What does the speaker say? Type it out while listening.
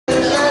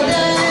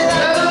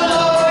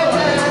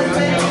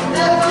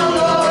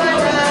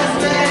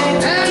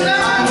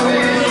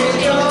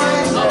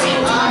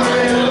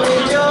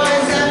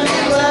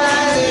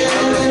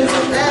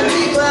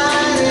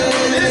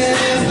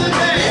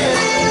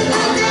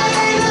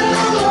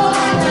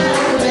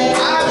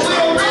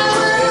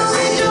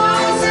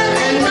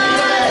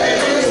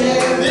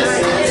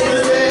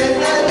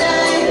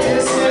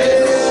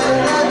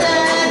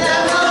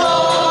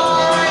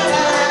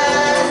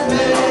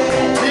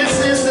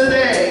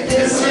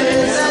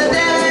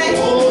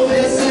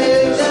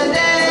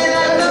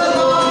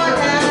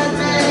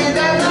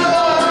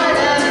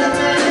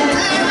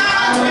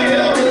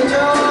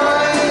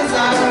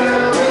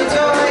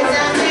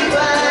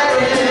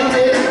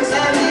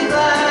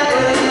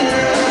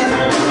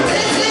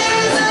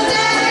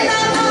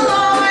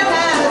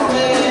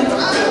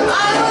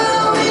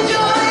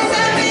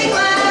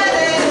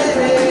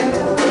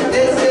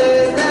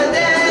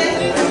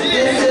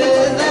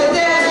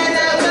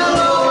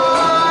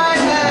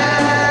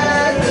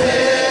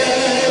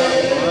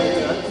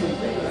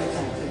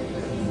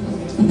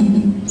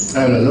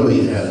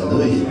Hallelujah,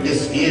 hallelujah.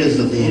 This is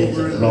the day that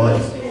the Lord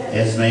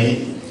has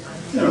made.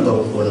 I'm going to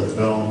go before the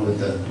throne with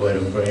the word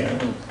of prayer.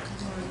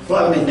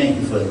 Father, we thank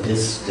you for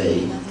this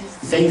day.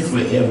 Thank you for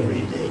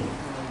every day,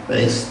 but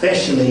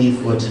especially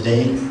for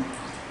today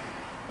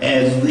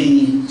as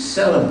we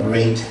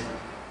celebrate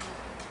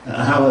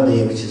a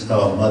holiday which is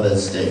called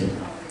Mother's Day.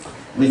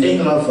 We thank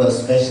the Lord for a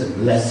special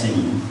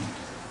blessing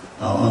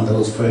on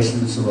those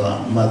persons who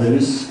are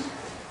mothers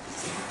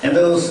and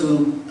those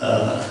who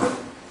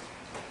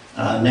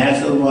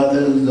natural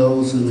mothers,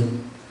 those who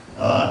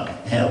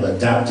have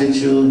adopted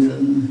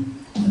children,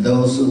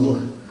 those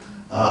who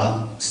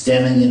are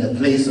standing in the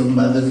place of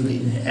mothers.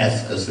 We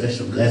ask a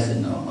special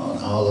blessing on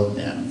all of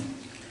them.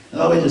 And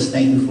Lord, we just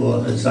thank you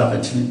for this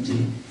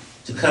opportunity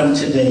to come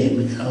today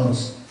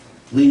because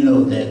we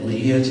know that we're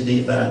here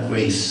today by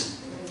grace.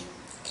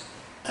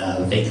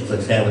 We thank you for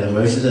traveling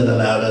mercies that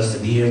allowed us to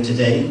be here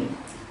today.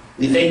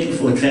 We thank you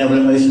for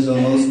traveling mercies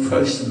on those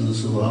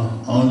persons who are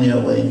on their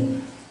way.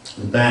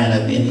 We bind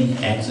up any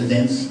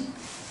accidents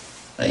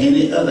or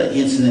any other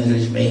incidents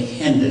which may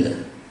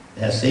hinder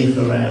their safe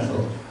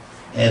arrival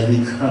as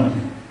we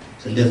come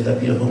to lift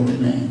up your holy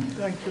name.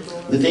 Thank you,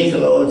 Lord. We thank you,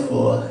 Lord,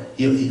 for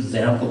your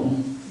example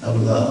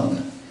of love.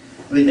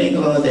 We thank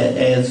you, Lord, that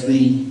as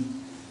we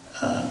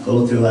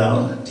go through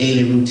our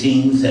daily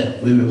routines,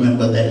 that we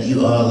remember that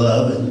you are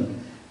love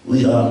and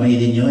we are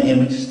made in your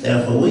image,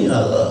 therefore we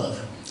are love.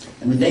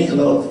 And we thank you,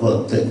 Lord,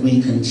 for that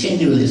we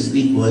continually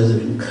speak words of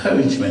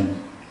encouragement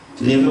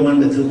to everyone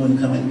with whom we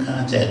come in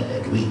contact,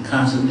 that we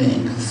constantly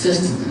and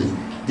consistently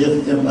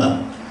lift them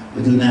up.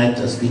 We do not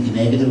speak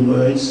negative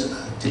words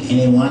to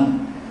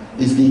anyone.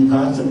 We speak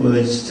positive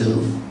words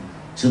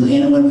to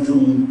anyone with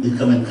whom we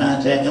come in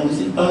contact, and we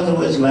speak positive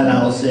words about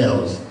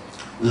ourselves.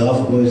 We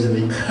offer words of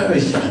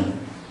encouragement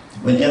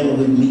whenever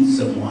we meet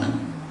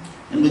someone.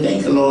 And we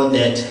thank the Lord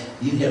that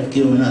you have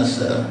given us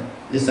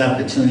this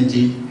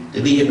opportunity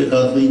to be here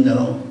because we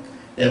know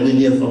that we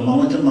live from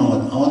moment to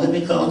moment only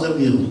because of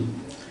you.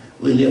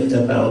 We lift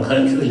up our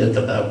country, we lift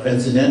up our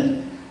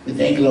president. We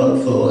thank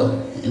Lord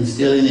for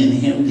instilling in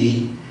him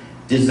the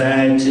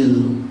desire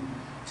to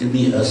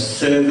be a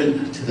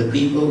servant to the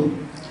people.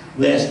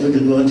 We ask you to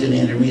go into the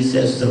inner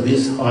recesses of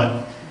his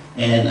heart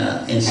and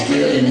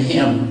instill in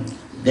him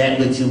that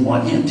which you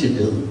want him to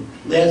do.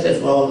 We ask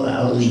that for all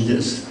our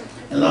leaders.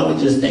 And Lord,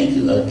 we just thank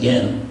you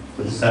again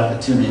for this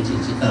opportunity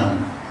to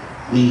come.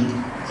 We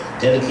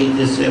dedicate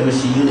this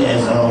service to you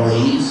as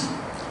always,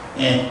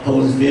 and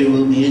Holy Spirit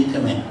will be in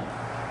command.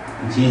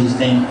 In Jesus'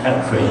 name I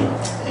pray.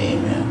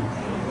 Amen.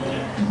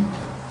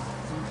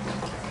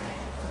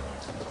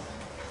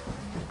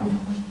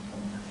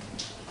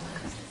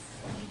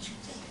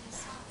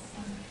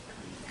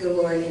 Good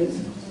morning.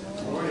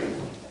 Good morning.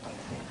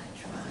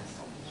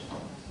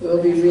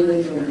 We'll be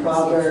reading from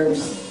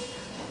Proverbs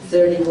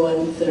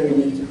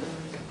 31:30.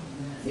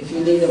 If you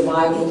need a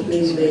Bible,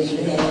 please raise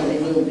your hand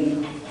and you'll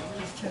be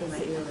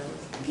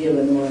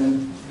given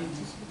one.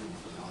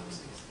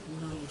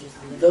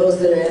 Those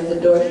that are at the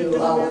door, if you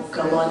all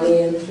come on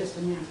in.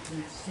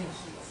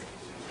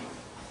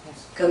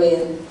 Come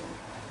in.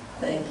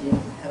 Thank you.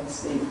 Have a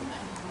seat.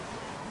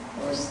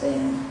 Or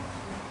stand.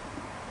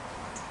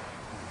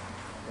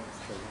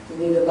 If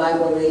you need a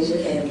Bible, raise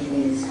your hand,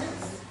 please.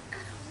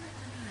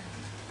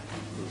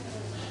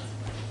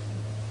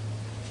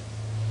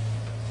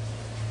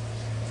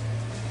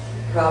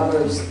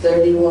 Proverbs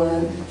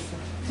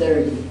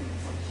 31:30.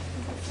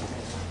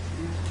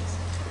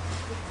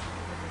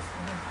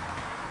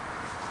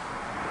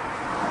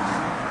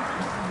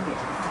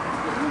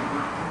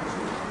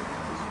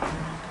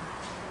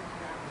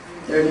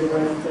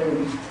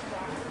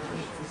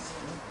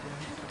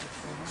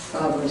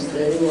 Proverbs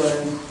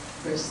 31,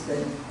 verse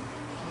 30.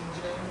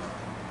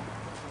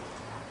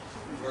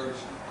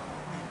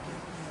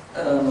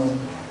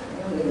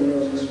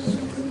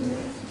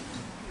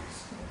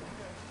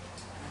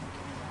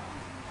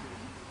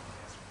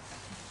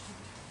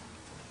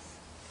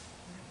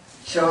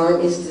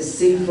 Charm is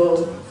deceitful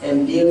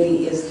and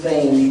beauty is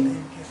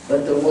vain,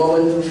 but the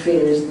woman who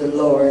fears the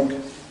Lord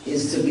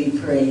is to be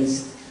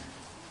praised.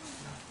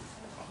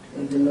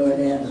 May the Lord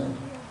have a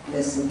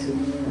blessing to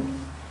you.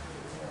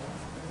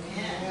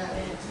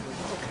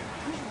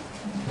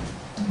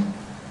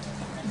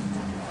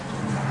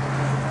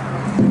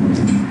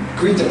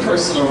 Greet the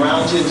person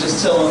around you and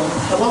just tell them,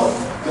 hello,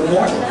 good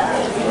morning.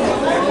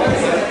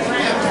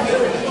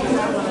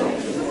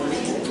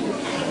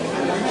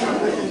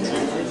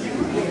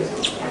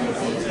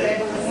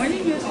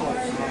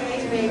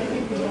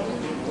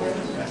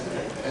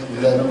 And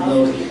let them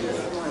know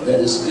that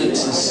it's good to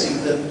see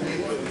them.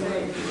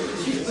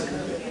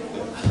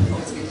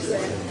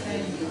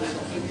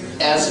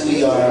 As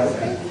we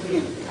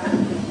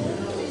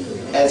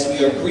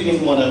are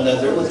greeting one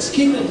another, let's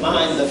keep in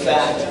mind the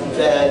fact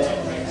that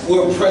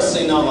we're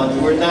pressing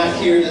on. We're not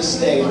here to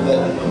stay,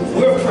 but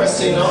we're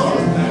pressing on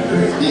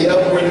the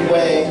upward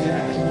way.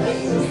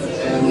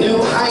 New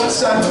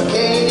heights I'm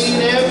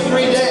gaining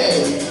every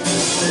day.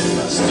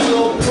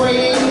 Still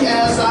praying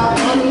as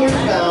I'm onward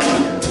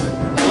bound.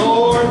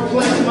 Lord,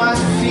 plant my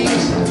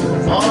feet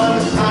on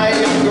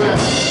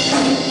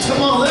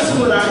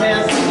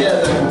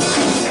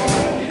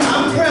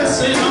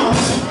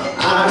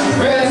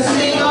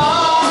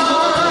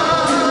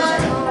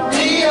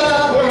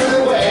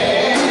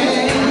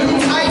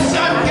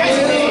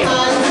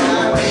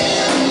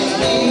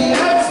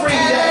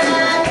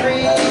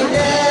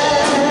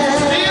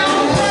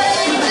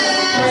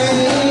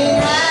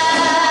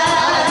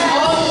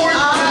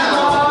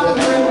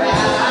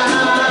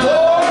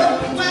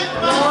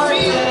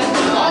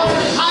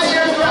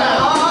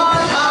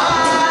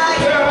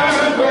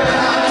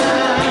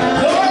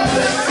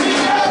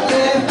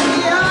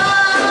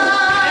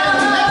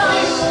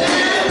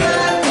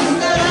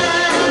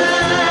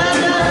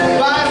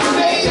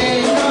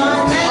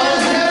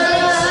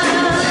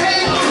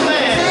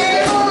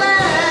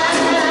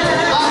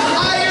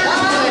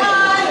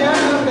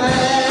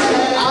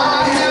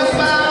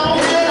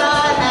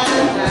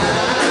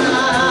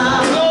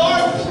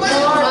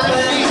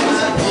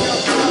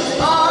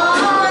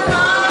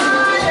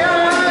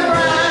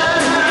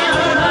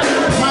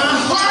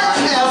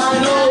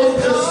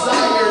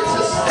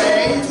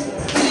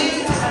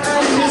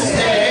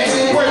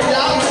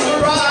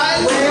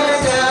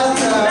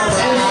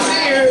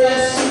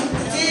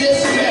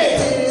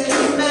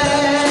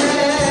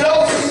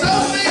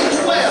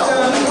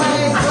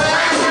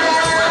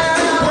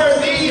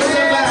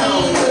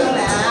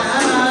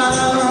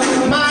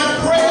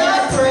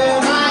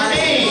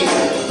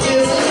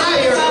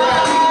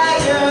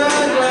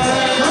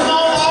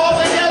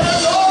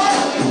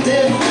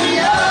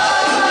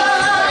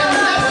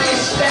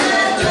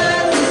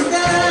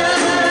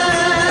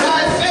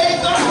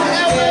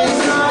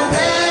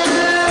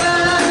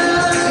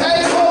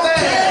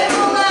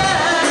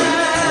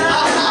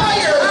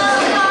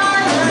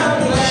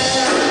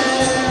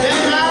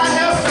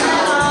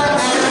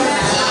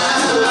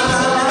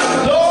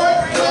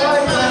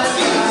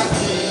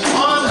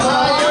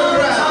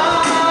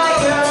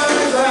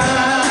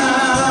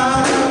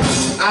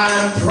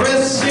I'm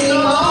pressing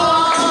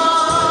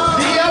on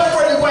the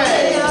upward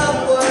way.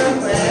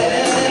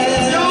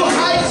 New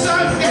heights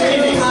I'm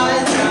gaining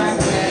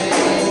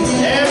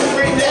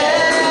every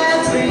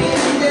day. Still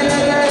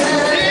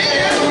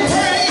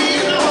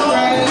praying on.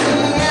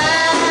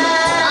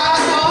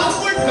 I'm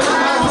onward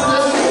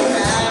bound.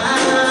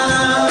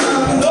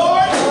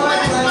 Lord,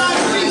 plant my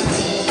feet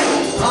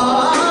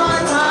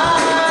on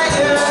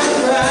higher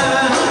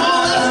ground. Come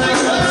on, let's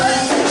declare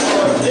it.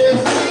 Lord,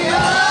 lift me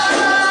up.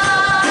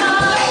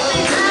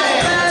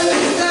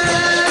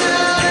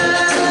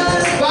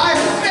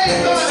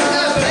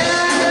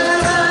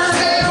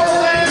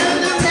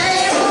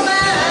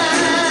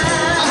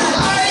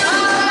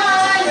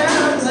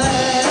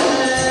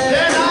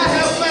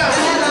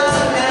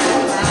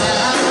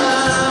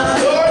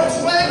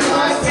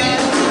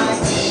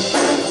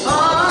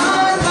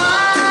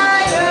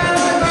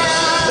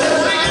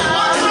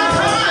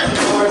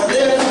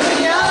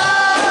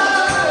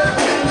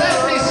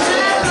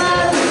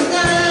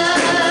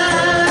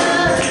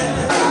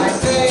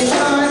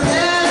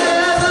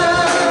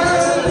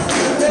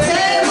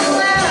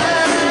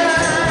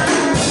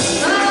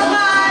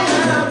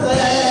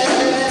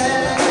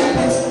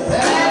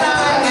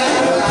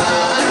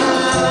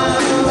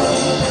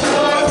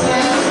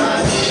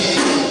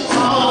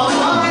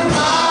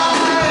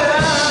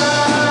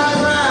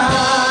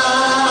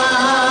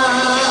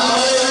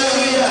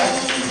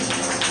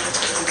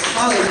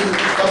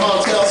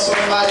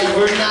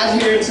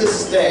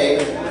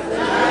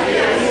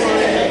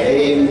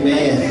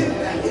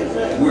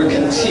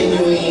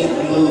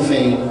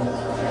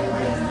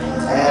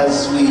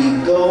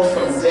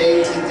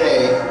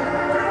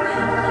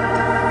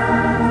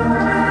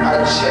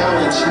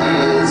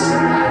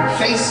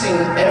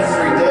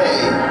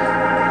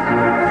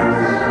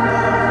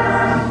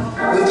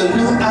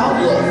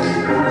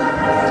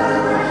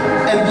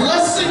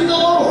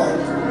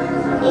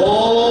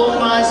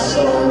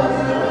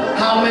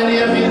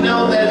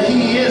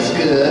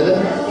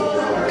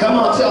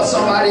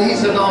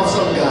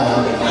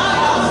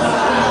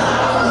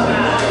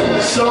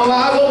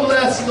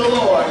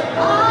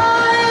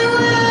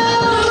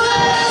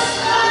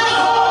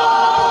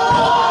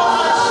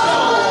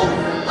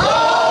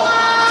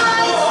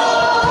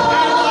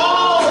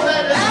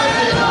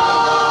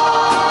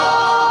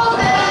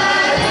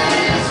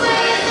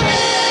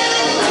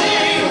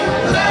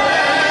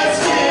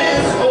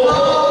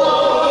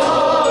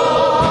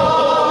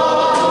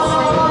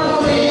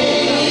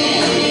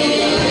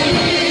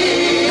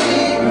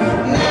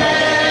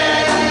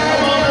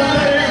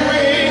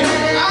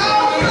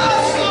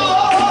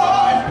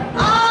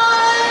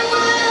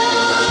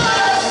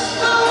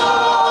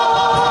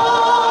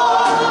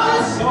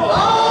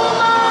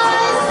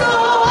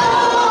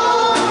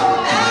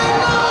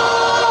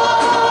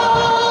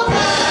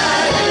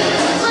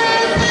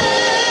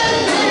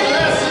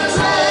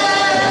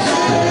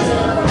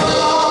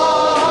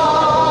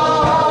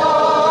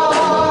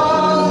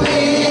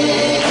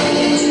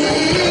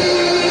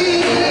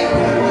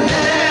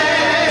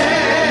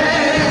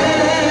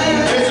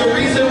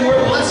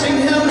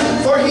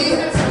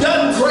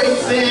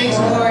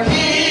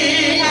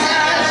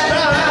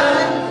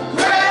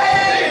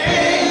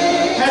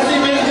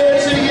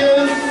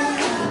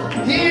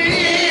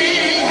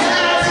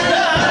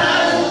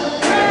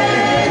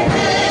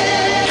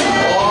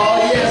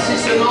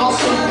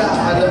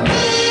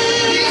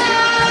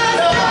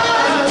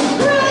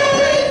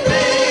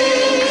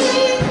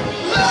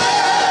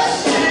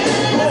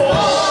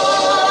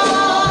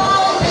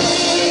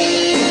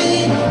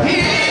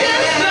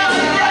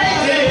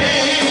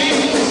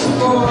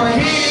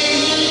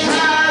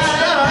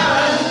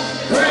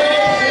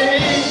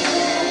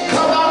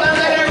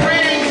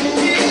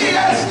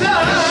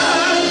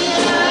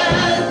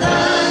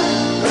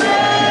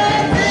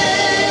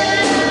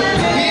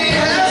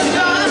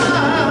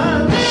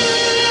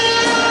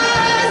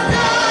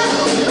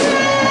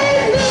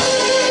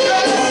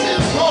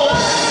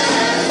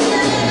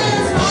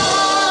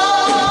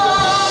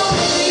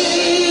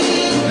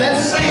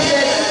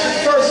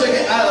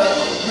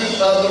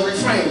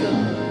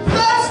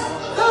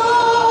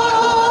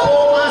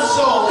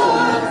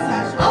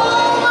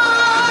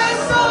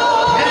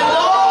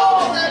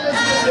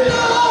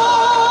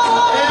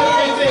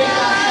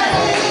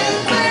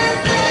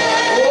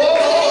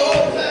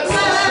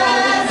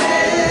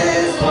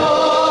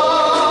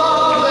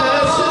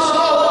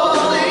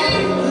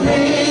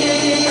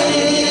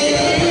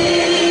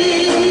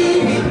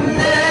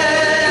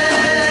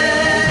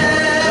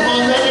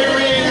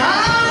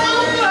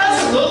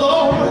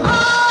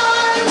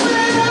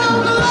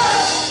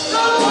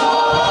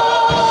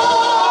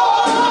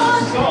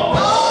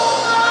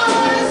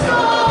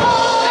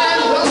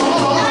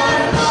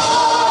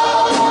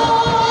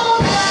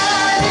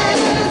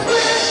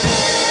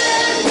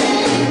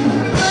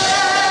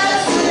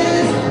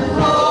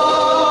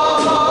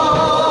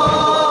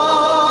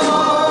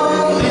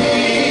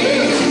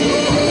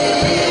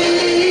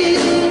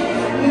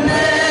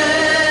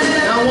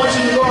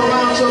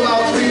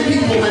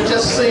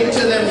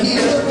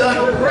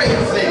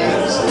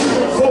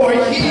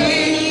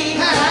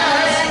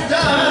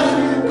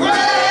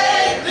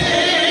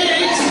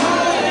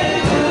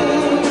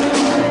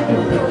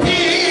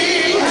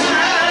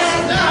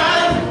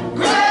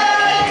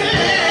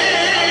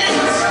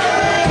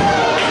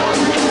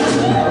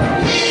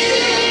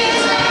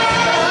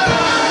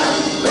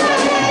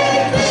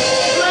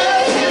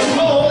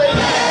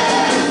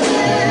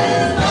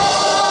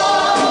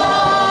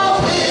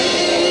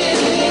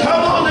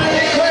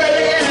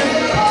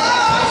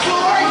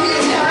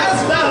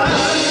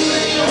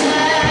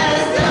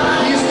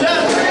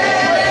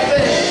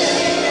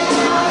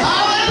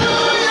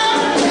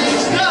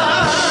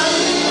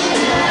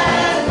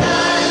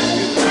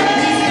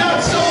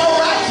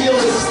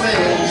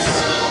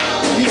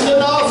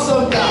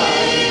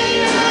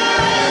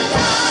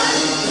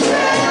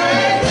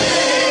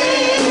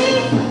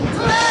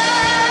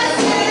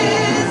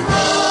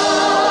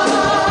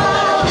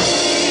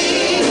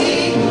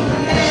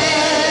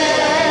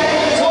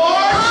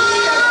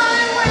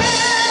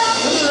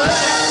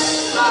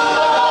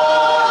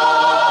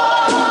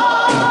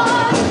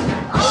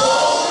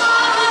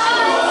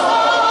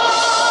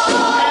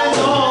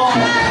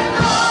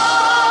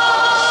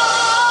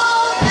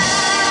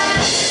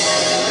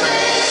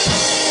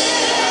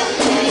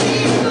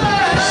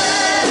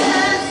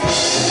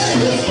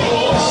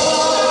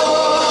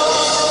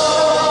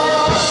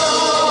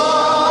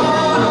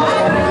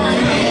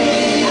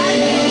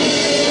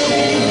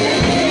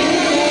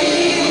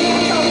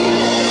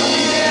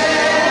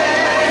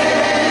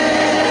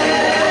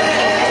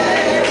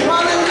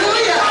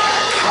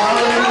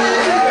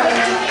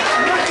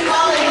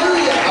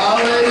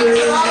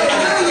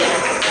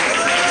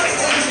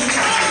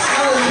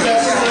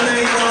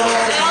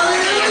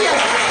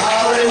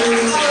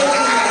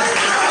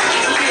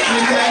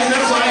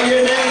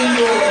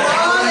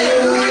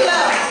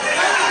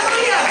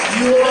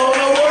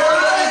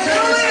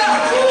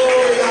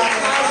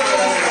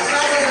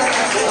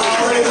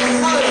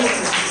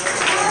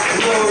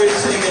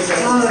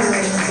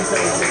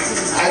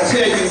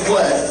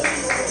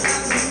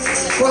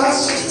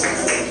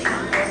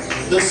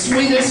 The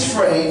sweetest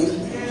frame,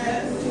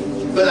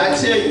 but I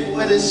tell you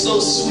what is so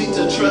sweet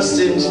to trust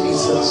in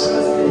Jesus.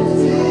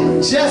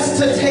 Just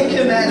to take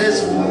him at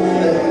his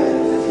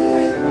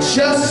word.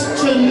 Just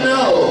to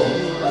know,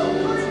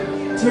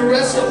 to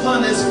rest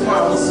upon his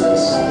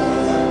promises.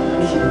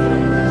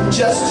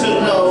 Just to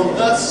know,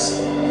 thus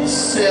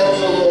saith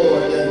the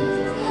Lord.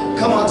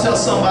 Come on, tell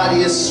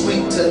somebody it's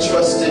sweet to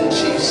trust in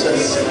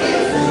Jesus.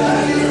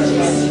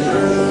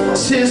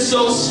 'Tis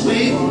so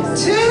sweet.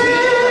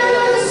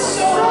 'Tis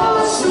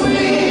so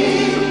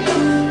sweet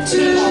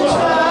to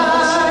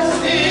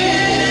trust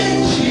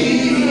in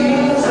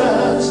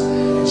Jesus.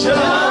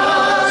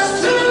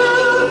 Just to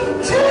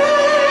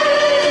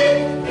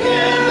take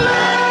him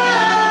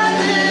at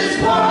his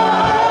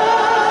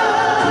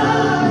word.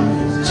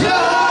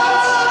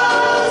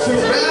 Just to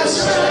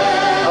rest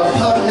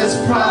upon his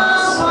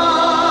promise.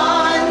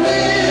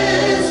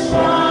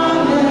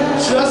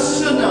 Just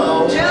to know.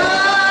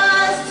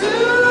 Just to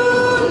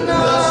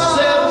know. Thus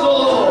saith the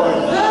Lord.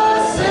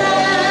 Thus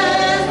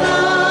saith the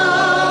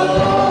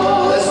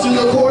Lord. Let's do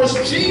the chorus.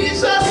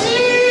 Jesus.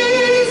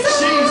 Jesus.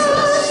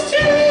 Jesus.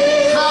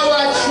 Jesus. How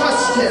I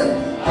trust him.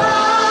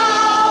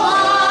 How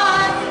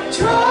I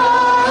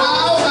trust.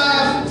 How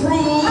I've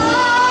proved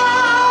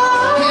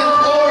him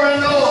o'er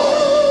and o'er.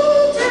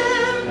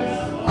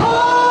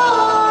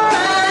 O'er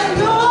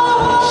and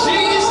o'er.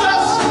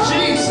 Jesus.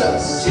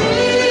 Jesus.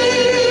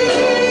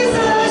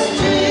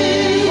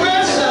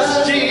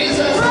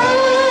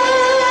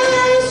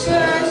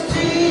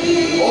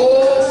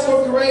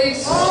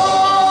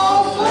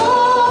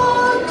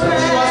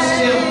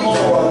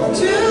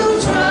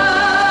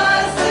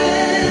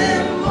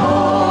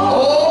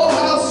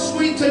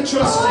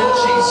 Trust in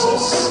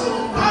Jesus.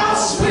 How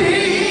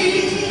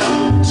sweet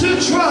to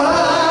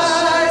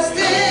trust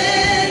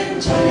in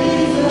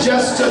Jesus.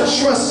 Just to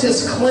trust his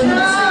cleansing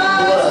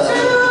blood.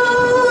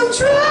 To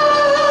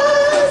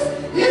trust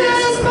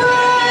his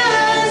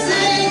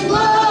cleansing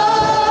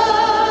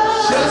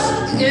blood. Just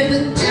in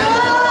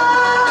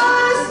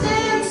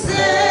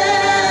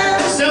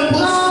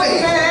simple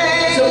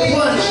faith to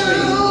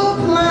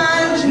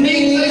plunge me.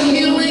 Neath the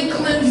healing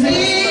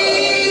cleansing.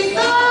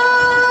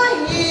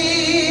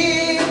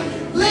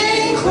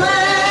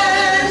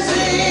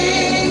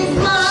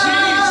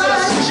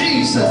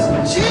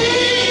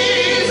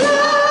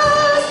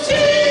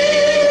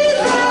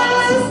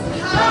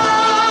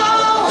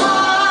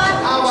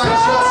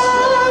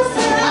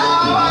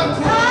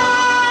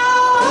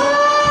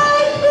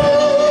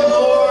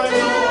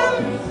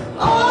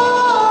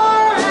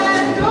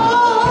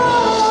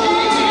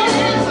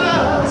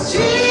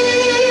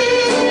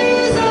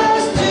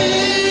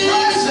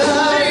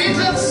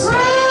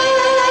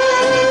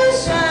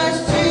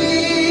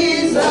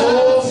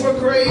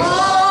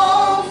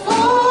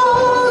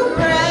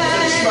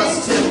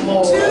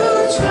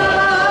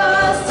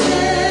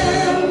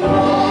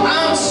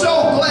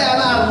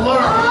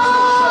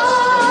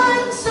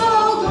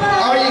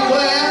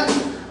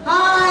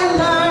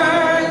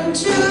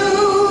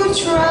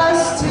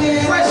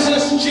 Jesus.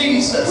 Precious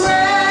Jesus.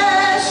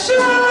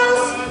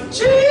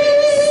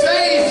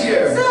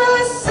 Savior.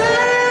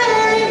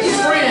 Savior.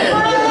 Friend.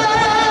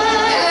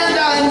 And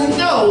I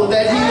know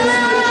that he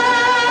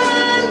is with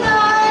me. And I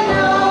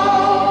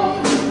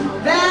know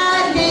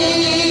that he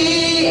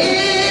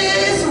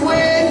is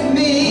with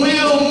me.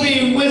 Will be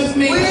with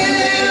me.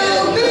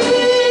 Will be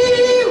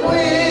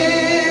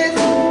with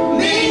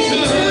me to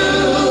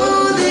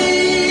the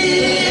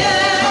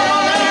end. Come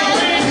on, let me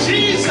bring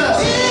Jesus.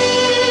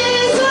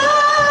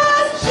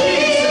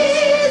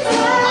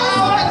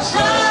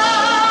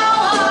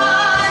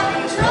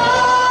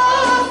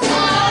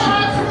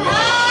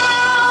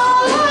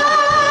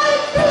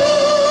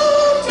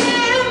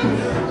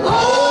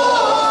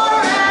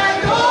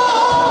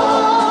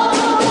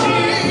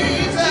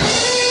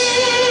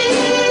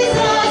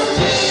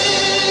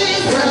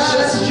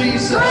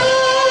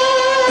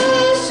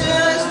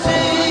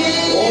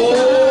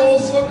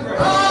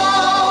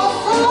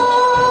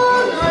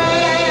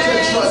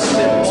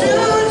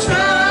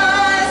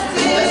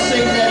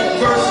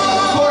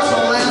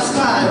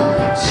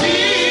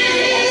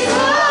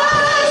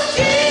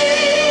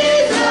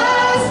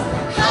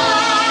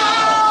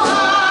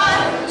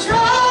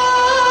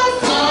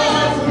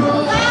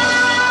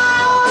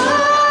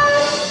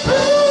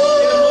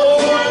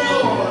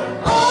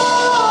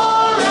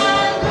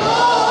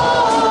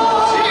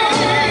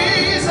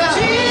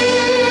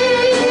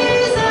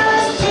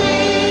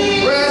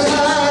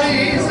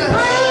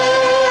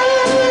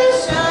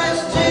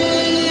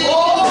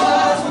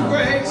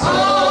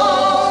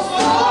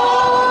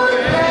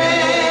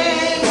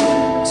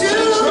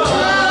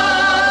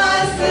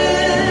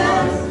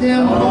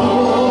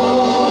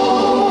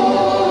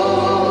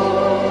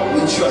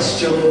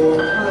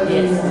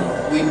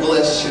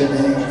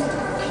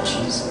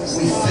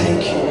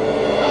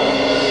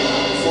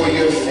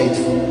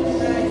 faithful.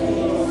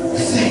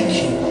 Thank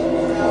you.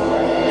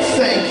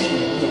 Thank you.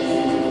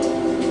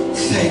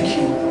 Thank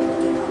you.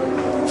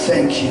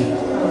 Thank you.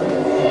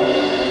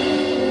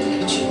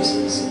 Thank you,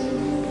 Jesus.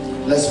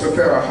 Let's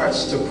prepare our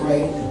hearts to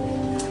pray.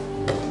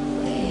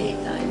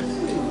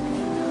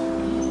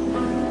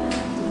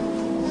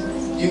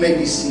 You may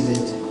be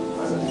seated.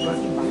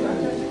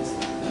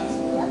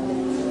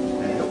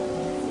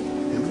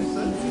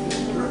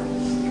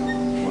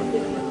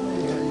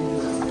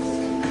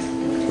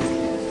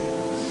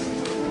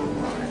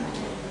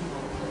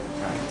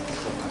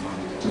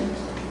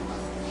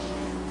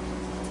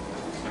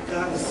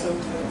 God is so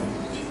good.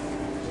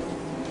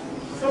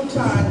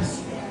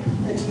 Sometimes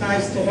it's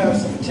nice to have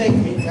some take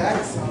me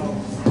back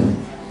songs.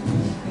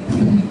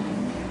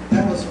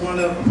 That was one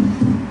of them.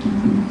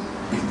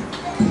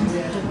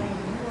 Yeah.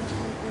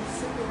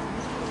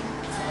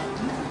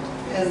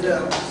 And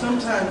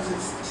sometimes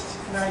it's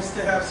nice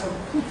to have some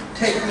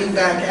take me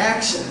back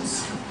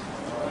actions.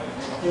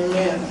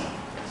 Amen.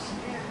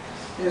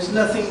 There's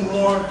nothing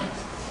more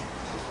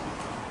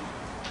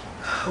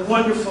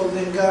wonderful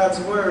than God's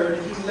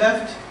word. He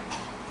left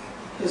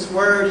his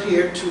word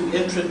here to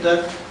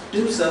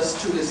introduce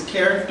us to his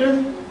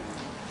character,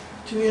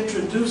 to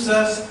introduce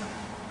us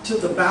to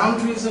the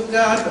boundaries of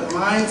God, the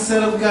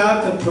mindset of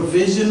God, the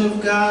provision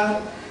of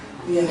God,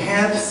 the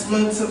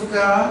enhancements of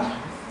God.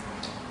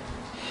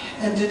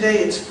 And today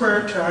it's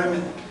prayer time,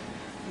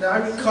 and I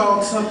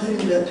recalled something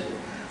that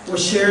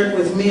was shared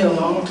with me a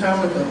long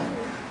time ago.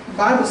 The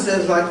Bible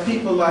says, like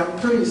people, like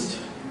priests.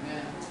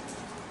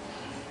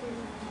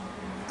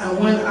 And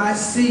when I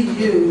see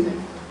you,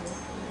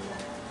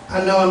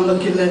 I know I'm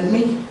looking at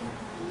me,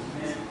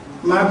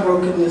 my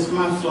brokenness,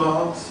 my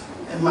flaws,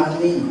 and my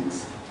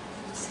needs.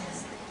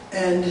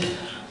 And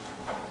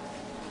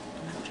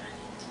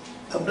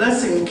a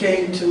blessing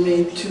came to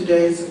me 2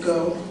 days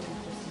ago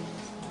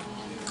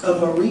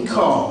of a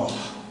recall,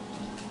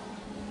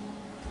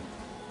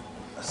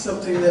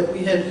 something that we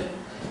had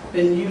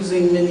been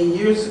using many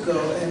years ago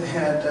and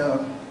had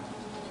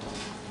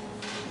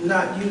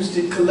not used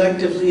it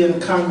collectively in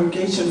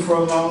congregation for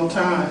a long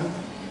time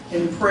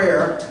in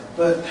prayer,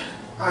 but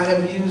I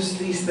have used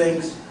these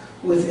things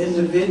with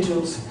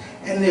individuals,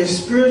 and they're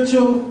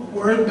spiritual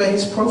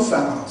word-based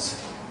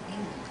profiles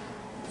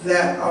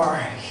that are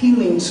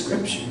healing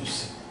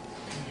scriptures.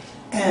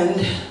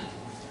 And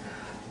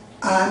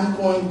I'm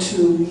going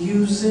to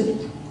use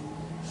it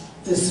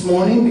this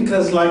morning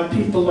because like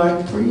people,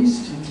 like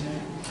priests,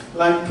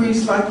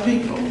 like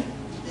people.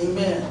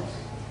 Amen.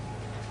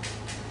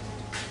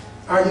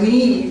 Our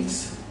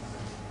needs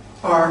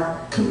are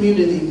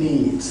community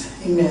needs.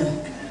 Amen.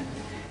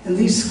 And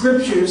these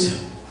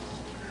scriptures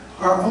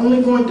are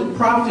only going to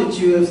profit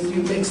you if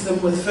you mix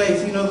them with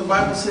faith. You know, the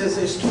Bible says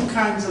there's two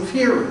kinds of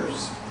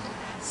hearers.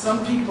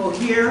 Some people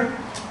hear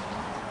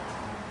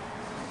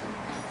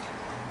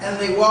and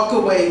they walk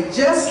away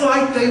just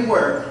like they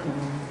were.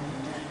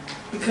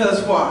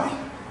 Because why?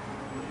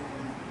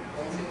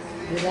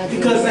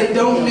 Because they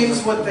don't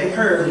mix what they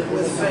heard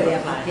with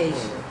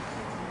faith.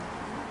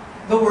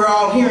 But we're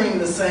all hearing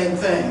the same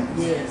thing.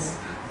 Yes.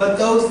 But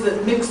those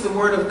that mix the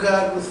word of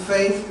God with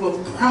faith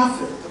will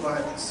profit, the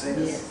Bible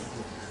says. Yes.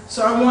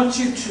 So I want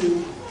you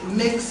to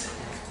mix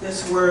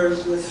this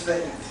word with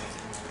faith.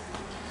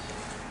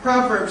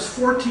 Proverbs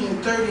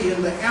 14:30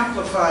 in the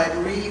Amplified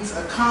reads,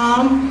 "A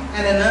calm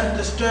and an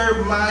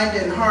undisturbed mind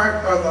and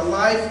heart are the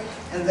life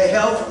and the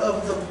health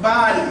of the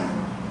body."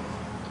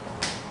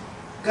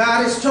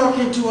 God is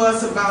talking to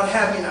us about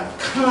having a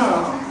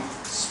calm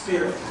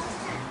spirit,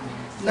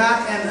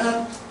 not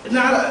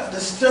a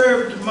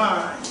disturbed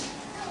mind,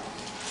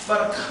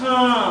 but a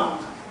calm,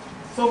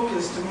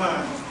 focused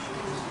mind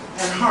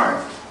and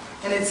heart.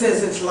 And it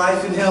says it's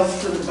life and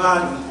health to the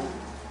body.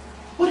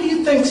 What do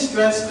you think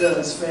stress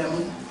does,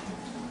 family?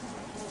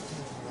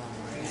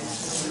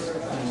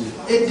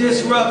 It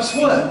disrupts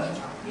what?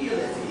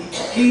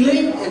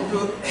 Healing,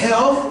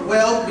 health,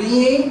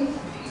 well-being,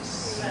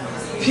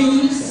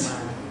 peace.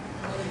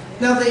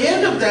 Now the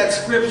end of that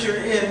scripture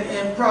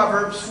in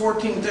Proverbs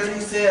 14:30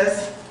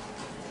 says,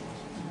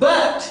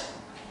 "But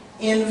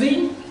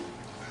envy,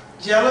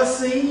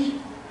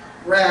 jealousy,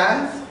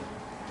 wrath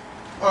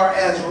are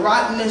as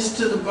rottenness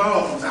to the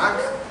bones."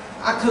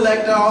 I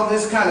collect all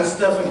this kind of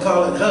stuff and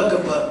call it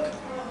huckabuck.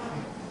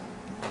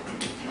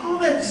 All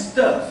that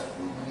stuff.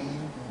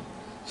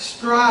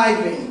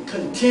 Striving,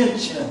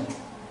 contention,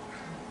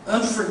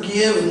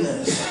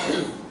 unforgiveness.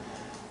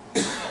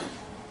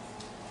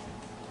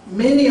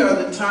 Many are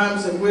the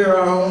times that we're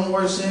our own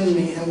worst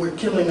enemy and we're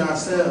killing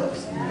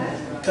ourselves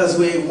because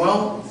we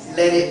won't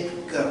let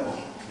it go.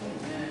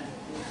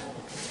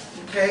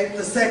 Okay,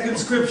 the second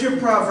scripture,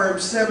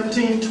 Proverbs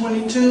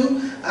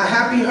 17:22, "A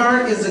happy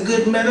heart is a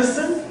good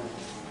medicine,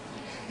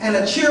 and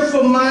a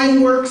cheerful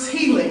mind works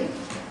healing."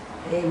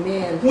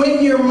 Amen.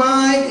 When your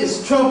mind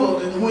is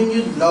troubled and when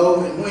you're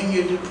low and when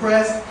you're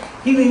depressed,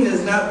 healing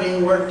is not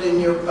being worked in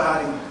your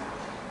body.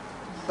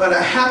 But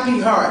a happy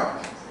heart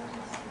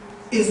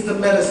is the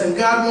medicine.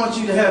 God wants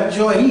you to have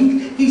joy.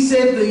 He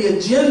said the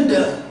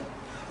agenda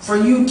for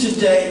you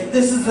today.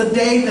 This is the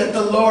day that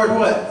the Lord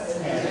what?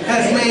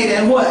 Has made,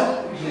 and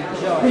what?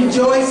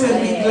 Rejoice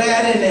and be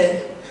glad in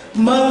it.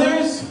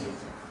 Mothers,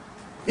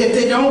 if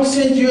they don't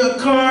send you a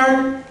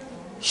card,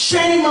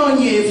 shame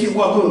on you if you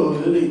walk, oh,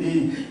 they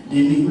didn't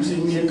even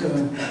send me a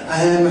card. I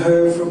haven't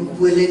heard from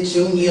Willie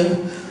Jr.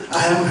 I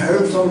haven't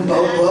heard from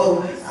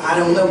Bobo. I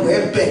don't know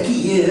where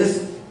Becky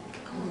is.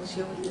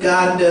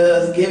 God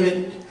does.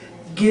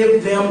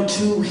 Give them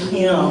to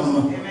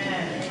Him.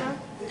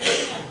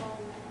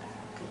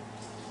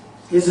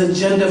 His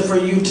agenda for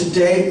you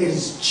today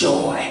is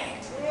joy.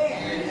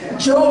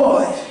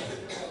 Joy.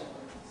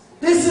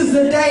 This is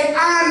the day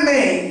I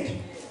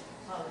made.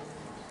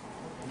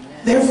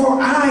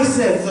 Therefore I,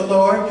 says the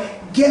Lord,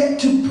 get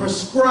to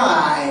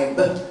prescribe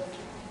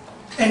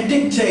and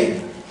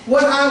dictate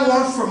what I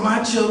want for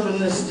my children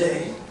this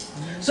day.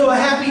 So a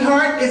happy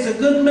heart is a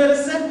good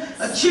medicine.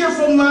 A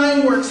cheerful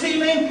mind works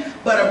healing,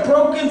 but a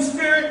broken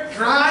spirit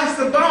dries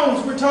the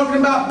bones. We're talking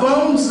about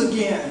bones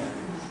again.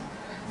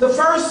 The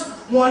first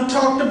one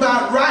talked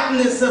about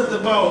rottenness of the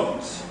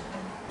bones.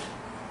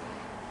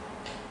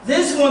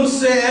 This one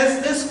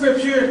says, this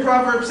scripture in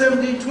Proverbs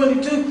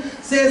 17:22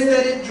 says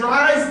that it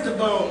dries the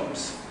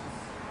bones.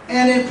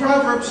 And in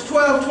Proverbs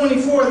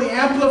 12:24, the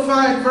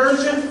Amplified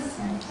Version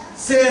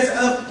says,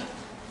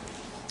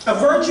 a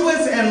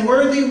virtuous and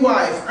worthy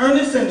wife,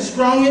 earnest and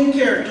strong in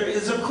character,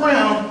 is a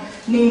crown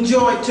mean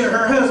joy to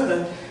her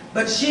husband.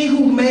 But she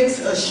who makes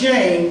a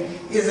shame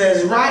is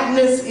as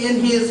rottenness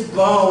in his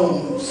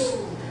bones.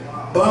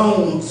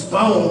 Bones,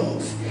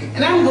 bones.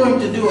 And I'm going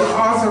to do an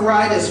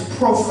arthritis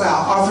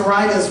profile,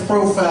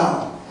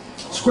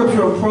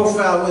 scriptural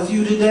profile with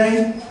you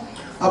today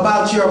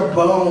about your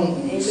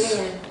bones.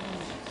 Amen.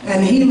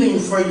 And healing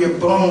for your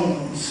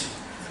bones.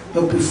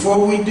 But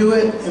before we do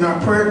it in our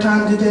prayer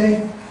time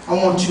today, I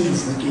want you to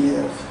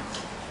forgive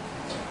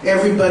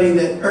everybody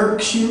that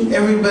irks you,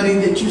 everybody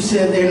that you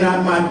said they're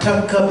not my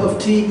cup of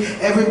tea,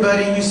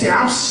 everybody you say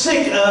I'm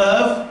sick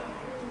of.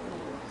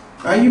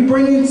 Are you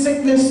bringing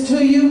sickness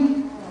to you?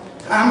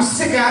 I'm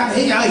sick of,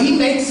 he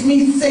makes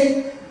me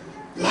sick.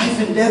 Life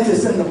and death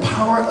is in the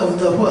power of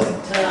the what?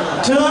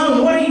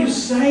 Tongue. What are you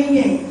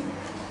saying?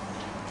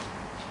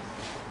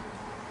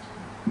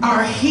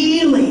 Our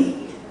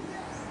healing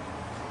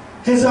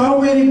has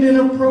already been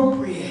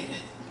appropriated.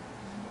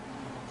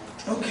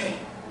 Okay,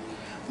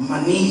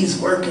 my knee's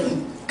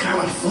working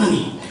kind of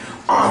funny.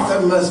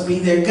 Arthur must be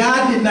there.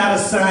 God did not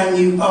assign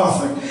you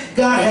Arthur.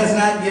 God has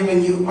not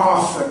given you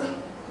Arthur.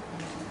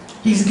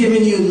 He's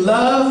given you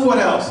love, what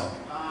else?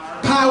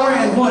 Power,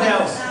 and what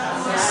else?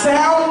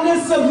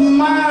 Soundness of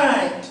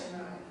mind.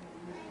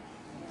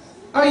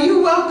 Are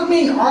you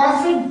welcoming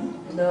Arthur?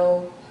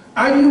 No.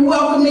 Are you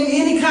welcoming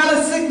any kind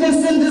of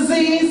sickness and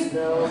disease?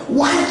 No.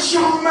 Watch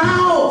your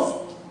mouth.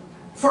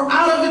 For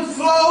out of it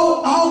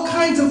flow all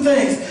kinds of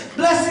things,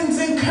 blessings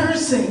and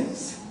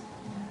cursings.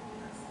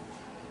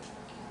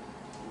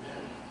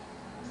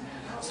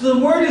 So the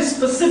word is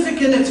specific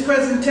in its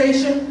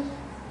presentation.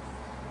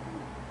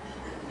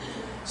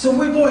 So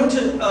we're going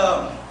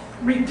to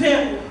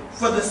repent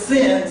for the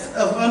sins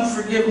of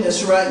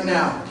unforgiveness right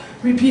now.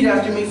 Repeat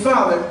after me.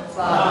 Father,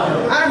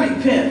 I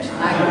repent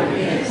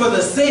for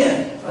the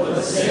sin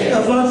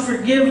of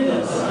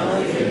unforgiveness,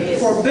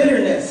 for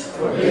bitterness,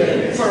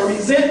 for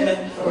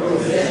resentment,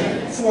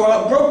 for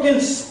a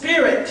broken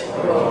spirit,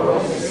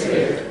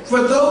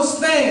 for those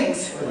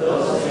things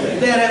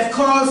that have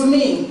caused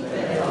me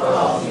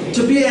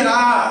to be at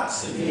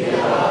odds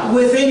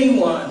with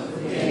anyone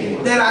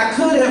that I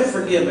could have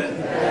forgiven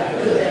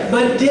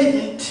but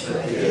didn't.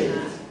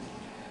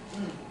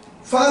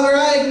 Father,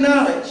 I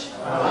acknowledge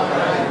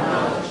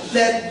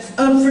that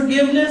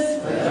unforgiveness,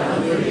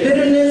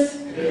 bitterness,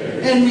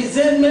 and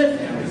resentment,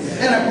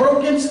 and a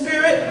broken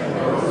spirit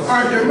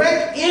are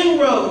direct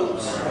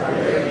inroads,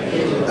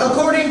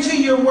 according to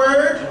your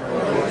word,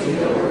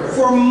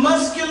 for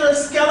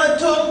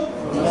musculoskeletal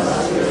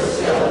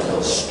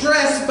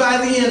stress by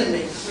the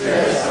enemy.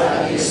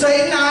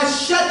 Satan, I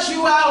shut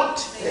you out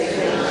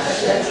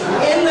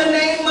in the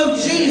name of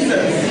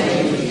Jesus.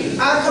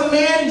 I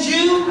command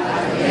you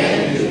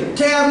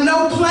to have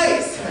no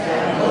place, for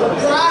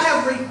I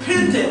have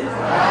repented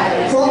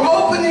for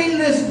opening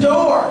this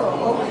door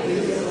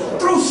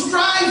through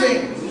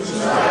striving,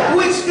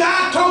 which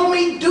God told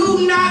me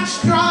do not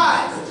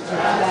strive.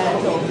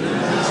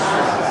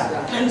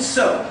 And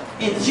so,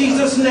 in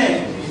Jesus'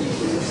 name,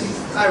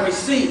 I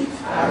receive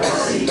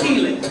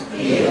healing.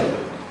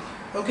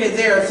 Okay,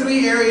 there are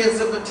 3 areas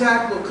of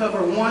attack. We'll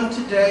cover one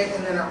today,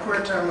 and then our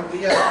prayer time will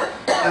be up.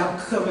 I'll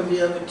cover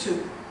the other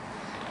 2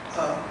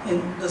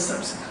 in the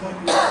subsequent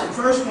weeks. The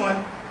first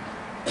one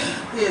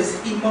is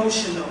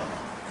emotional.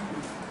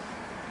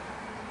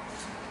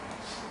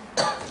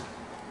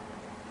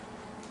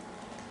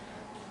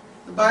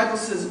 The Bible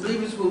says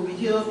believers will be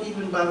healed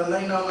even by the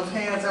laying on of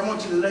hands. I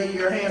want you to lay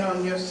your hand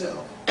on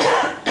yourself.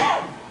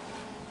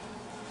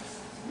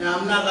 Now,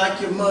 I'm not like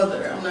your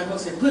mother. I'm not going to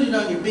say, put it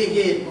on your big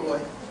head, boy.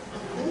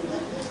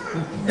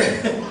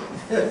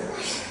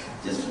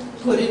 Just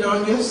put it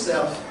on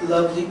yourself,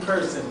 lovely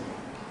person.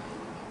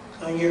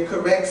 on your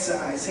correct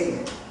size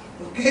head.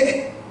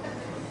 Okay?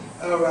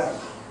 All right.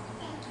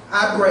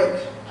 I break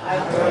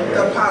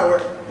the power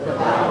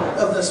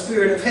of the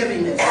spirit of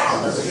heaviness,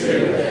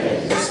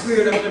 the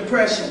spirit of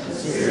depression,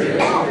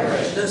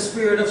 the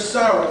spirit of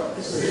sorrow,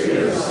 the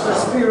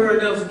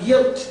spirit of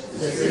guilt,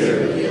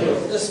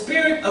 the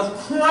spirit of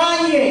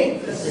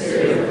crying,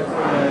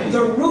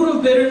 the root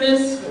of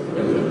bitterness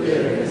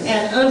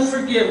and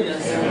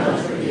unforgiveness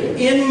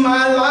in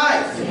my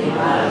life.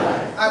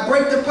 I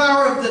break the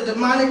power of the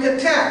demonic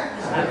attack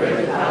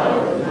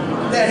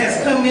that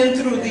has come in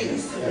through these.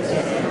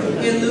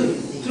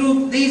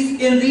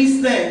 In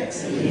these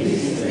things.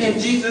 In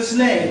Jesus'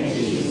 name.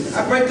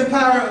 I break the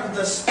power of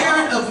the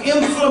spirit of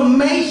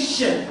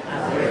inflammation.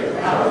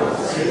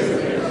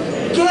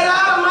 Get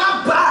out of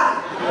my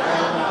body.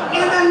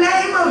 In the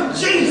name of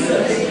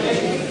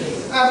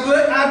Jesus.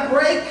 I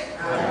break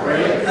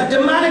a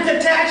demonic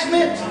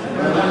attachment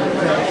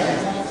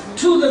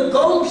to the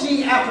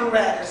Golgi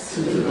apparatus,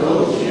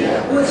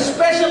 which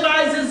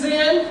specializes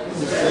in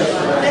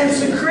and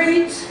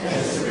secretes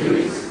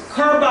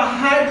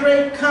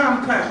carbohydrate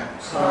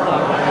compounds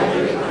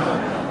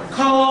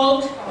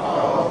called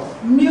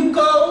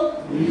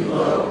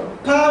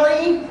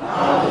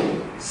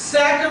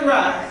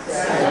mucopolysaccharides.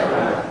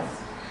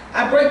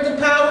 I break the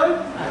power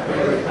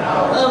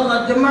of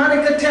a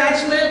demonic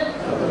attachment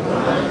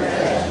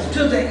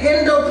to the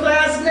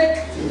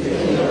endoplasmic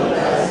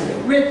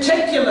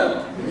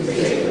reticulum,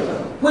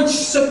 which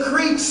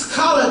secretes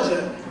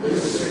collagen.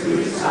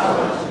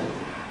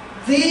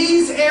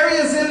 These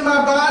areas in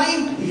my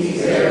body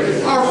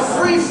are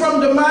free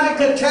from demonic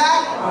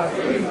attack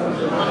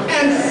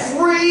and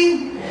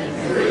free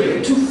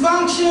to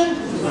function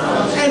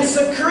and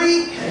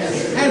secrete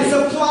and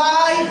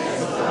supply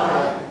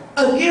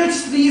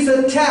against these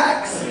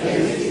attacks.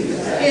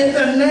 In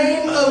the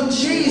name of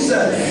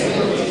Jesus,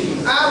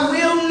 I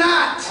will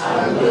not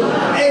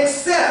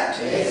accept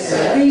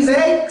these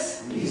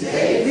aches, these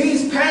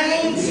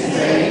pains,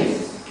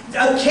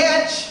 a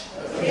catch,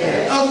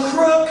 a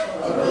crook,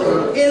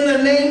 in the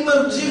name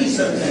of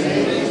Jesus.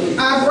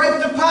 I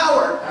break the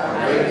power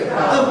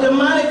of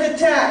demonic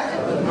attack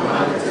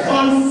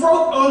on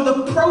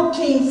the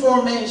protein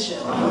formation.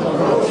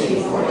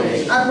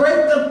 I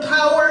break the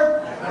power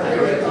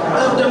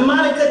of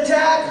demonic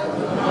attack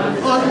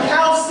on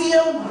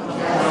calcium,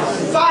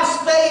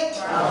 phosphate,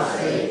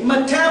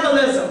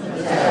 metabolism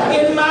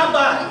in my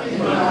body.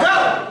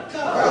 Go!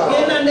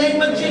 In the name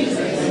of Jesus.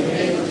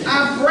 I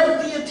break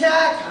the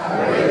attack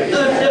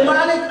of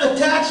demonic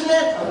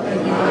attachment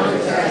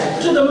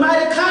to the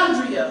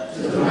mitochondria,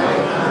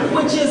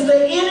 which is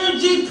the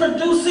energy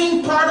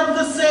producing part of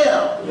the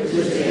cell.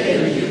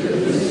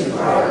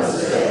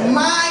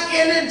 My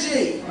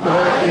energy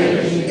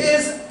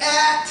is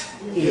at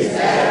a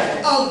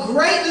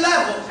great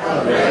level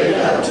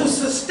to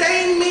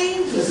sustain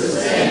me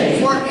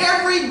for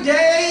every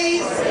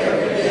day's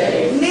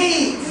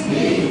needs.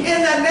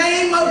 In the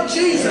name of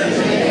Jesus,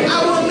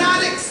 I will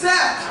not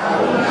accept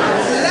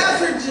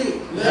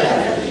lethargy.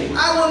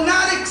 I will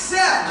not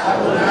accept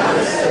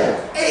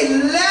a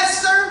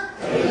lesser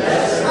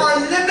or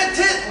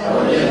limited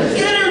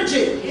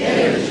energy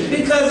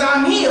because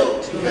I'm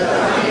healed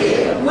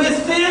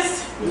with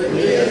this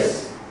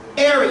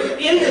area,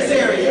 in this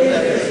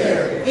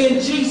area,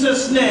 in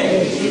Jesus'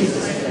 name.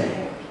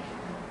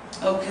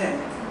 Okay.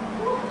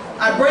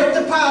 I break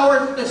the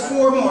power, there's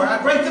four more. I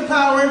break the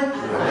power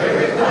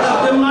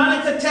of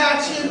demonic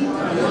attachment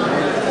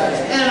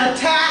and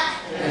attack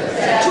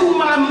to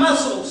my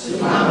muscles,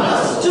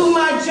 to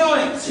my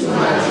joints,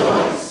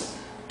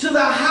 to the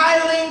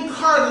hyaline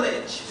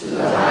cartilage.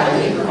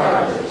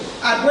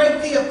 I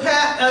break the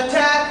attack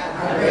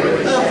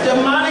of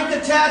demonic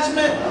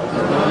attachment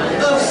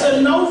of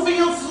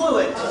synovial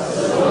fluid.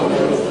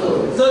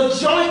 The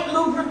joint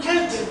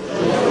lubricant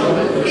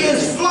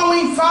is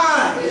flowing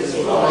fine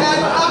at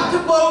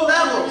optimal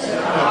levels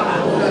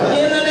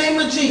in the name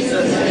of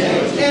Jesus.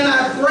 And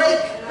I break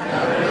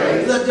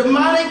the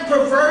demonic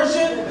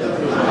perversion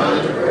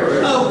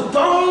of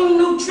bone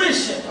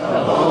nutrition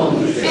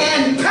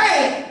and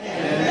pain.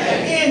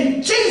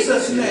 In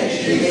Jesus'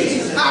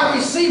 name, I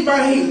receive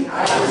my healing.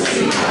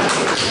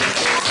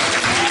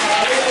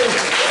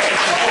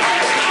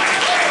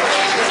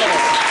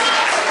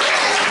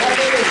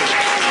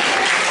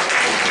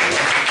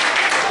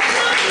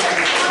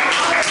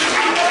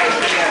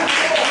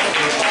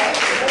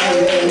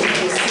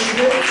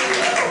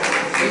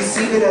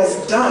 Receive it as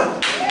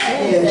done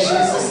in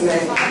Jesus'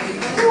 name.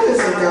 Who is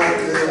a God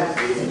good?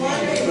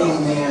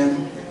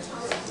 Amen.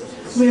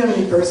 Do we have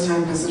any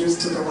first-time visitors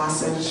to the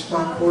Los Angeles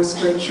Shabbat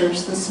Foursquare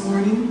Church this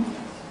morning?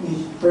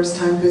 Any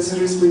first-time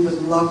visitors? We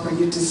would love for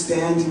you to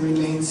stand and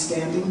remain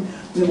standing.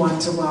 We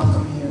want to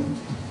welcome you.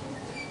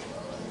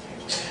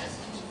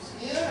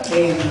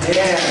 Amen.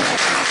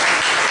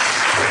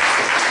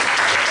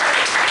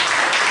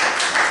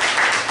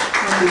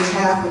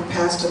 behalf of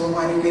Pastor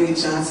LaWhite Grady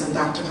Johnson,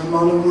 Dr.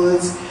 Ramona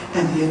Woods,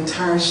 and the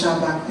entire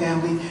Shabbat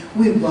family,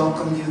 we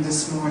welcome you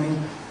this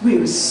morning. We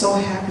are so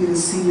happy to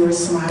see your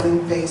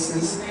smiling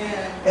faces.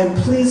 And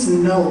please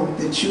know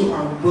that you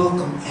are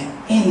welcome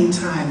at any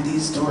time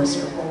these doors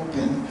are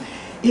open.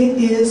 It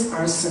is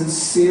our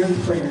sincere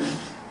prayer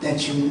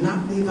that you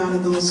not leave out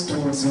of those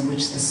doors in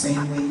which the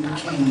same way you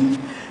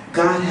came.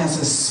 God has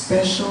a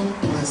special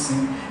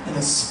blessing and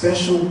a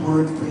special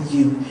word for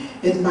you.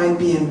 It might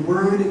be in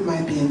word, it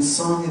might be in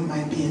song, it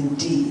might be in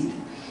deed.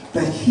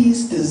 But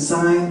He's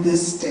designed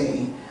this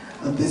day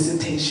a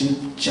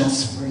visitation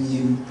just for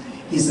you.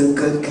 He's a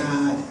good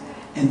God,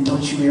 and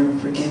don't you ever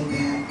forget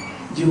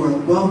that. You are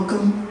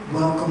welcome,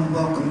 welcome,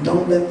 welcome.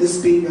 Don't let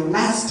this be your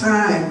last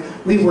time.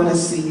 We want to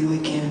see you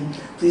again.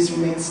 Please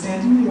remain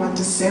standing. We want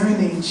to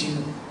serenade you.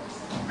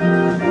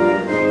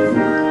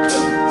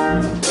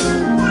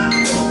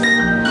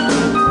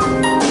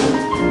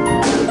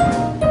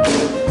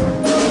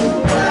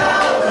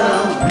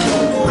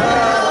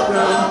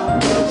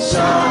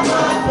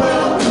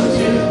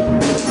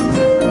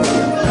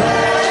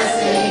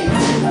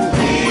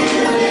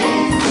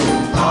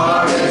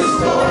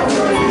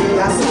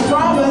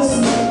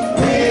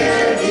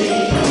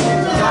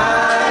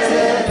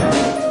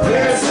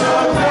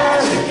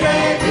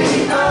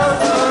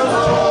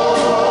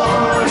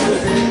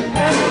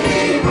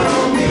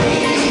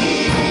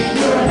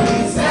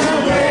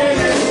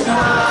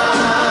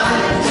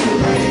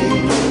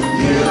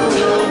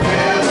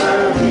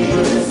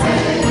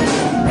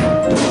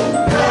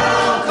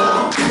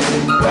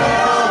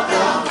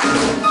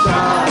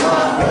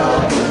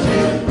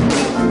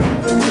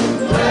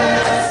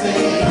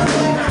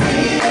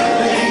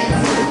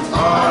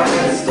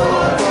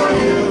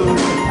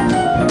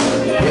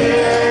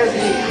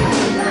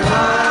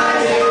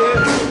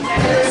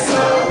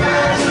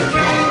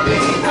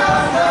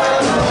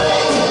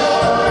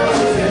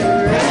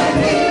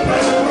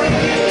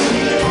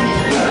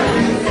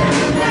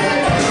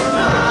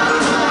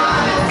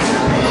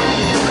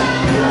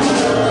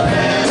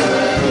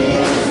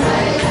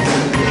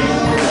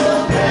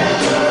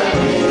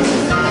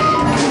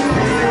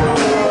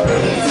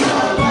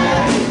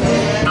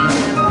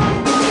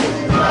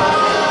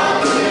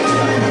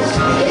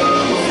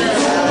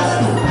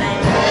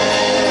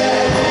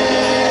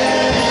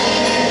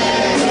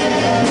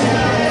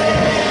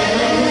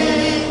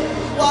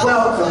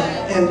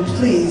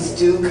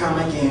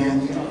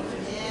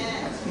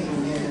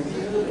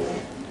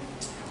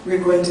 We're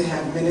going to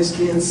have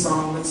ministry and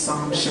song with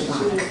Psalm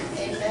Shabbat.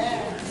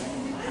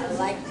 Amen. I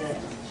like that.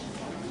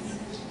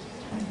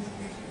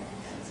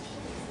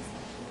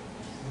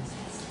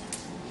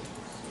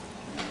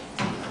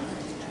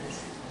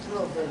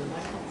 Hello, brother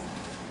Michael.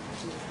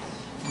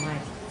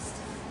 Mike.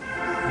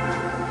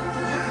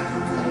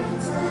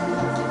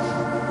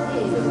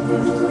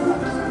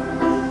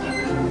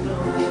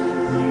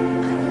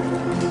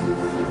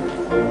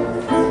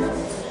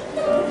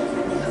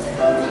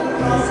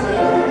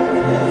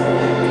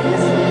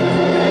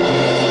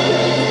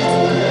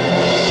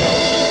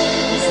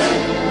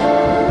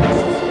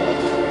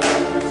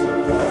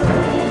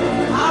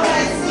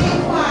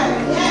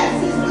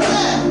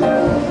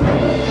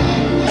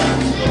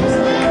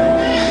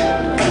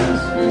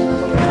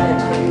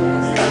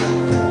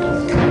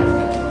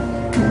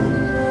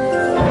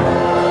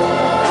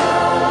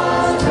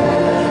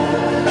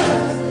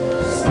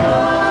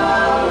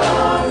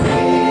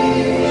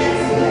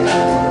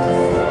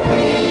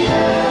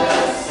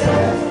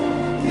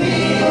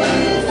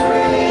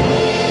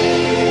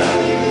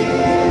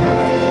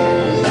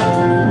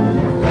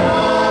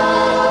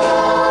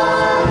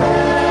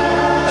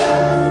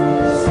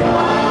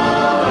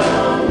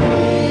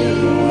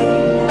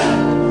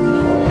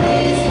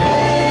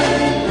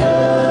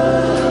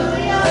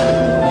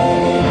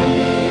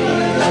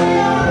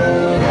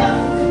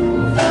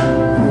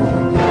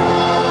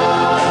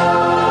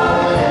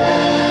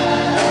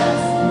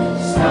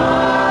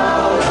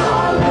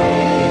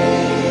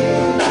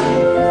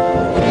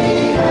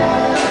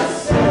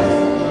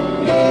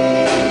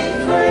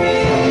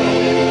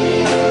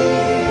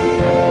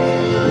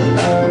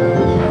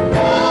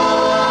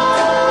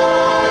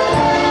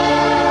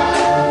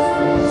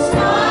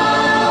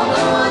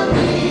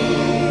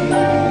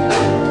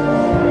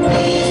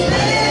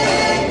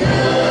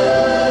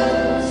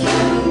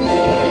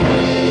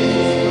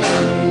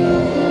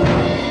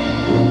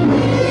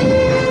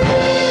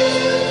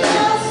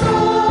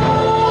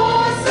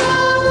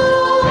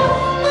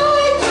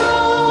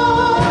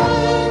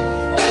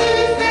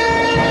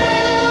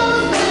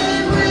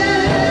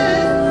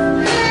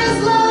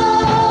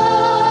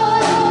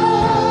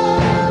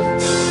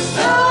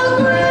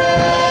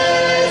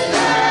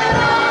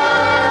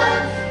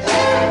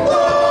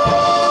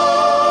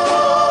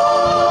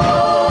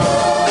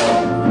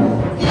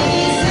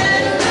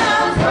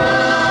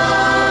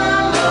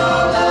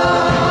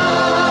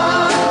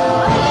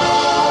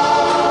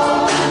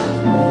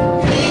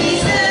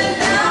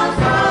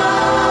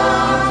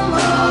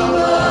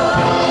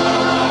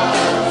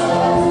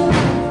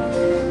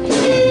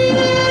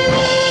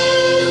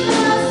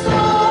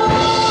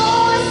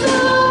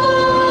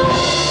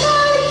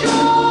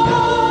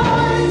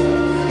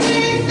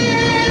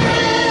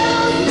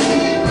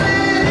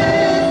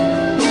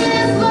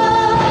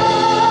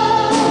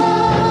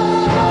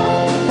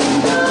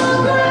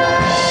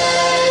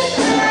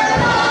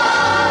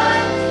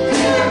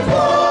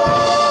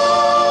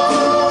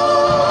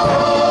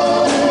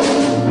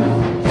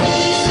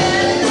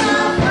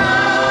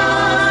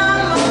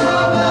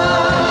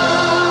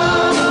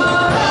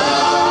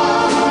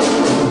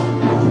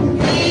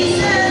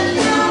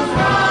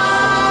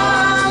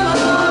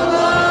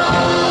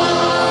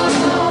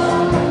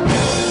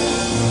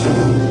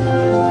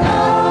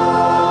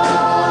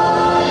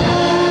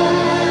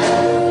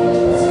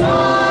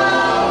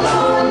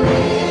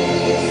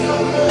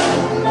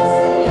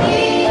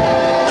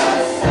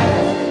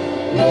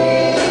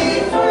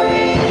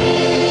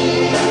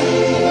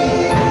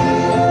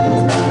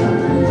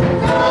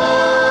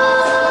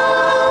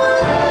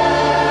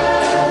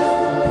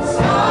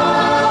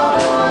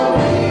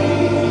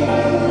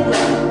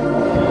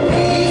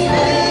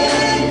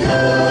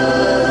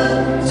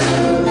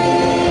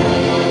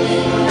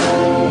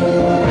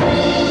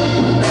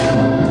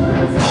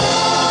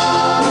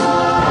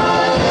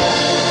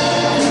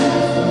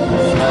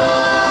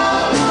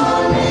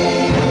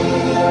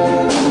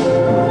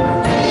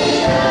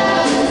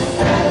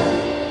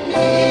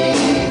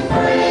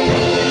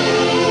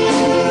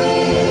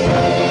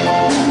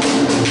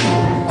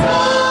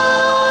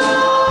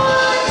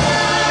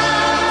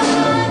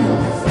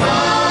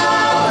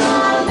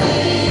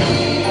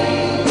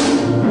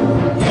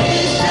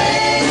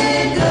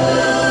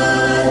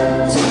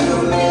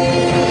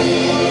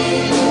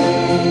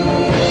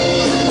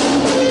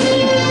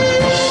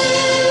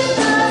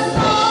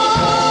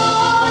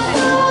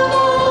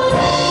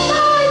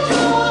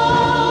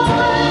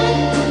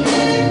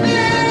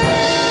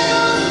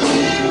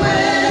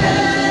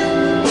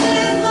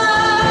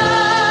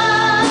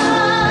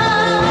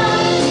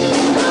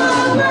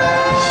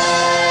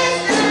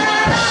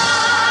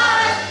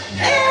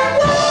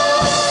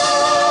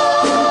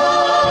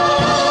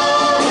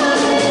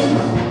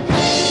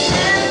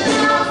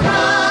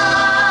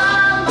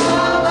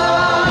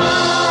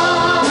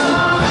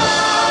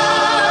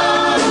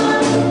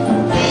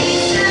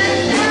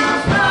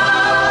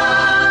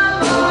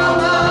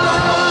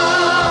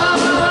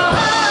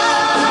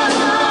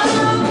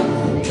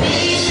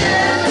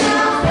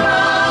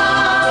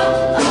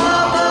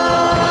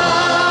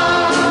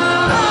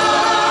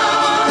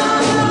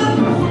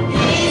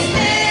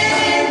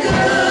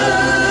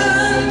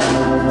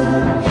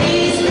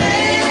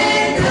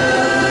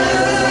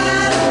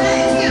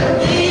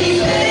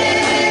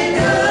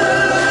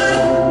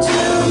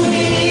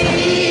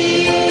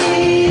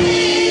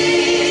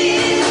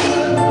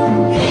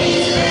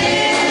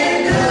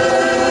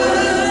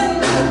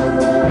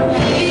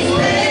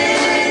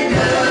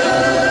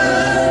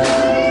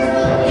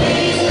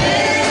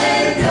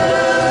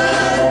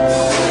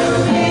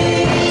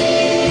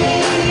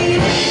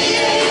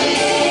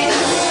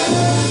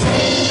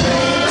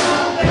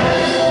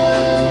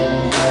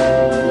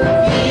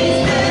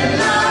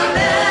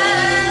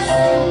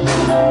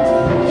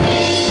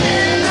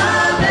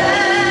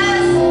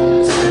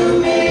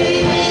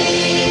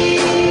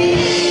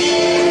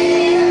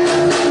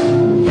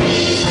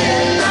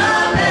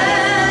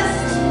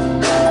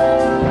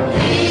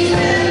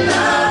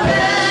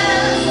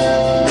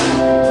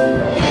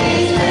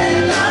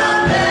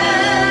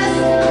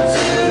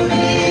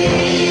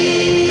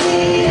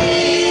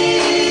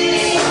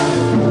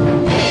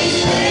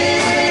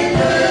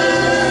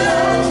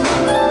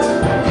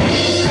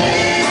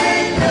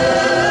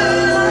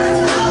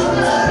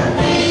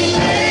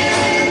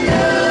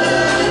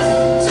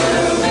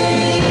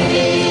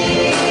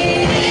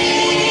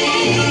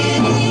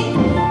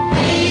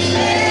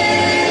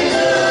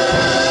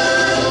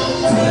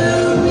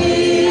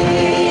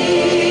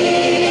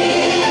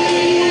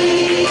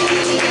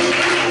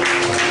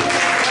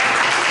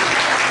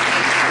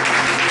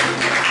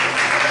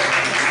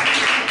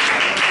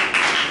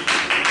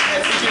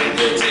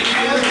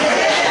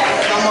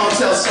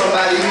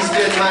 He's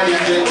been mighty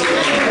good to me.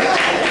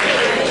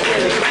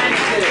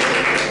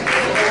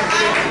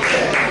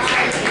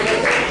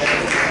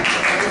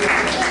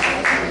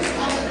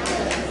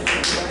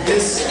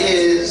 This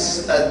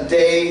is a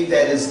day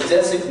that is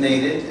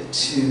designated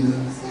to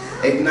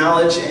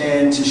acknowledge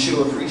and to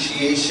show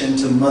appreciation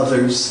to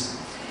mothers.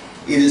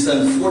 It is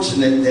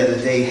unfortunate that a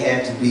day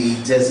had to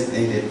be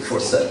designated for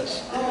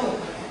such.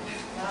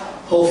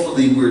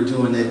 Hopefully we're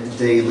doing it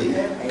daily.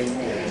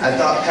 I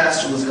thought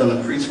Pastor was going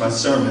to preach my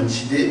sermon.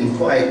 She didn't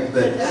quite,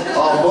 but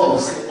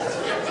almost.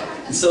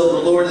 And so the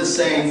Lord is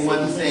saying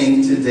one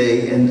thing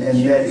today, and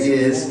that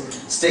is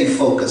stay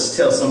focused.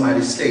 Tell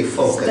somebody, stay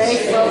focused.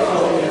 Stay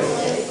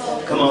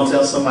focused. Come on,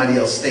 tell somebody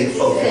else, stay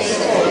focused.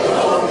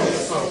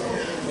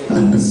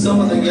 Some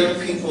of the young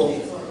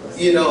people,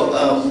 you know,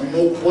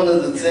 one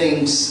of the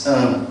things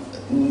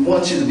we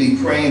want you to be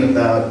praying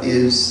about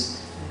is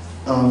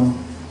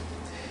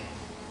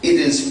it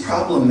is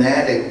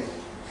problematic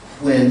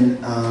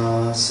when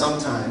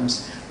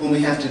sometimes when we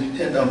have to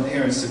depend on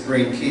parents to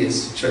bring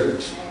kids to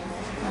church.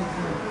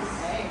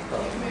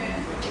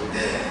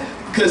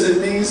 Because it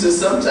means that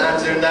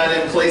sometimes they're not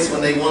in place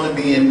when they want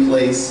to be in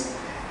place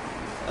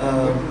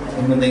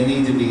and when they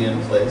need to be in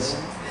place.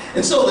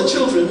 And so the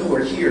children who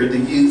are here, the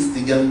youth,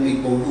 the young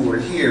people who are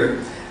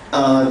here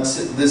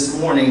this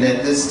morning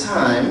at this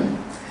time,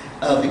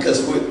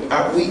 because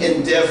we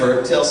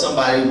endeavor, tell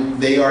somebody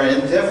they are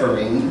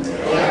endeavoring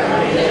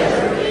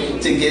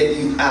to get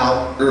you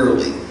out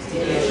early.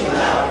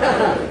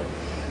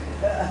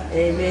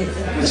 Amen.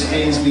 Which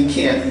means we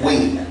can't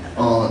wait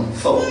on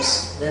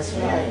folks. That's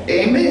right.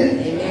 Amen.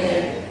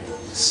 Amen.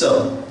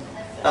 So,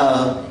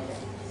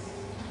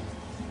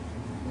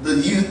 the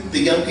youth, the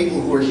young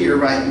people who are here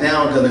right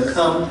now are going to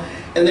come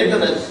and they're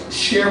going to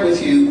share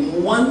with you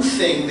one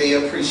thing they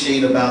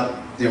appreciate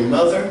about their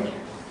mother.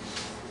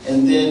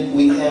 And then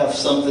we have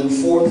something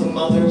for the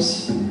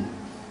mothers.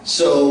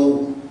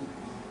 So,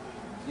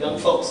 young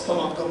folks, come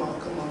on, come on,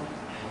 come on.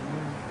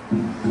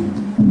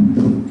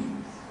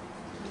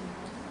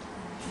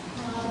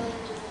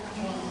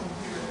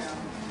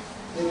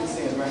 Let me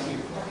stand right here.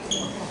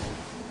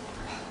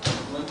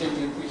 One thing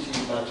you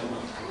appreciate about your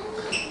mother.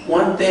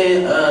 One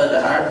thing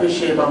that I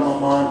appreciate about my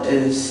mom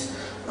is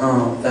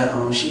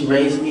that she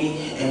raised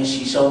me and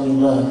she showed me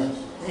love.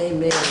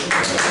 Amen.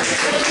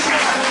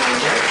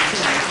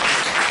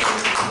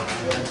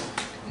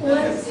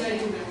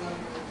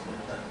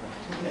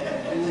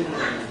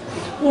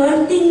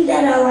 One thing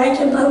that I like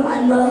about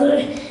my mother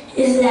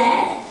is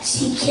that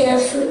she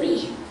cares for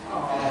me.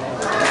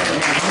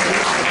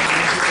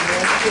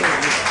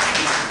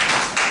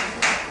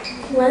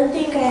 One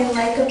thing I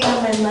like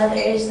about my mother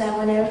is that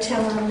whenever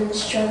time I'm in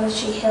struggle,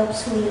 she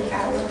helps me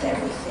out with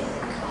everything.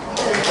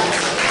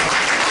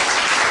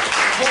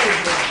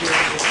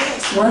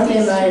 One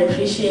thing that I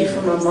appreciate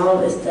from my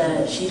mom is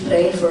that she's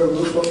paying for a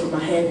roof over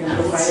my head and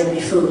providing me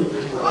food. You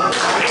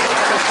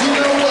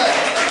know what?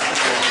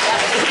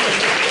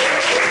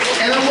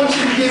 And I want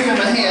you to give him a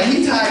hand.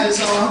 He tied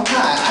his own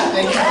tie. I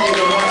think he gave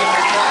him one of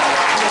his tie.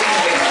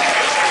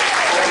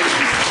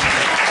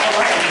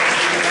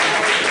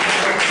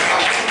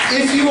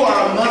 If you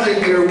are a mother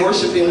here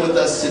worshiping with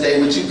us today,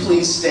 would you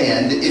please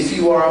stand? If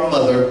you are a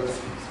mother,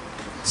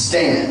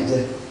 stand.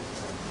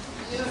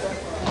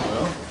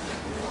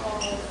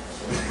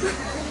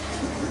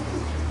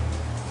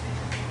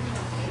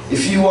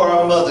 If you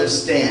are a mother,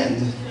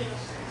 stand.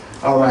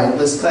 All right,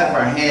 let's clap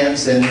our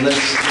hands and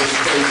let's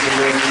praise the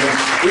Lord.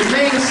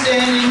 Remain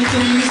standing,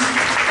 please.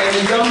 And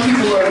the young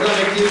people are going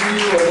to give you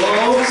a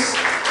rose.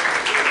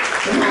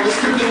 Come on, let's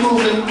keep it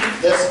moving.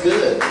 That's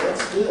good.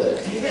 That's good.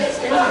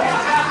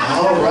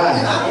 All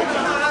right.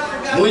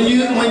 When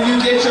you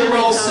get your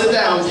rose, sit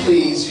down,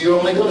 please. You're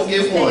only going to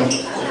give one.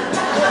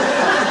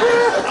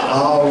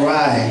 All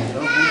right.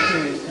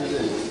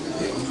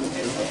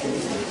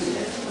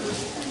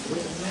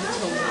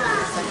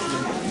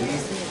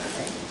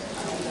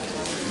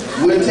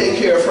 We'll take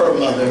care of her,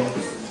 mother.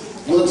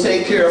 We'll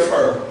take care of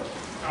her.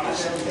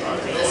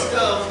 Let's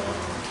go.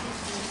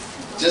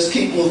 Just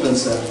keep moving,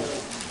 son.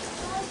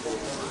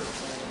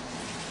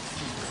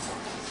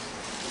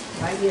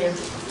 Right here.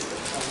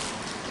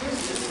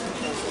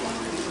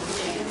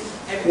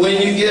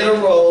 When you get a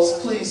rose,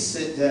 please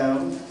sit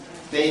down.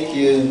 Thank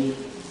you.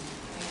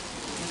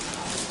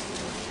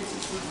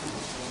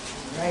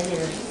 Right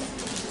here.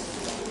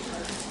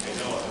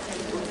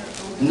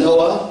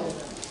 Noah,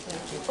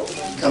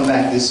 come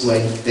back this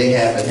way. They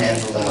have it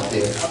handled out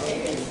there.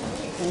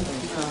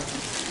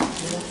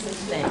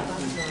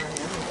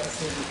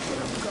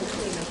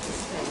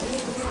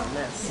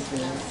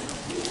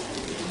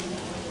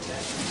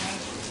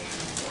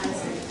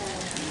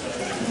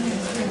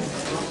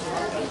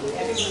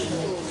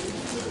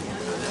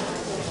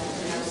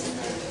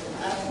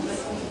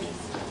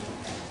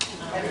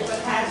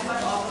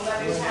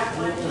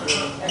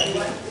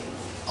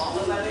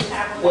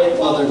 What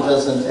mother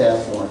doesn't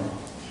have one?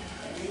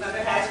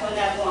 Mother has one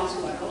that wants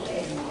one.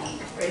 Okay.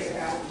 Praise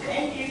God.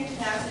 Thank you,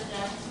 Pastor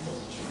John.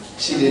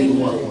 She didn't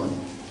want one.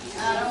 I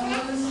don't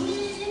want to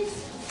see it.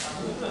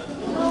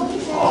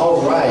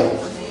 All right.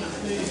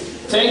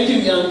 Thank you,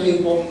 young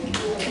people.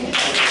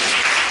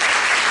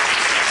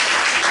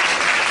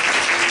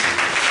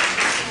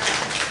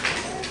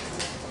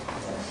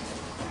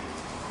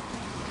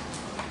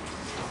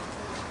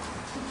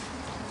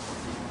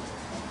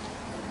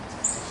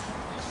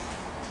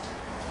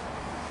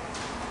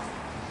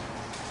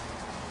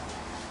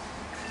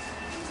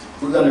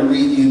 We're going to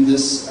read you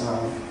this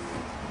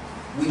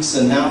week's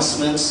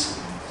announcements.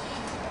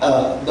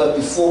 But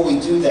before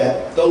we do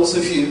that, those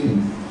of you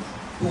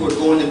who are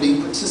going to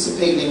be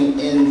participating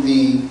in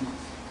the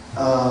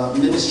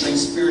ministering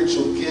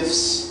spiritual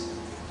gifts,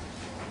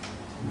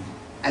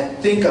 I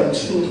think I'm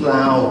too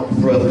loud,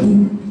 brother,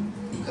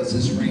 because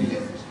it's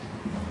ringing.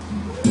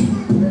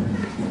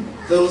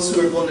 Those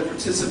who are going to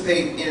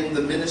participate in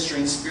the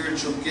ministering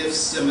spiritual gifts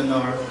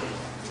seminar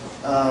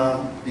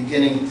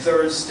beginning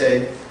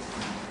Thursday,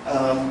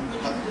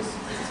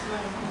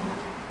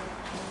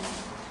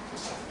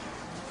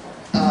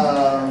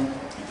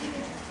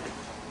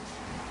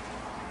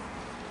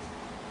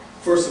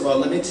 first of all,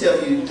 let me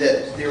tell you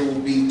that there will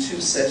be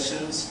 2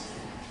 sessions.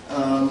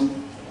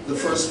 The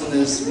first one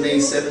is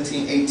May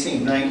 17,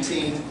 18,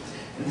 19,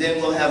 and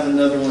then we'll have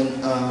another one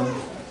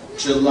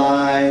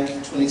July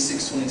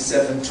 26,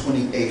 27,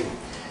 28.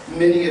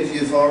 Many of you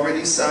have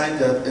already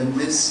signed up, and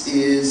this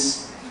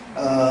is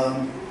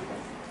a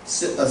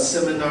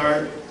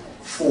seminar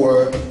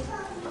for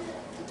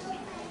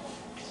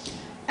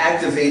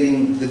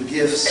activating the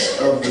gifts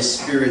of the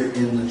Spirit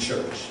in the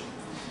church.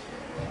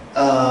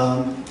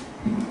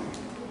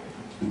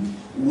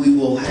 We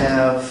will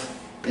have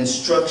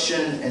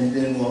instruction, and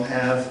then we'll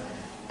have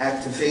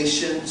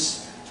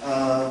activations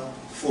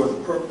for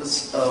the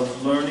purpose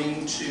of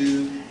learning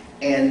to,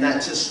 and not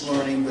just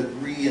learning, but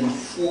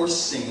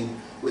reinforcing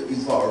what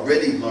you've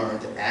already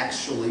learned,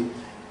 actually,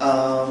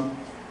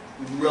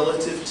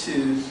 relative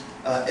to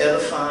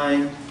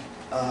edifying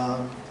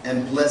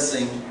and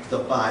blessing the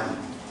body.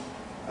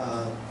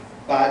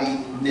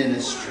 Body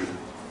ministry.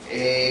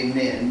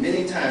 Amen.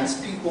 Many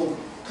times people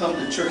come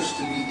to church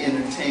to be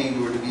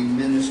entertained or to be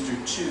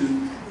ministered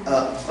to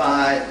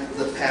by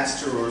the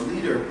pastor or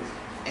leader.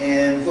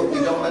 And what we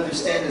don't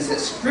understand is that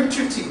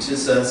Scripture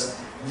teaches us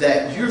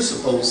that you're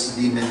supposed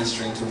to be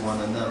ministering to one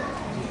another.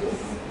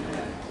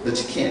 But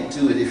you can't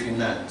do it if you're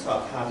not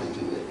taught how to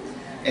do it,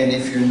 and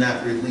if you're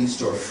not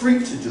released or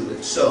free to do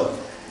it. So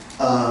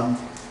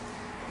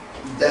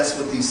that's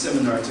what these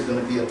seminars are going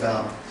to be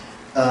about.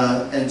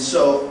 And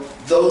so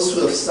those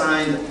who have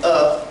signed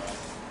up,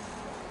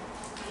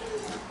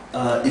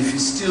 if you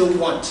still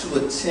want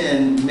to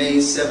attend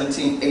May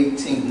 17,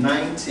 18,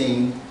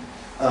 19,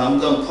 I'm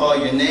going to call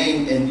your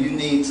name and you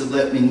need to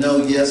let me know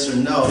yes or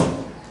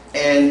no.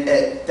 And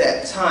at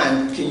that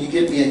time, can you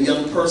give me a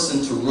young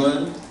person to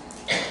run?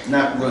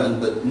 Not run,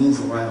 but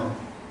move around.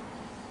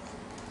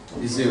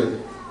 Is there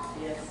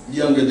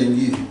younger than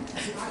you?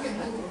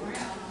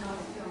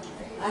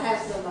 I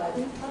have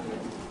somebody.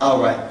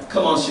 All right.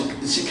 Come on,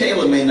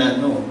 Shakayla may not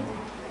know him.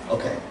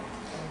 Okay.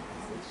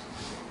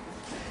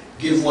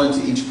 Give one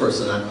to each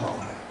person I call.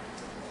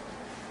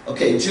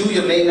 Okay,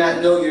 Julia may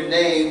not know your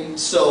name,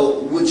 so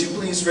would you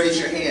please raise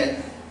your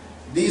hand?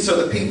 These are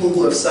the people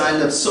who have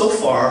signed up so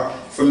far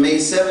for May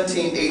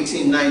 17,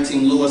 18,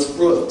 19, Lois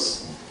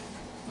Brooks.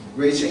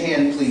 Raise your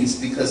hand, please,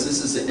 because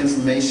this is the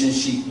information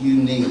sheet you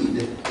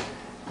need.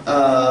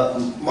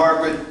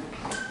 Margaret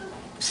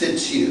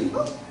Fitzhugh.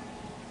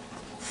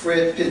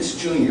 Fred Pitts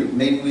Jr.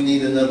 Maybe we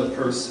need another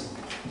person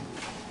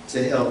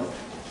to help.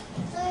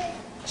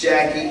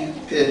 Jackie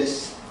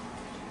Pitts.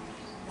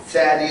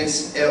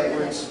 Thaddeus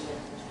Edwards.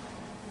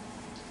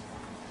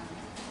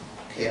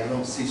 Okay, I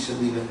don't see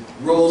Shalita.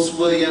 Rose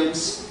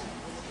Williams.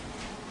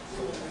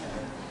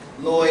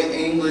 Lloyd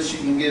English, you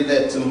can give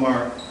that to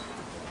Mark.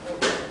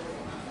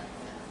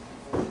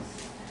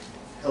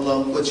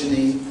 Hello, what you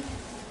need?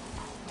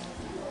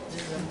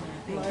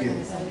 Thank you.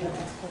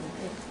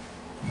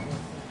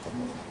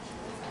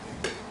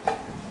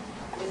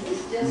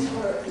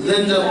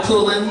 Linda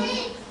Pullen.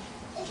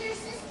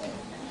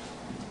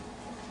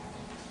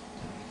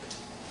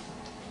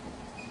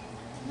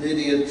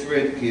 Lydia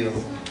Threadgill.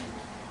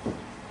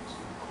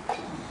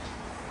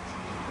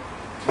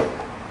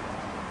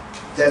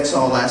 That's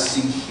all I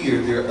see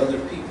here. There are other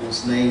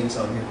people's names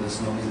on here. There's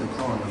no need to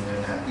call them.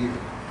 They're not here.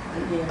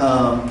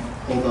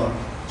 Hold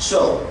on.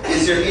 So,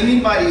 is there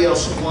anybody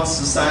else who wants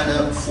to sign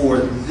up for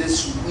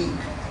this week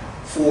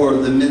for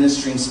the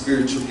ministering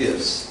spiritual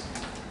gifts?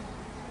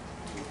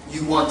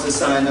 You want to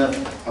sign up?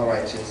 All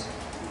right, Jess.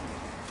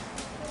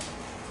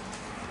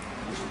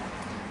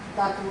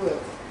 Dr. Wood,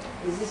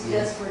 is this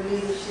just for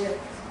leadership?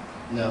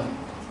 No.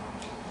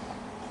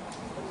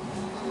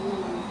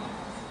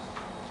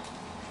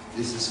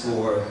 This is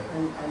for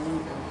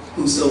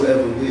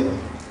whosoever will.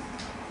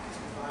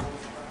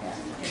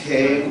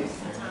 Okay.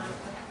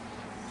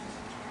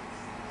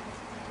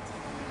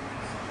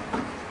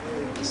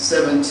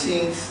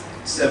 17th,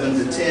 7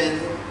 to 10.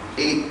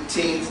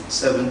 18th,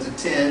 7 to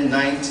 10.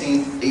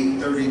 19th,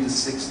 8:30 to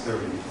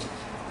 6:30.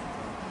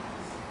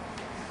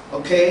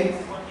 Okay?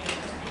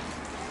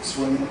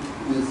 Swimming?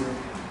 Who is it?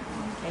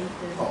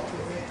 Oh.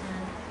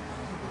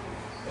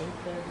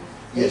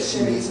 Yes,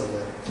 she needs a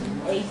letter.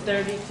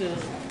 8:32.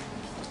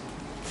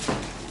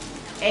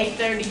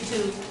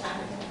 8:32.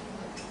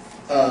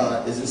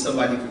 Is it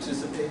somebody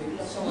participating?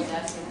 Someone's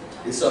asking.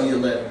 It's on your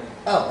letter.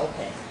 Oh,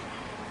 okay.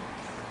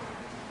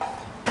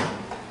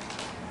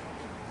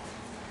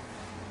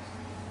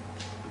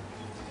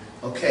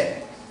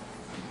 Okay.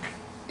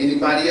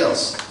 Anybody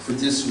else for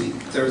this week?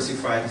 Thursday,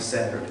 Friday,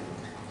 Saturday.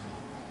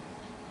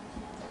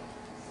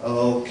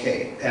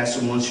 Okay.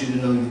 Pastor wants you to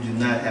know you do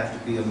not have to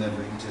be a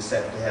member. You just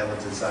have to have a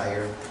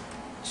desire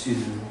to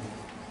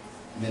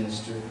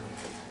minister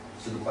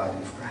to the body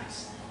of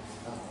Christ.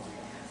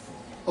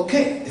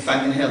 Okay, if I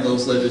can have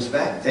those letters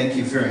back, thank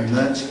you very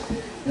much.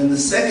 In the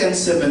second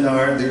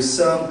seminar, there's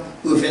some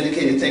who have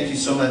indicated, thank you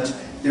so much,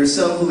 there's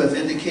some who have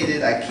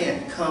indicated I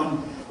can't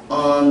come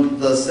on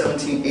the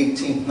 17th,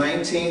 18th,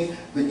 19th,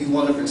 but you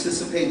want to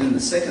participate in the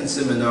second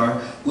seminar,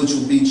 which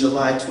will be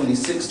July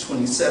 26,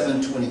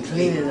 27,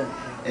 28.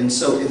 And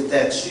so if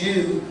that's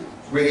you,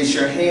 raise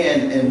your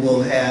hand and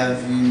we'll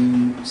have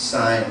you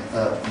sign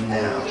up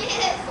now.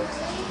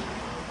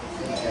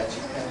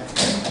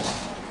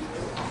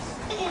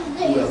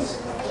 Who else?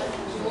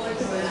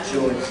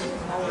 Joyce.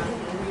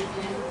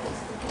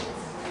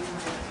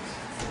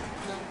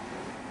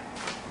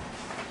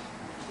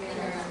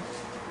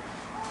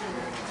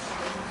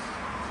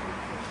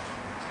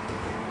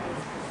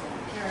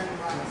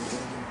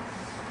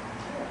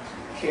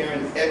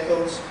 Karen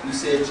Echoes, you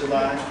said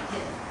July?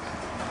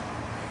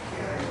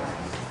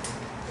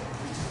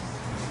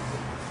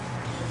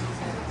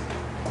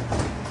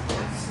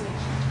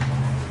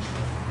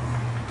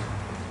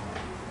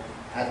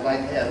 I'd like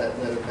to have that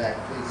letter back,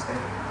 please. Thank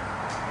you.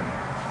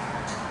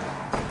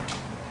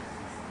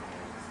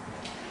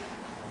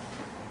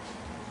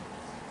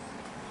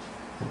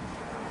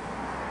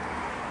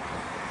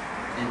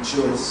 And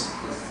Joyce,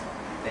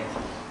 thank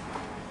you.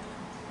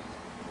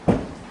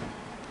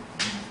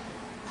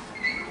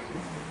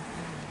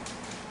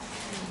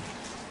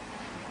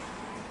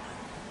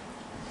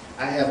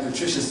 I have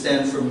Patricia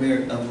Stanford,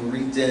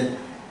 Marie Dent,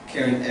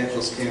 Karen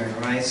Echoes, Karen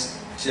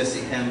Rice,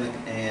 Jesse Hammock,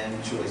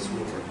 and Joyce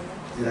Woodward.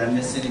 Did I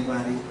miss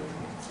anybody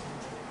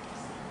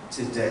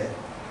today?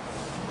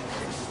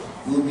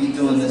 We'll be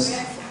doing this.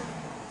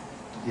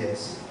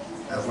 Yes,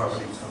 I've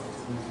already talked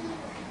to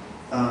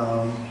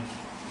them.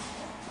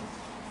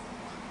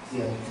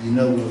 Yeah, you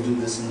know we'll do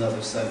this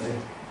another Sunday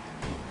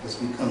because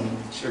we come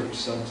to church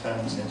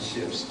sometimes in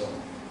shifts, though.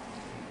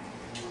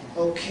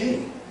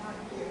 Okay.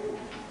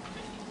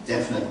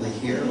 Definitely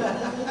here.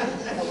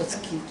 That was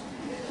cute.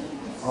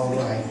 All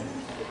right.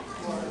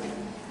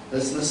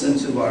 Let's listen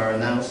to our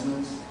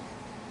announcements.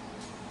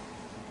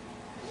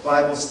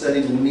 Bible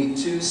study will meet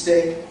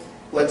Tuesday.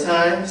 What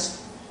times?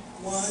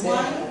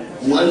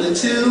 1 to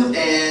 2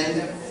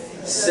 and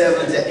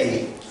 7 to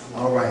 8.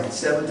 All right,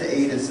 7 to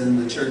 8 is in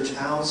the church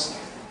house,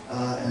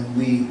 and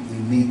we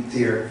meet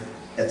there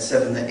at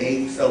 7 to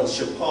 8,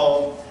 Fellowship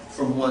Hall,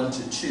 from 1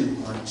 to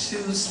 2 on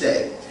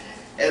Tuesday.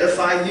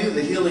 Edify You,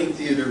 the Healing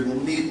Theater, will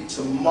meet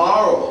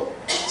tomorrow,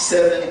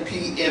 7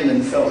 p.m.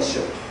 in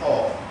Fellowship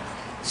Hall.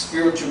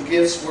 Spiritual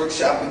Gifts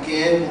Workshop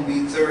again will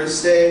be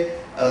Thursday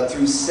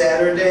through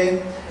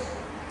Saturday.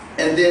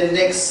 And then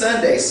next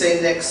Sunday,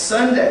 say next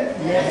Sunday.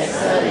 Next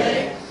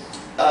Sunday.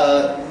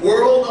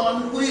 World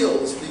on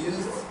Wheels. The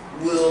youth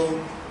will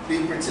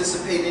be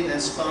participating and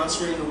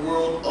sponsoring the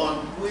World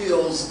on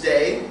Wheels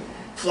Day.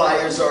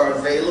 Flyers are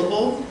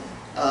available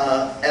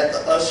at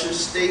the usher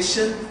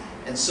station.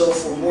 And so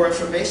for more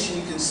information,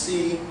 you can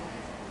see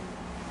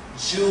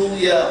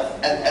Julia.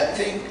 I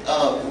think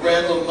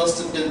Randall must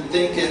have been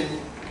thinking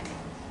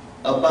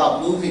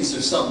about movies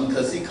or something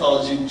because he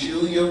calls you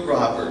Julia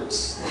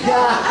Roberts. I'm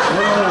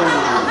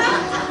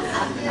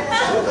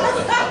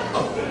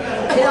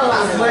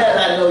glad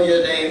I know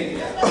your name.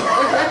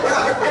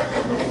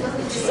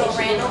 So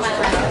Randall, my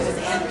last name is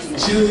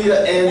Anderson. Julia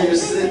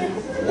Anderson.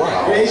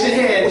 Wow. Raise your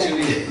hand,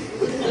 Julia.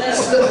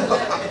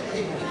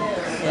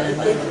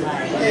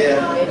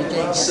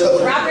 Yeah.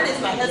 So Robert is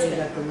my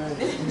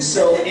husband.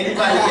 So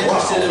anybody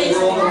interested in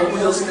World on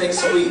Wheels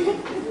next week,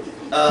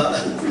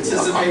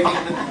 participating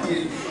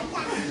in the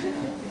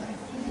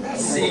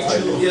see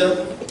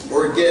Julia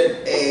or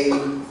get a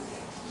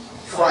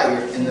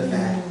flyer in the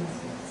back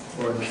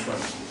or in the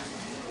front.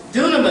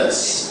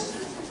 Dunamis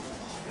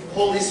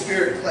Holy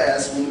Spirit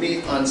class will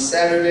meet on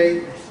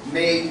Saturday,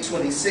 May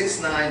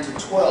 26, 9 to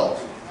 12.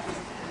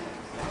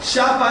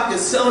 Shabbat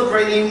is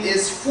celebrating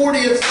its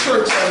 40th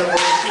church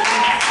anniversary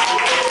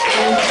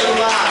in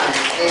July,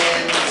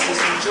 and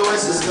Sister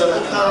Joyce is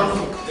going to come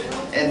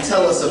and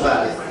tell us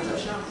about it.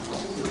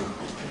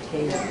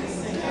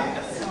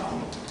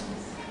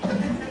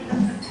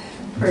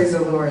 Praise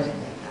the Lord.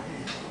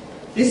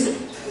 This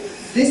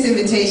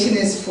invitation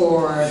is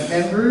for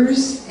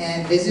members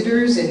and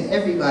visitors and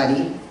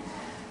everybody.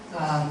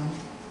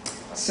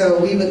 So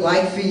we would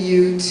like for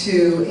you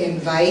to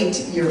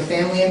invite your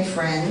family and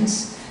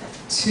friends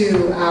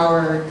to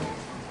our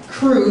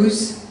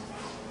cruise.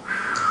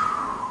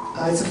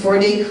 It's a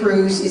 4-day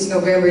cruise. It's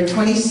November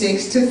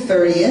 26th to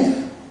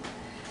 30th.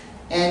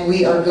 And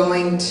we are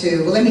going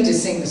to, well, let me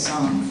just sing the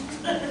song.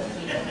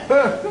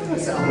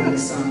 It's all in the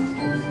song.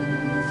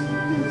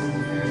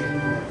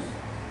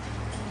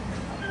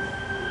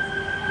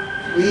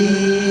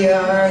 We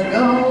are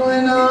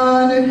going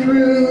on a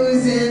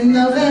cruise in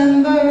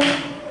November,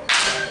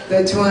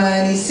 the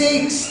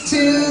 26th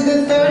to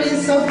the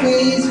 30th, so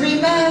please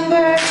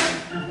remember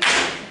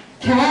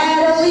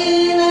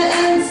Catalina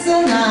and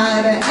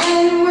Sonata,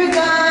 and we're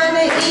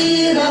gonna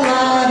eat a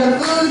lot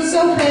of food,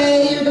 so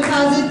pay your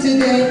deposit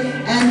today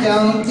and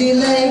don't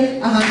delay.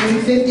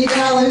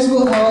 $150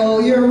 will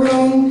hold your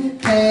room.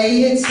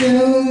 Pay it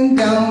soon,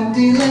 don't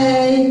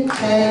delay.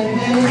 Hey,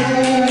 hey,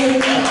 hey.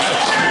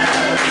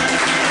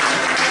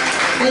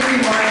 Thank you,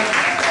 Mark.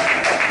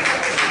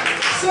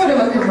 Sort of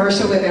a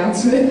commercial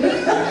announcement.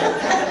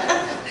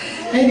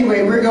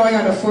 Anyway, we're going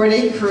on a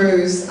 4-day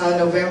cruise on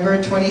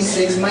November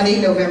 26th, Monday,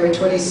 November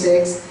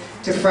 26th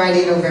to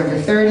Friday, November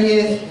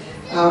 30th.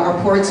 Our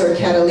ports are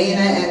Catalina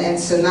and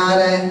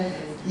Ensenada.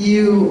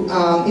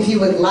 If you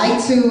would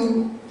like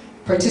to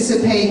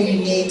participate, you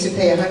need to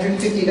pay a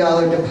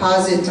 $150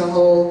 deposit to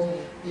hold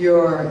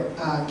your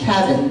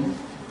cabin.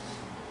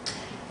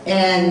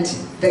 And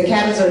the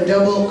cabins are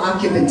double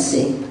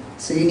occupancy,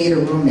 so you need a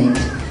roommate.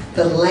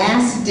 The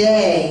last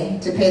day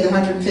to pay the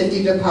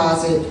 $150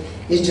 deposit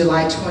is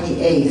July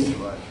 28th,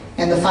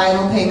 and the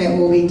final payment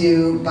will be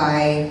due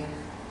by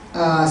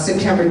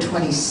September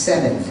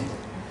 27th.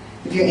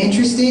 If you're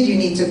interested, you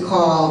need to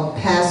call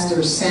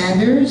Pastor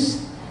Sanders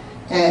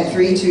at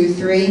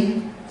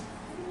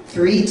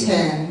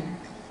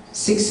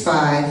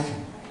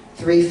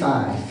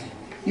 323-310-6535.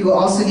 You will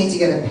also need to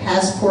get a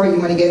passport. You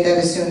want to get that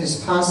as soon as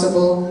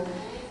possible.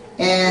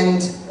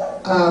 And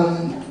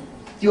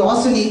you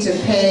also need to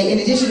pay, in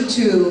addition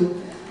to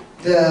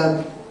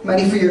the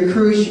money for your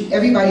cruise,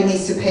 everybody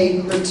needs to pay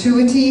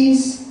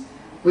gratuities,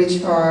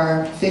 which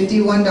are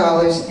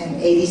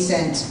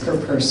 $51.80 per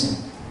person.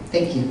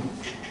 Thank you.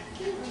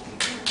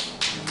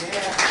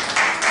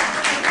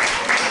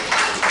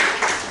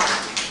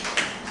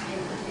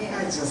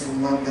 I just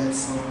love that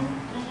song.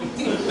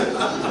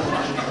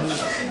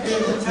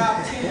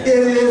 It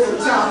is a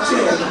top 10.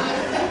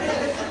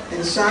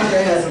 And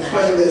Chandra has a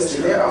playlist,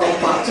 and they're all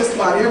pop. Just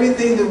about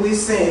everything that we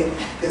sing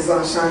is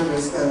on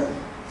Chandra's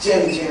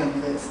Jenny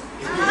Jam list.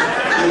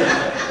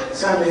 Yeah.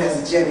 Chandra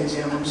has a Jenny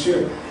Jam. I'm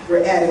sure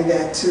we're adding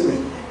that to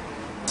it.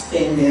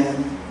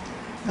 Amen.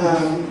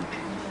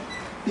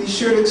 Be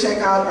sure to check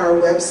out our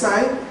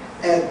website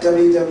at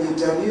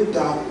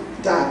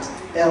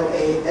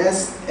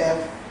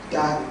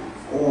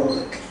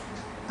www.lasf.org.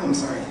 I'm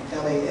sorry,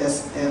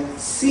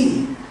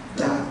 lasfc.org.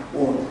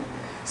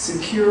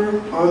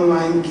 Secure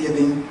online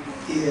giving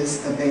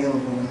is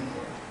available.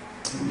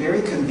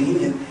 Very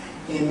convenient.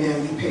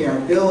 Amen. We pay our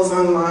bills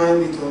online.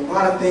 We do a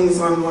lot of things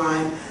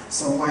online.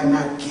 So why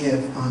not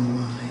give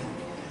online?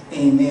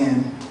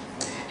 Amen.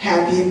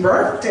 Happy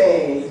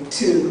birthday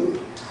to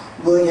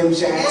William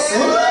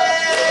Jackson.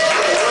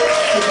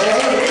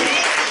 Today,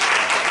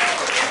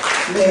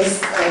 May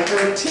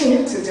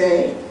 13th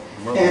today.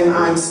 And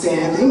I'm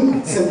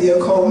standing. Cynthia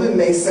Coleman,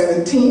 May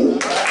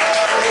 17th.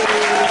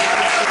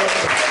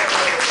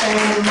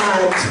 And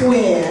my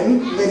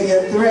twin,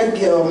 Lydia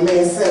Threadgill,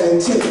 May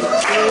 17th.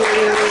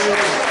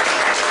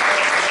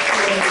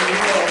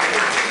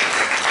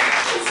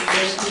 Let's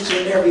wish each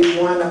and every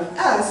one of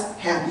us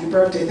happy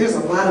birthday. There's a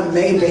lot of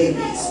May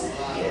babies.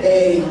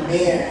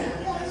 Amen.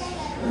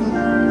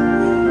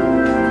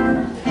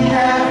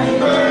 Happy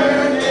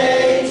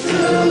birthday to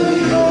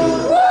you.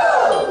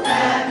 Woo!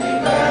 Happy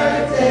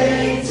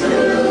birthday to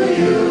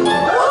you.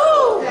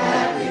 Woo!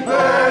 Happy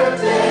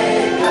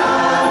birthday,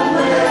 God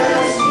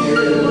bless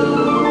you.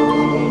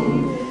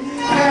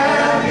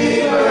 Happy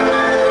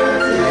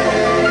birthday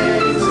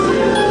to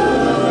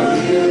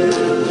you.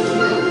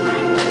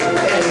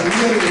 And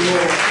many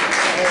more.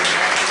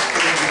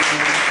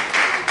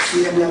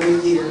 See another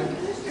year.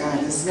 God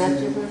is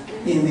good.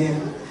 Amen.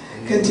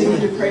 Continue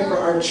to pray for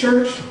our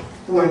church,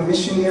 for our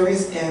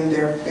missionaries and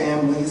their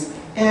families,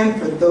 and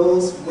for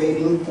those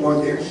waiting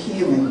for their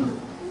healing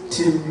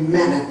to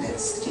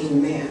manifest.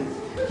 Amen.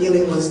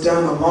 Healing was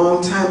done a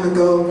long time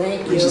ago.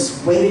 We're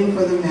just waiting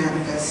for the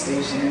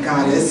manifestation.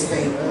 God is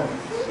faithful.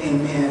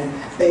 Amen.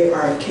 They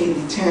are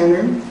Katie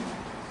Tanner,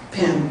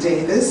 Pam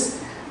Davis,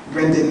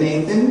 Brenda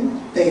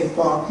Nathan, Faith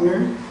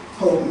Faulkner,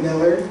 Hope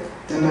Miller,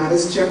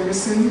 Donatus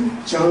Jefferson,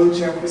 Joan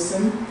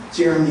Jefferson,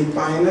 Jeremy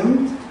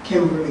Bynum,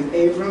 Kimberly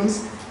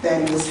Abrams,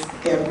 Thaddeus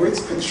Edwards,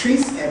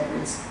 Patrice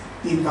Edwards,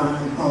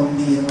 Yvonne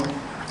O'Neill.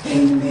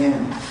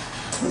 Amen.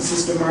 And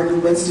Sister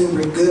Margaret Winston,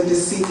 we're good to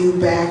see you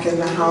back in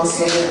the house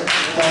of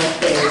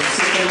faith.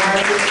 Sister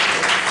Margaret,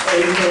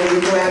 amen,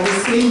 we're glad to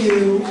see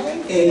you.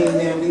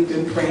 Amen. We've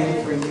been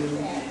praying for you.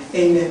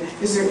 Amen.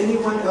 Is there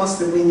anyone else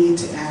that we need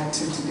to add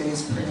to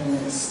today's prayer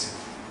list?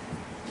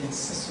 Yes,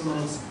 Sister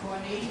Melissa.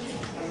 Corniche,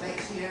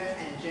 Alexia,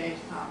 and James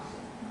Thompson.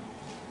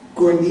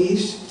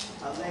 Corniche,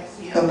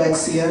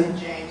 Alexia, and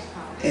James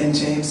Thompson. and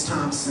James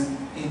Thompson.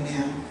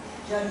 Amen.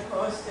 Johnny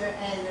Foster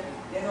and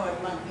Leonard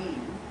McBean.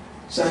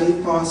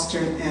 Johnny Foster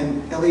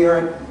and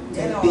Eliard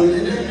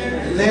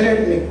McBean.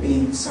 Leonard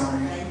McBean,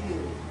 sorry. Thank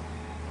you.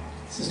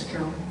 Sister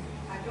Carol?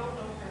 I don't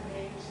know her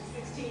name.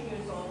 She's 16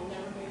 years old,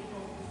 never made it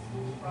home from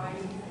school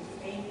Friday.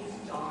 Amy's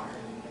daughter.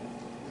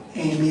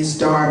 Amy's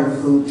daughter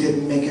who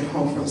didn't make it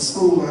home from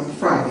school on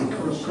Friday,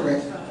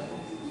 correct?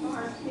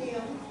 Mark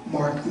Neal.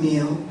 Mark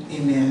Neal,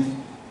 amen.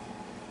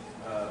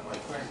 My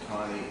friend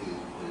Connie, who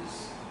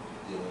is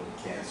dealing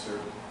with cancer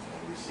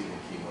and receiving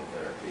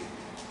chemotherapy.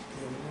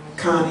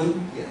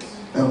 Connie? Yes.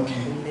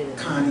 Okay,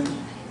 Connie.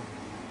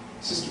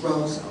 Sister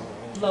Rose?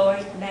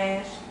 Floyd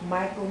Nash,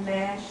 Michael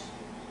Nash,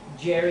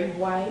 Jerry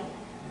White,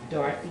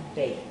 Dorothy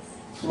Bates.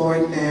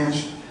 Floyd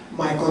Nash,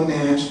 Michael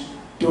Nash,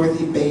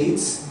 Dorothy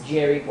Bates,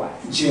 Jerry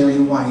White. Jerry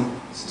White.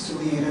 Sister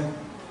Leada?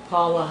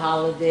 Paula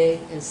Holliday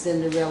and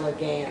Cinderella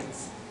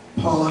Gans.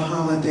 Paula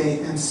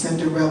Holliday and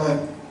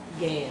Cinderella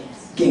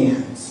Gans.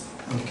 Gans.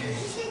 Okay.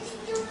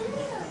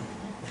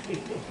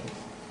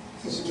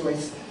 Sister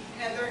Joyce?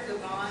 Heather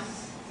Devon.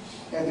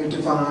 Heather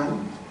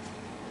Devon.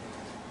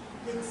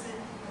 Vincent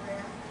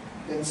Correa.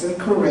 Vincent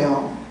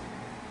Correll.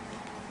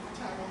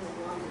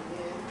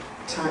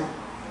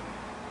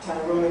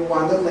 Tyrone and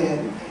Wanda Lynn.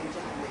 And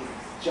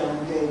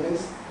John Davis. John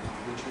Davis.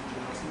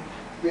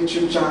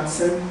 Richard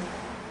Johnson.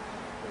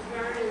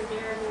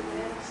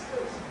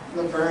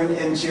 Laverne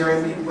and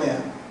Jeremy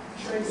Webb.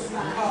 Tracy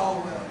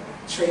Caldwell.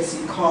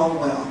 Tracy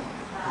Caldwell.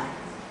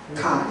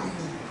 Kai.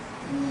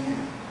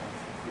 Amen.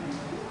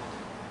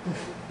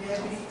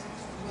 Debbie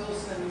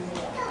Wilson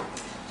Moore.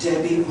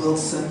 Debbie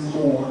Wilson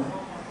Moore.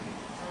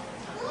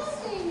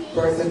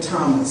 Bertha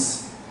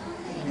Thomas.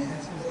 Amen.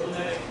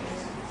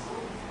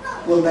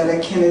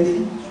 Willetta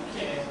Kennedy.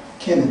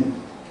 Kennedy.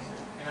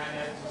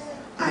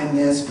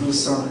 Inez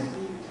Broussard.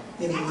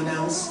 Anyone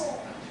else?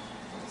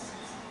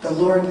 The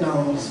Lord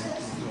knows.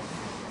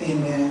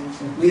 Amen.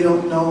 If we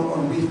don't know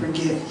or we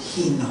forget,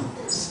 He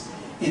knows.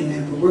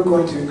 Amen. But we're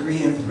going to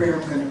agree in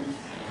prayer. I'm going to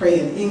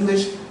pray in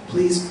English.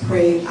 Please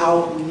pray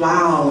out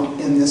loud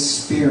in the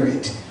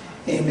Spirit.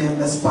 Amen.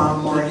 Let's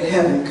bombard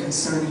heaven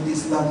concerning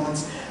these loved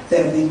ones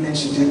that we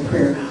mentioned in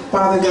prayer.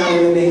 Father God,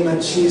 in the name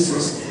of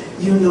Jesus,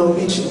 you know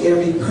each and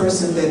every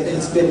person that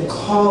has been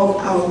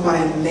called out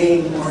by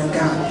name, Lord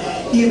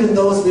God. Even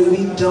those that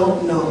we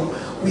don't know.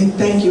 We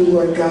thank you,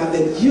 Lord God,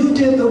 that you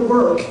did the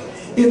work.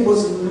 It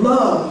was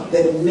love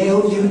that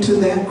nailed you to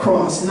that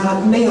cross.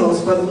 Not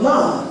nails, but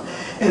love.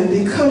 And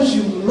because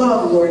you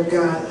love, Lord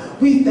God,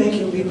 we thank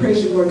you, we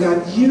praise you, Lord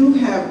God. You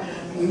have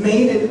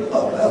made it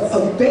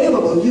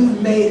available.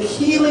 You've made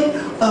healing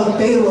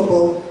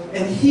available.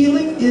 And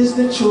healing is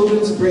the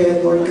children's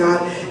bread, Lord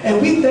God.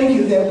 And we thank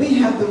you that we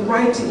have the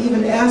right to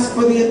even ask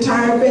for the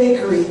entire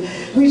bakery.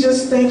 We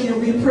just thank you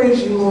and we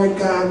praise you, Lord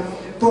God,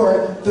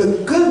 for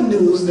the good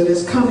news that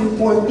is coming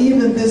forth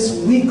even this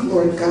week,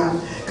 Lord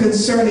God,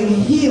 concerning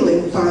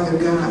healing, Father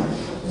God.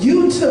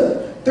 You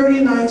took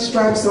 39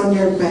 stripes on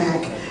your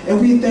back, and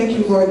we thank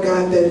you, Lord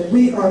God, that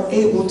we are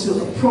able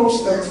to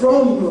approach the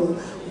throne room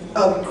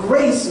of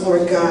grace,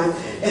 Lord God,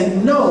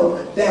 and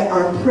know that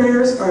our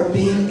prayers are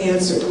being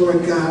answered,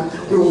 Lord God.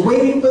 We're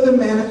waiting for the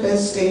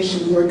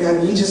manifestation, Lord God,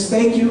 and we just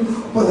thank you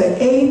for the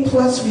A+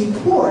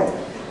 report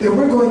that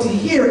we're going to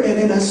hear and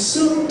in a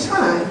soon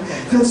time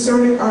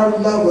concerning our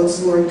loved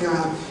ones, Lord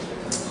God.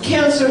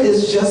 Cancer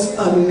is just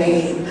a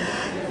name.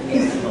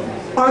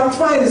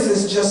 Arthritis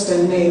is just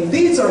a name.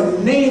 These are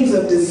names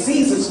of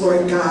diseases,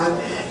 Lord God,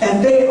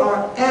 and they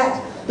are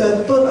at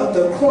the foot of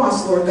the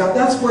cross, Lord God.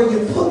 That's where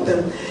you put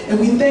them. And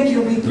we thank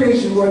you and we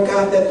praise you, Lord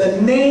God, that the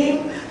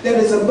name that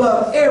is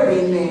above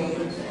every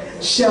name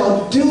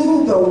shall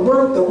do the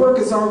work. The work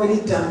is already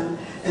done.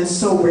 And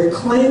so we're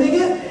claiming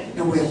it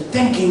and we're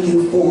thanking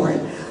you for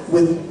it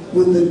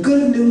with the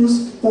good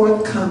news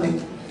forthcoming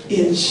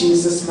in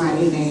Jesus'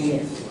 mighty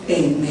name.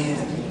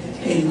 Amen.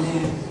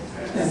 Amen.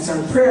 That's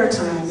our prayer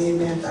time.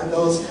 Amen. For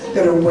those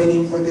that are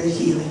waiting for their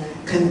healing,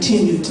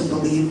 continue to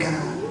believe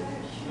God.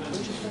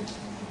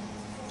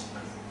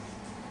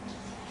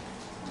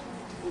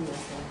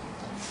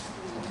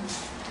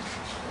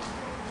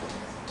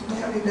 Do we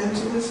have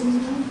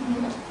evangelism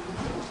now?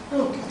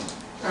 Okay.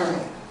 All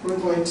right. We're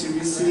going to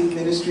receive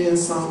ministry and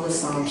song with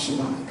Psalm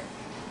Shabbat.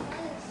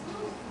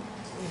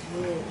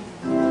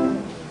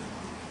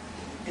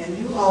 And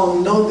you all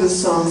know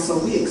this song, so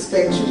we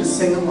expect you to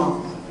sing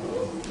along.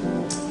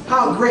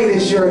 How great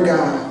is your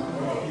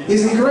God?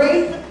 Is he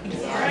great?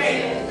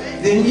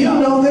 Then you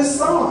know this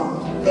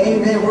song.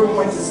 Amen. We're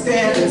going to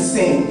stand and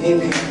sing.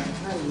 Amen.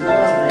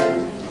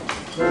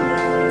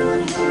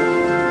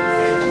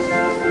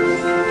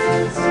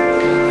 It's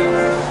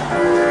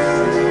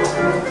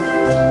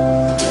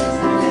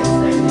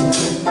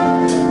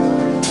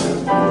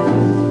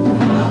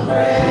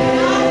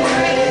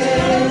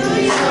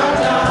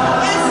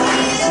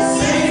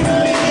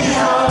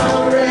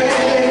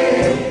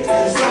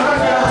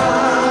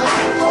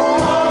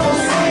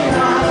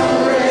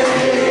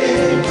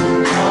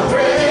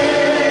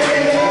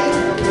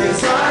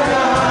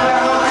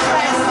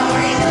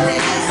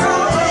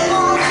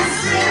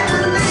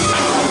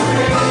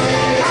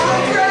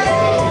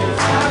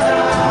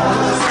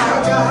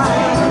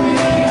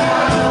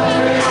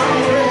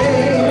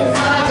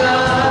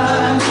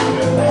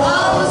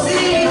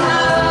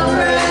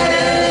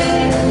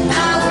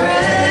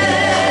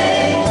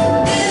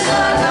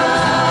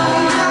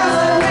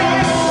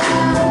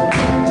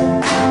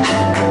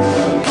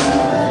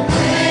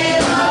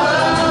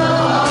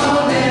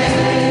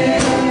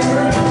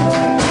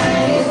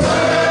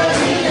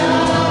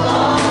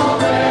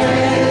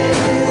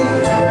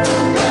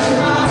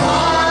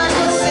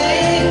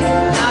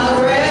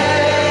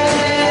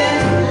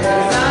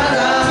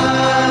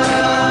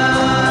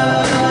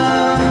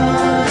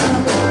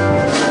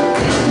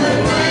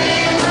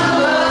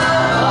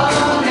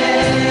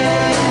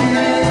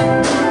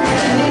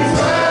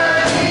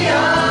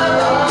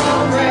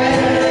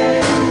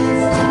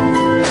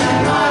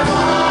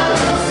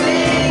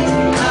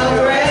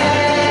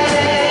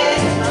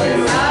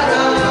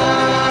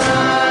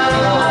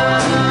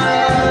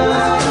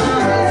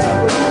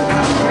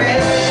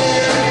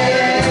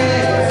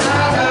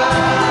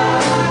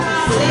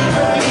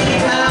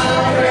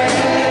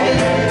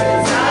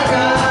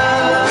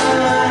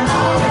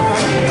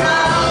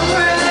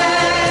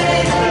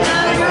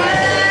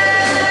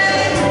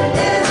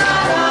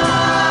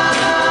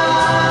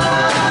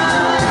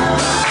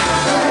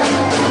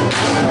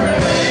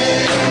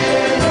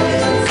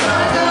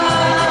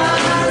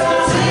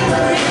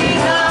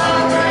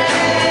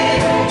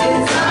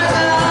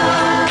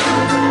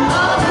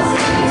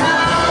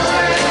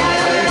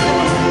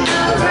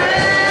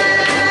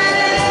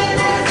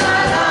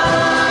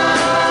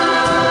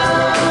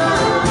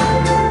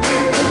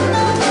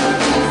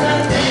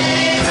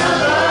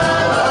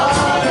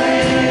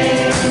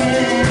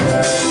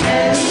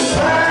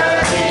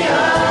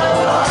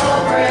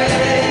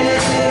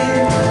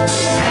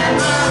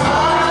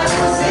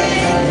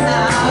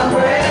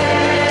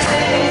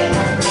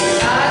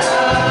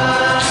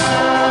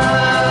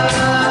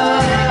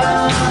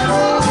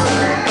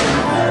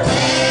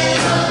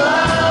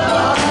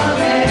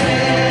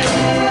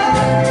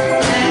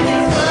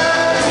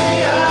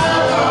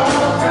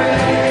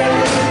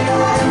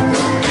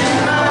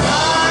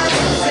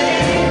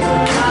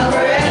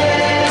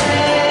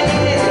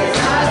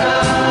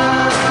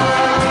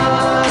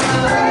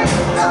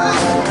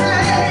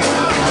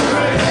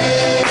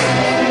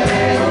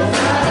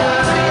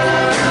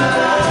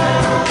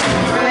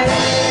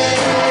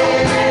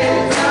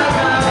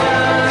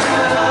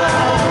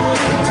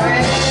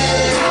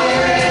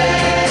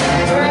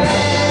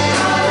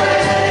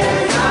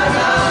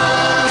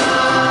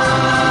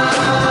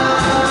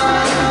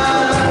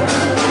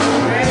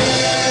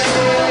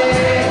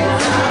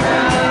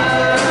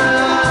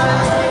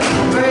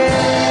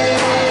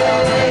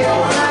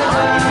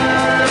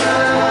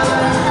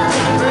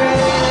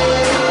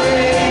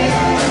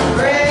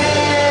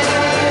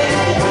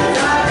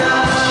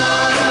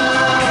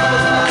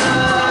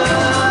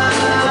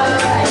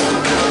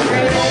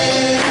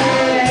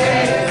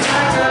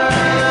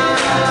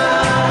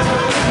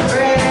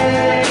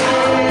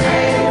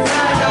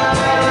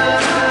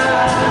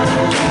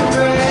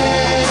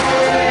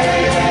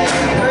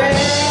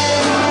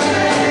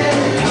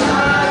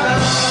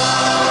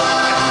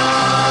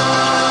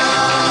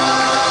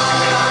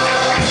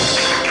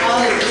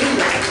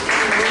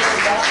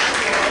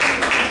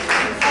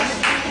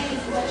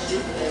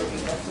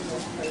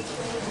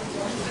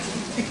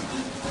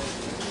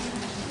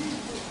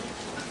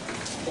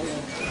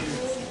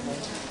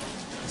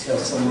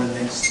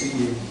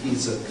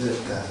He's a good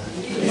God.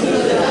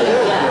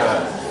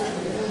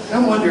 I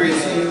wonder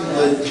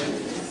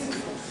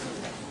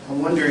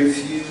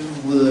if you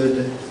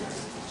would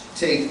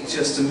take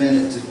just a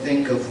minute to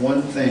think of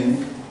one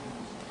thing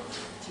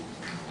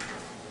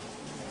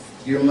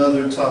your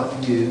mother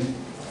taught you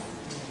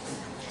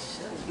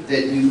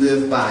that you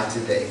live by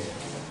today.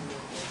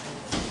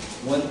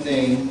 One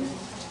thing,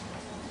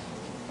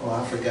 oh,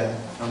 I forgot,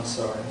 I'm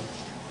sorry.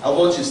 I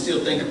want you to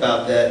still think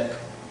about that,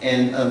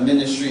 and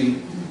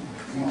ministry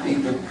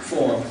people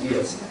form,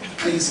 yes.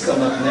 Please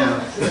come up now,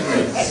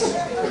 please.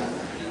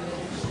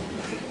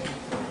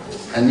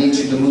 I need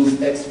you to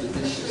move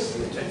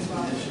expeditiously.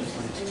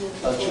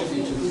 A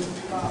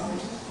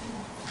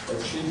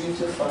tribute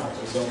to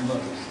fathers on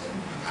Mother's Day.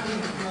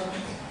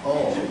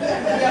 Oh.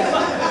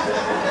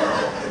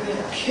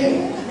 Okay.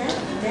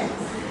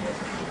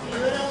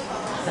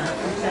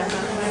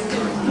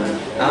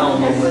 I don't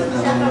know what,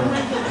 I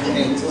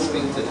can't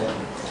speak to that.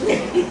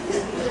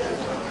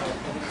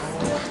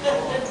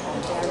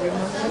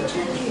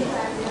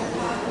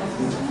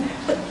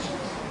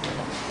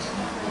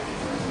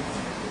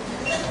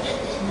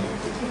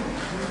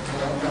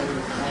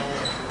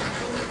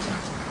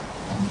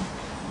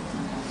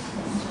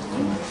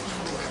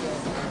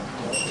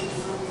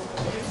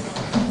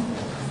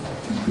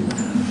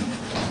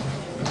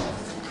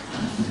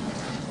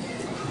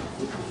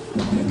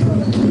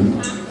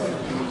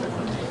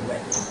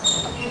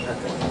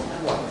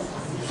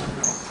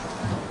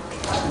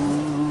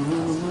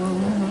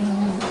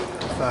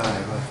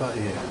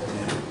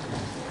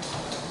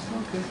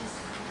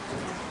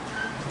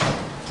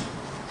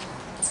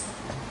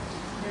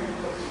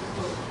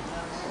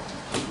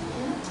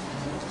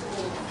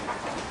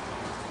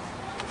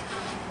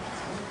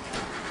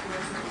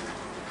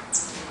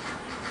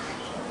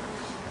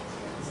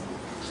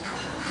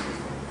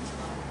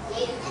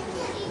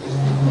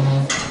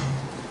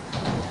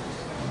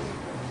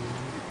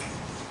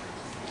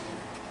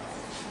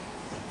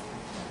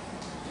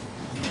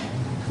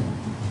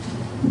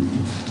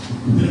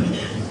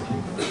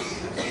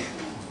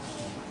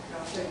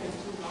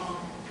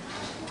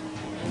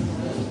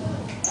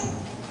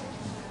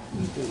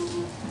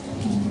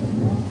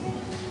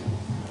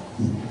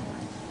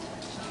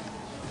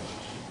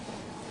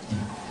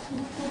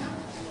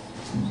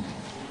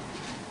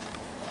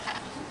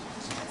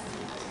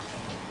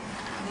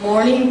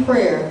 Morning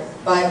Prayer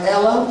by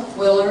Ella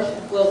Wheeler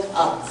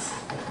Wilcox.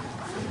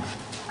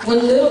 When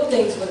little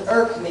things would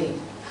irk me,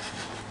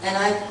 and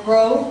I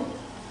grow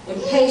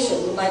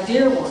impatient with my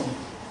dear one,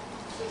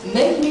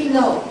 make me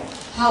know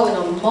how in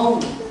a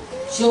moment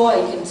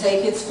joy can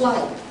take its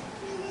flight,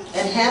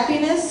 and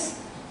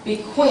happiness be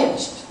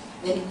quenched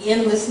in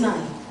endless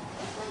night.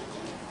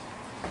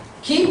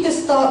 Keep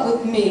this thought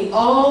with me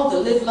all the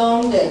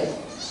livelong day,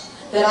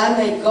 that I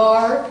may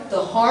guard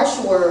the harsh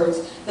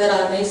words that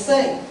I may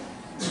say.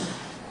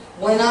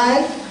 When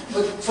I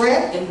would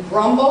fret and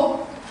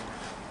grumble,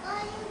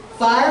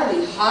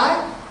 fiery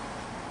hot,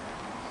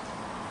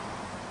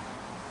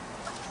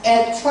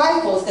 at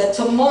trifles that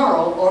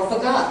tomorrow or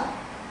forgot.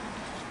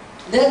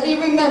 Let me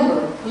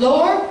remember,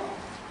 Lord,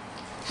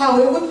 how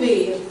it would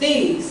be if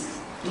these,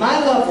 my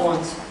loved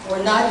ones,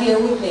 were not here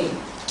with me.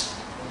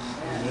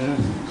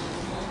 Amen.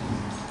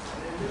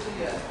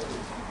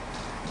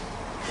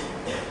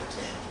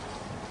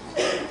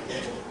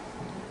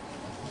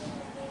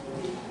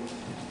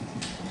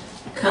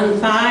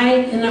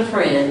 Confide in a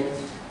friend.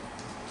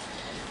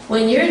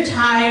 When you're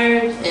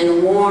tired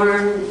and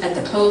worn at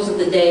the close of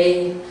the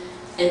day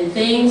and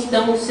things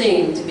don't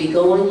seem to be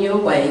going your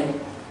way,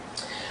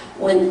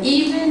 when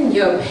even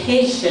your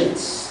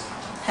patience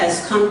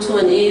has come to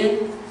an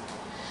end,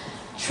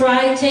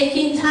 try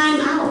taking time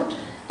out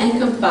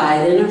and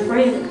confide in a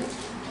friend.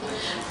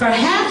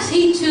 Perhaps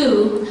he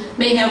too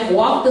may have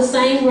walked the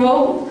same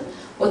road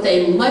with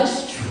a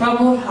much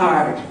troubled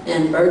heart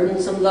and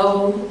burdensome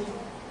load.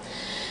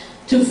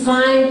 To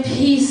find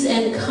peace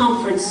and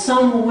comfort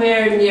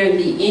somewhere near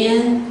the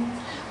end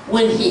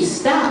when he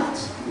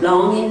stopped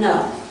long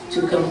enough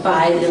to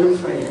confide in a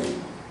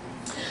friend.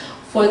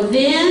 For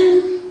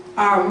then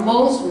are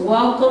most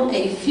welcome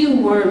a few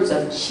words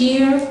of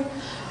cheer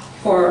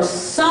for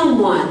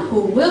someone who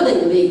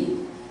willingly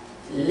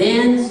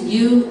lends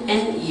you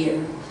an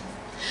ear.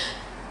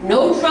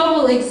 No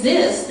trouble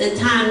exists that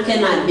time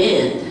cannot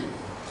bend,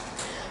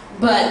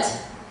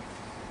 but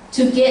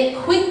to get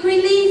quick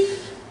relief,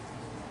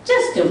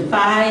 just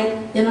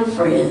confide in a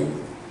friend.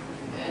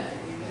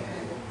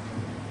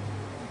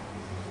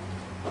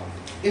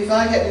 If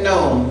I had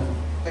known,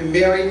 by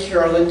Mary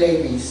Carolyn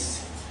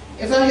Davies,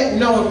 if I had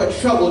known what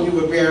trouble you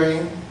were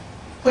bearing,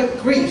 what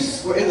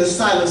griefs were in the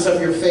silence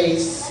of your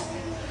face,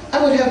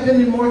 I would have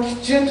been more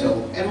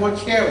gentle and more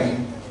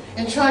caring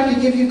and tried to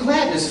give you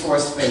gladness for a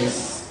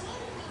space.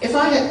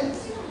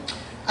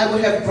 I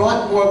would have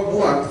brought more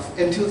warmth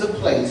into the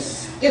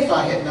place if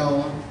I had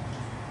known.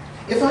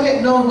 If I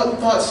had known what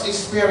thoughts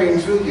despairing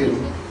drew you,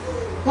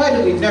 why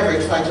do we never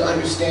try to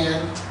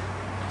understand?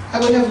 I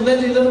would have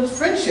lent a little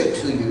friendship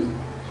to you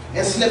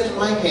and slipped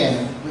my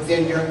hand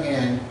within your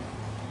hand.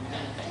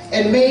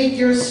 and made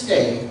your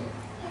stay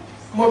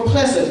more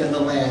pleasant in the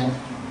land,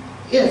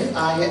 if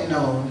I had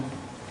known.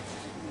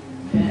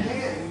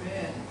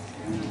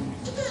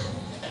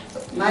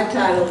 My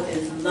title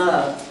is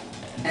Love,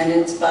 and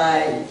it's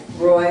by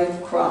Roy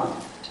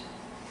Croft.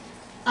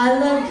 I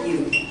love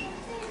you,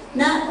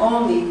 not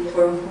only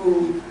for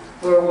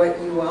what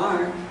you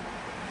are,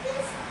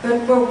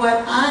 but for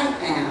what I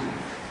am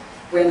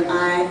when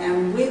I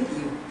am with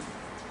you.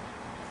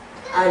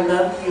 I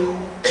love you,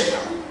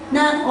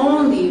 not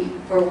only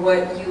for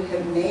what you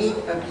have made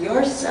of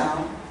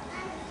yourself,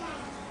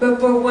 but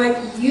for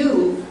what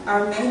you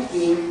are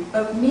making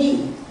of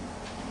me.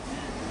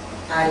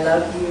 I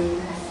love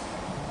you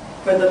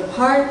for the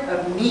part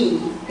of me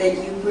that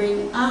you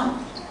bring out.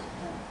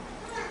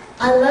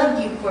 I love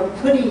you for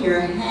putting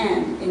your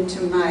hand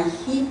into my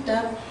heaped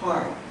up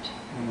heart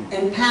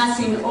and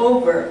passing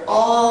over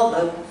all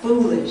the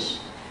foolish,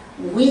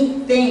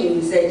 weak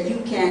things that you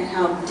can't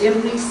help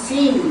dimly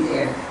seeing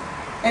there,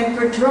 and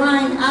for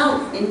drawing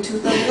out into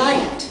the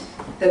light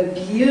the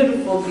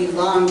beautiful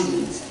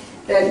belongings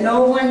that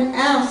no one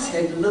else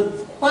had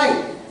looked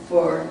quite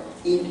far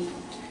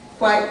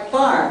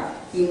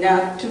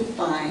enough to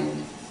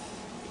find.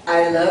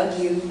 I love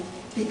you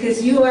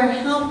because you are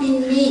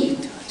helping me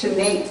to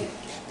make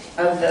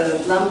of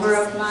the lumber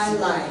of my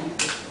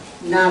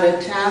life not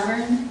a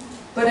tavern,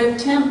 but a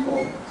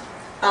temple,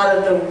 out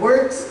of the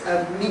works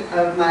of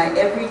my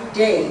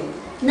everyday,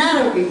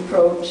 not a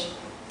reproach,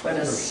 but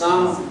a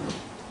song.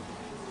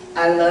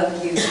 I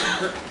love you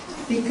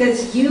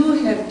because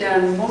you have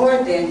done more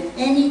than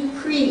any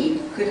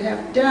creed could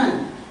have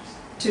done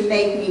to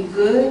make me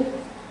good,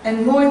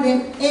 and more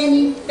than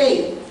any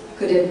faith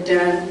could have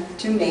done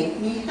to make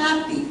me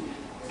happy.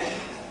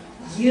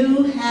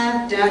 You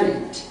have done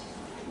it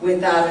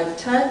without a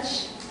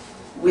touch,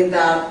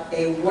 without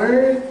a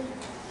word,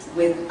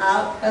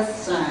 without a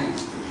sign.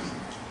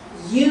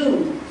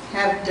 You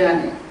have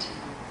done it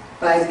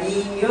by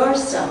being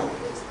yourself.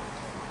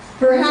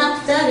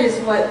 Perhaps that is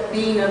what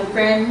being a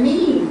friend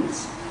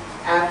means,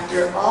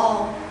 after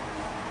all.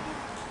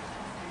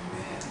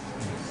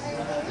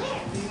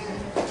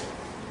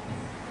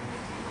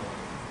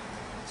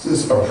 This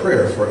is a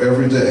prayer for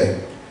every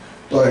day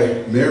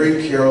by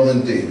Mary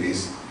Carolyn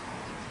Davies.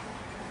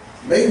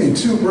 Make me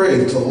too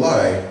brave to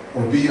lie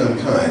or be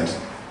unkind.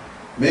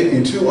 Make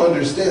me too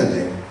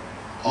understanding,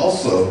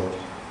 also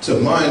to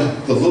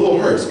mind the little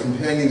hurts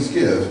companions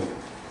give,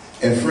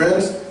 and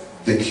friends,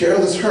 the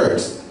careless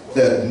hurts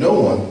that no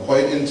one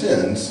quite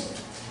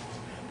intends.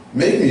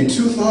 Make me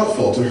too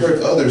thoughtful to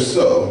hurt others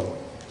so.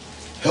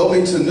 Help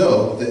me to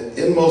know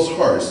the inmost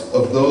hearts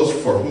of those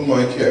for whom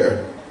I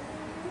care.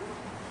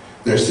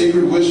 Their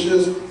secret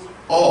wishes,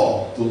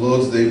 all the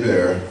loads they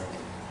bear.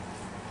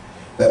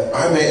 That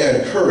I may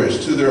add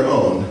courage to their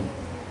own.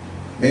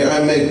 May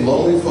I make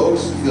lonely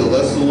folks feel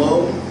less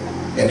alone,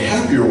 and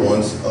happier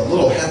ones a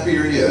little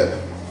happier yet.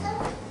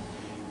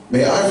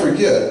 May I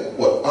forget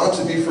what ought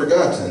to be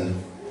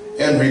forgotten,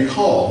 and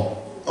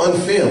recall,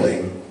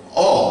 unfailing,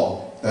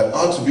 all that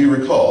ought to be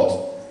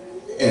recalled,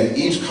 and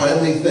each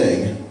kindly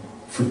thing,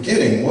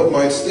 forgetting what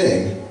might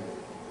sting.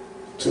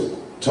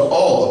 To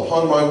all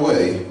upon my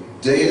way,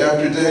 day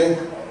after day,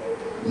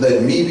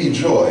 let me be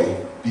joy,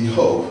 be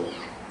hope,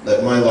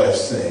 let my life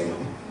sing.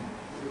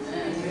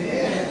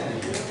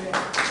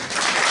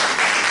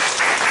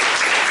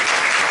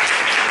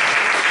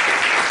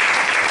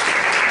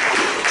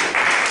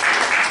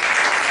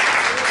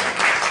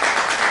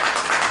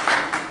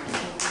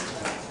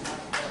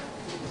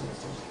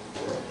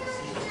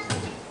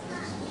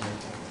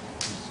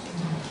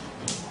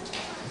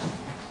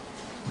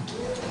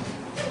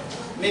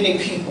 Many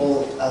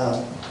people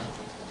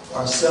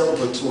are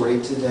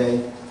celebratory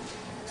today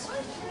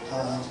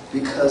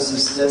because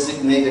it's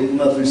designated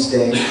Mother's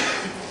Day.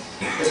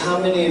 But how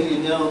many of you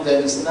know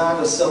that it's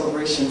not a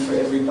celebration for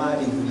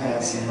everybody who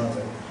has a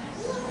mother?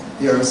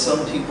 There are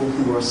some people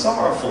who are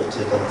sorrowful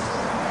today.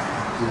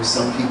 There are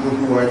some people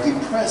who are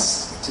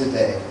depressed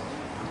today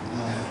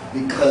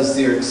because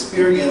their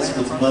experience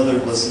with mother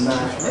was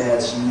not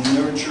as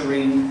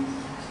nurturing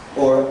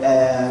or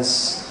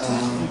as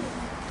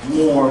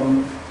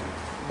warm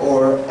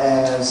or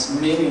as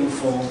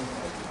meaningful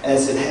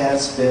as it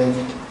has been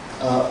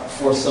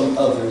for some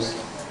others.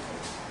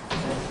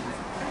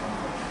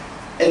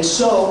 And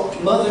so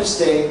Mother's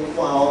Day,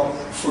 while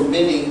for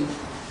many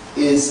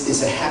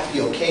is a happy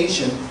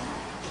occasion,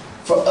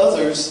 for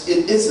others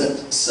it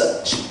isn't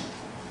such.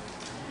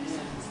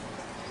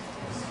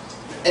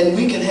 And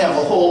we can have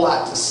a whole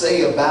lot to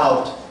say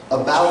about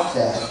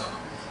that.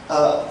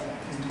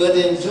 But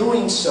in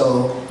doing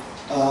so,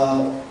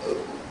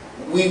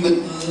 we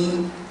would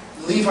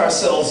leave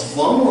ourselves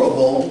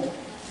vulnerable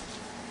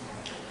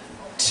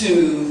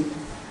to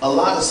a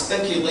lot of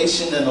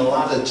speculation and a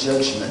lot of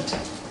judgment.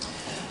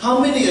 How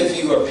many of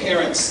you are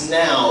parents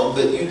now,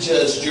 but you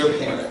judged your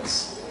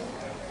parents?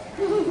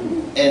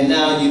 And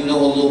now you know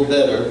a little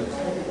better.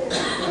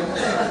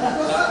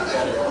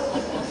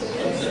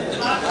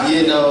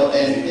 You know,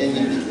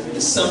 and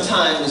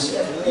sometimes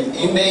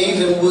you may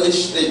even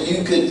wish that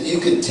you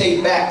could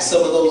take back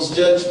some of those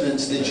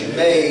judgments that you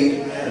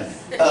made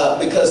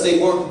because they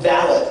weren't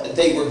valid.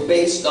 They were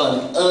based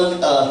on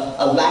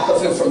a lack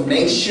of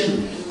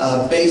information,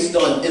 based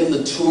on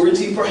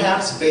immaturity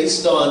perhaps,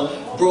 based on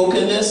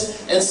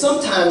brokenness, and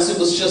sometimes it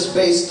was just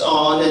based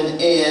on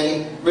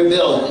an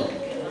rebellion.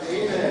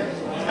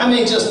 I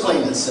mean, just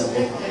plain and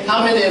simple.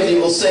 How many of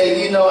you will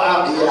say, you know,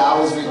 I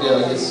was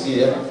rebellious,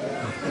 yeah.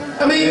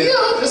 I mean, you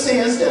know, just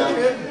hands down.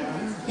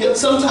 Yeah,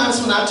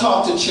 sometimes when I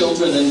talk to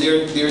children and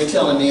they're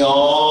telling me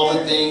all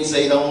the things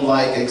they don't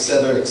like,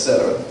 etc.,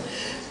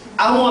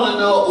 I want to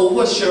know, well,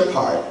 what's your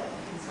part?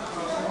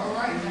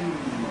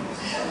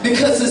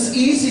 Because it's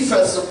easy for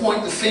us to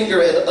point the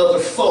finger at other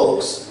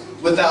folks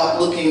without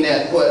looking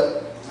at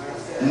what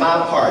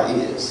my part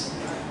is.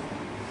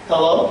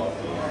 Hello?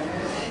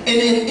 And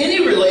in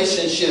any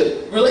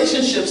relationship,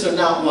 relationships are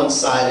not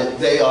one-sided,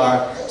 they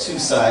are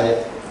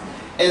two-sided.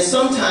 And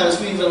sometimes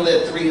we even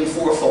let 3 and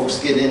 4 folks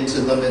get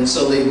into them, and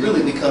so they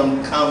really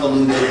become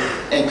convoluted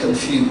and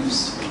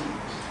confused.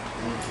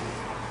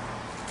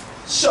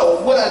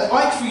 So what I'd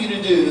like for you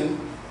to do,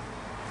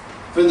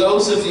 for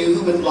those of you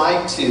who would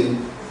like to,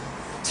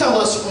 tell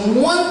us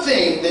one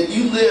thing that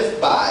you live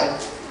by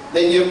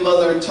that your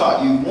mother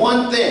taught you.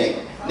 One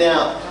thing.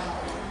 Now,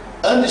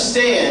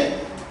 understand,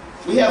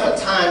 we have a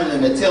time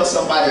limit. Tell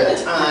somebody a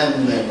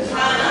time limit.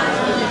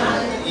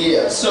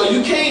 Yeah, so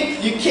you can't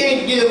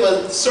give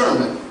a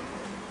sermon.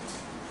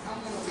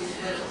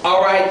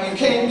 All right, you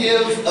can't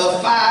give a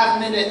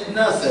 5-minute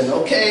nothing,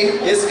 okay?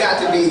 It's got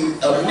to be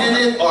a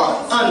minute or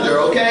under,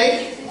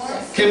 okay?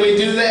 Can we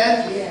do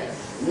that? Yes.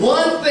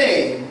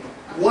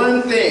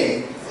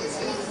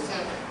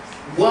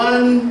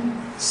 One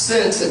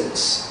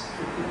sentence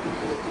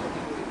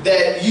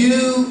that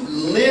you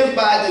live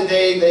by the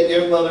day that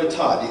your mother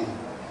taught you.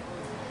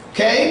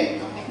 Okay?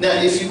 Now,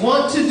 if you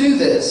want to do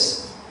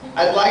this,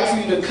 I'd like for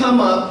you to come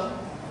up,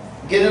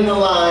 get in the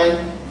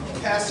line. The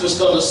pastor's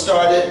going to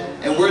start it,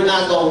 and we're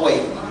not going to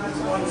wait.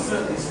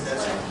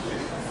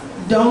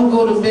 Don't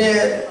go to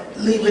bed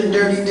leaving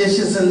dirty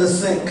dishes in the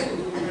sink.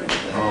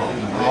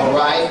 All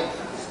right.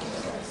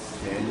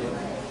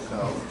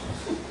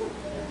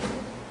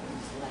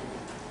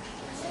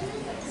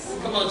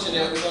 Come on,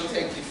 Janelle, we're going to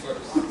take you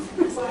first.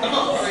 Come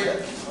on, hurry up.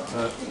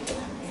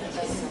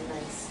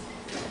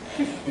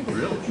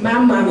 My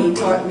mommy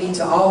taught me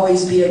to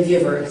always be a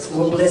giver. It's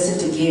more blessed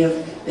to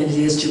give than it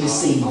is to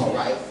receive. All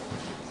right.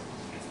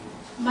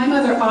 My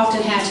mother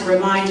often had to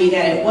remind me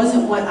that it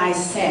wasn't what I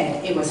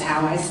said, it was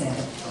how I said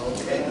it.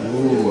 Okay.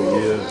 Ooh,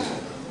 yeah.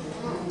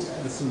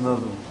 That's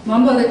another one. My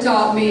mother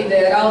taught me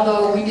that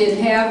although we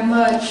didn't have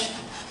much,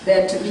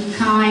 that to be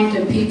kind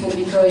to people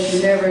because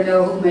you never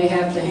know who may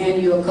have to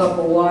hand you a cup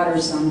of water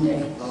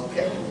someday.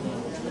 Okay.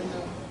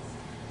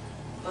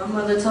 My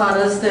mother taught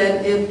us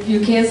that if you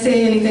can't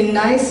say anything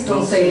nice,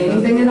 don't say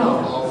anything at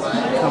all. All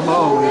right. Come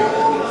on.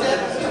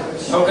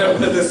 I'm going to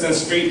put this in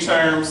street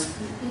terms.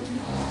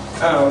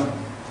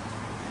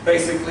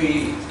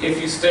 Basically, if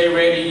you stay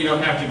ready, you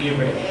don't have to get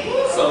ready.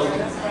 So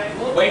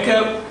wake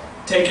up,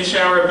 take a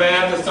shower,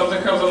 bath. If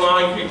something comes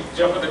along, you can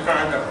jump in the car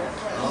and go.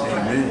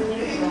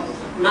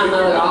 Amen. My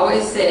mother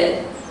always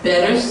said,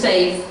 better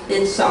safe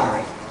than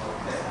sorry.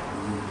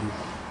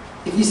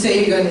 If you say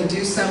you're going to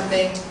do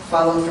something,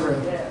 follow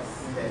through.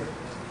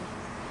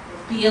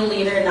 Be a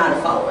leader, not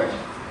a follower.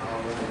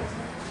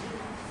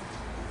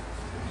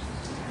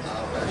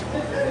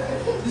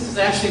 This is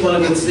actually one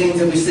of the things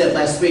that we said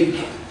last week.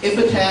 If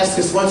a task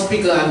is once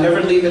begun,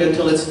 never leave it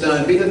until it's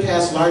done. Be the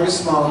task large or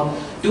small.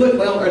 Do it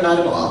well or not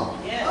at all.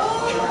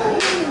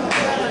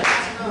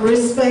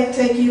 Respect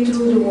take you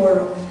through the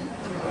world.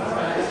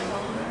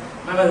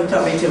 My mother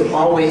taught me to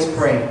always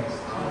pray.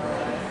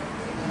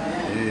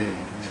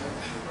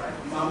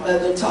 My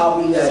mother taught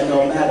me that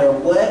no matter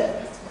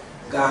what,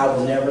 God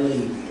will never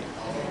leave you.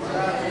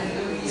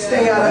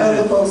 Stay out of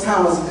other folks'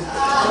 houses.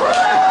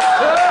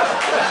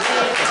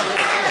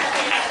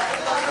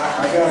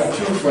 I got a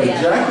truth for you.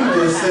 Jackie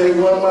just said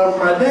what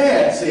my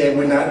dad said.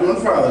 We're not doing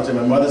Father's Day.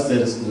 My mother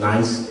said it's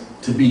nice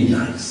to be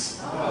nice.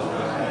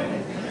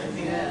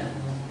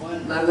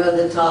 My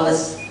mother taught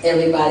us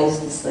everybody's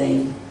the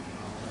same.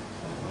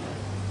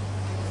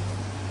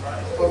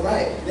 All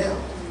right. Now,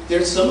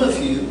 there's some of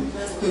you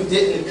who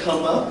didn't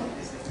come up,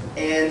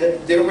 and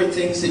there were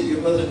things that your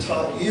mother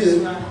taught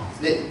you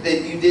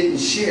that you didn't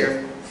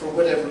share for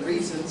whatever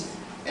reasons,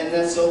 and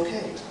that's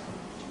okay.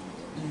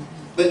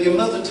 But your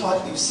mother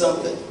taught you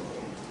something,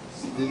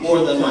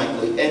 more than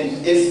likely.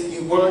 And if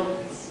you weren't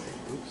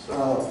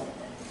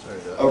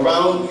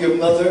around your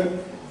mother,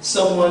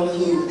 someone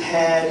who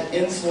had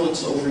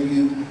influence over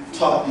you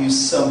taught you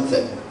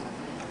something.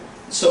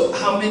 So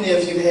how many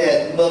of you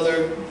had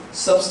mother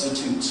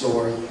substitutes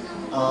or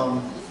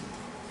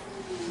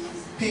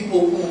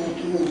people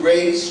who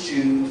raised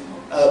you,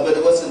 but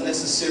it wasn't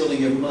necessarily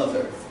your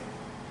mother?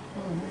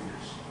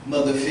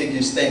 Mother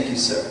figures, thank you,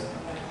 sir.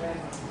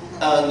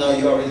 No,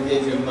 you already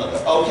gave your mother.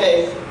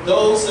 Okay,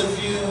 those of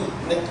you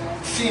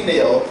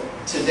female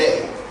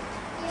today,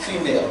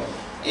 female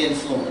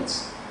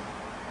influence.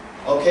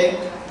 Okay?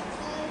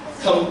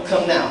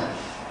 Come now.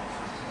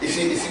 If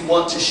you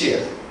want to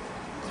share.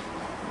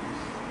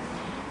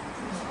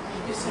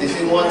 If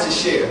you want to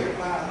share.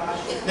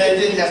 Now, it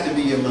didn't have to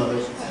be your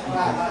mother.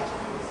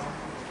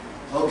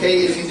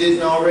 Okay, if you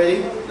didn't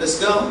already, let's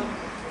go.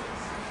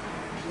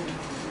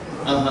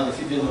 If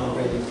you didn't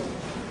already.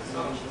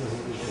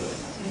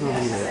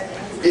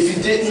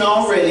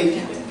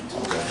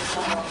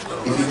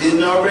 If you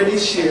didn't already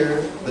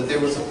share, but there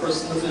was a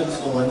person of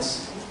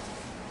influence,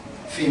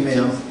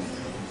 female.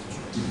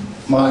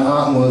 My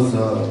aunt was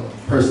a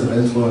person of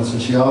influence,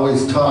 and she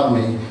always taught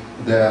me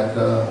that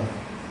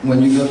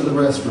when you go to the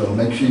restroom,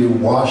 make sure you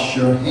wash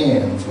your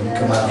hands when you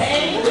come out.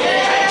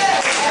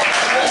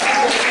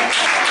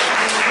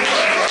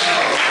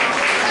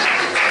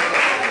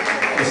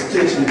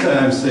 Extension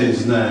time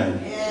saves 9.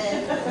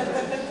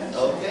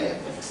 Okay.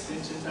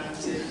 Extension time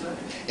saves 9.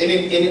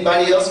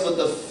 Anybody else with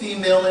a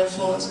female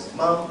influence?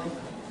 Mom?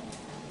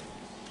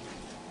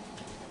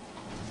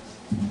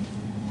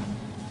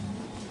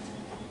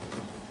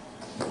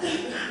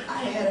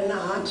 I had an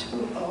aunt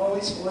who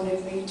always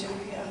wanted me to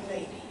be a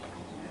lady.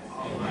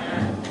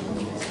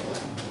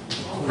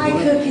 Hi,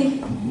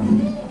 Cookie.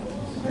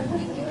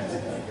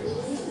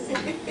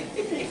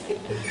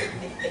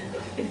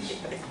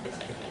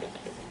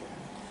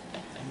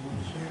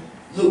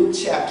 Luke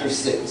chapter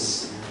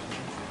 6.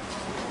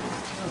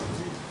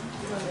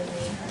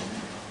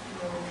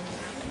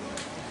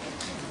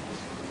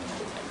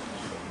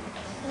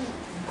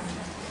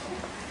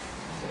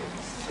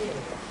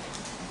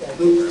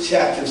 Luke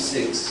chapter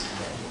 6.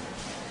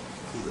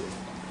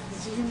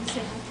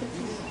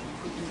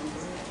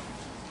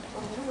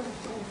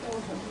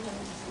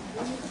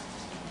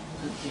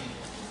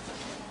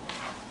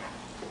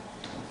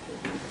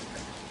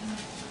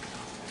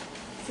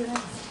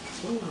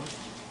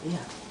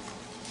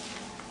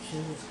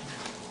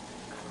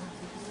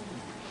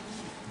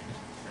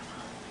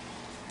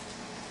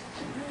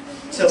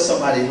 Tell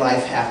somebody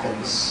life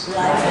happens.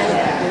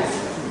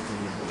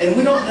 And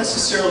we don't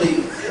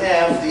necessarily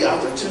have the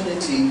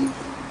opportunity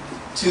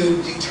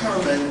to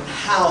determine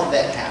how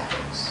that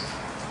happens.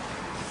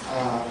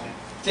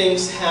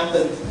 Things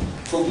happen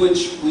for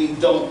which we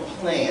don't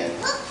plan.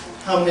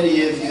 How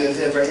many of you have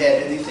ever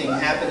had anything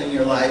happen in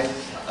your life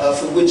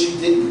for which you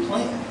didn't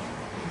plan?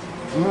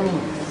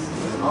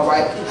 All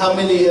right. How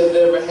many have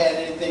ever had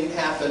anything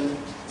happen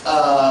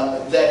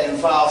that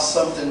involves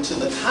something to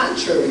the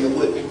contrary of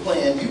what you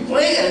planned? You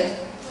planned,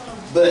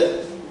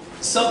 but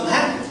something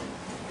happened.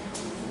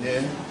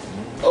 Yeah.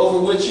 Over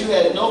which you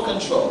had no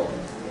control.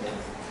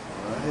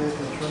 I had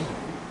control.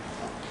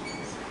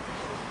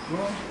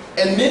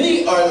 And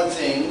many are the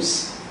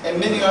things, and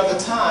many are the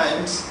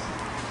times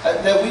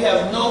that we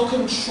have no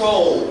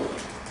control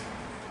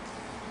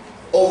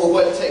over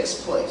what takes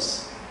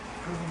place.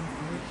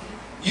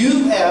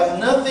 You have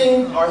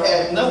nothing or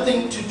had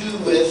nothing to do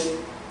with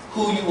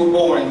who you were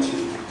born to.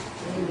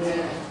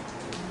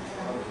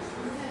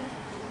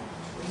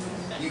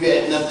 You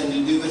had nothing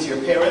to do with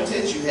your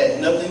parentage. You had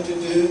nothing to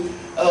do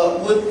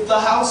with the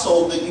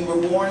household that you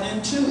were born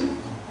into.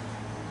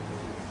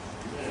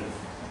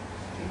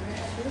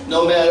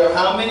 No matter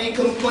how many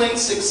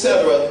complaints,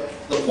 etc.,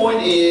 the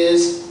point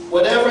is,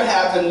 whatever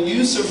happened,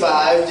 you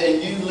survived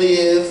and you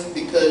live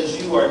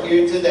because you are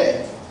here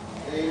today.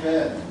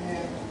 Amen.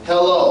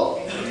 Hello.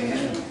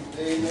 Amen.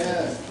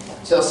 Amen.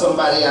 Tell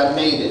somebody I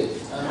made it.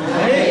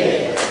 I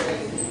made it.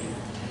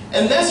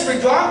 And that's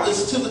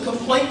regardless to the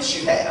complaints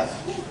you have.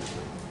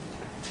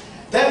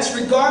 That's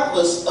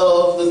regardless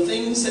of the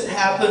things that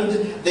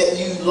happened that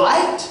you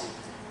liked,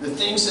 the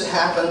things that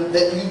happened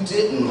that you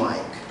didn't like.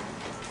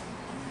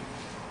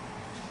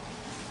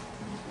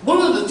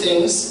 One of the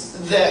things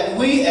that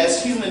we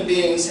as human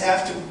beings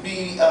have to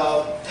be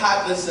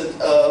cognizant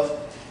of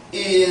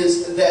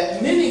is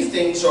that many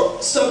things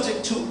are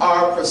subject to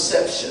our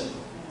perception,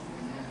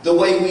 the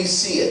way we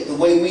see it, the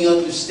way we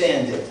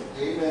understand it.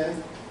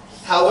 Amen.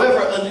 However,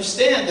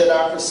 understand that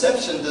our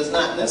perception does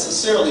not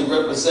necessarily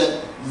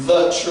represent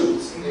the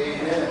truth.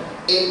 Amen.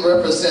 It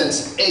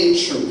represents a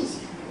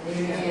truth.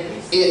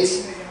 Amen.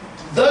 It's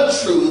the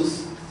truth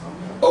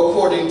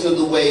according to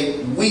the way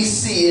we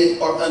see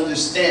it or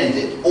understand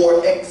it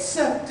or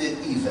accept it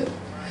even.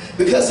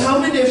 Because how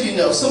many of you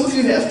know, some of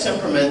you have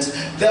temperaments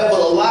that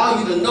will allow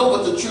you to know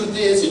what the truth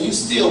is and you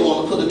still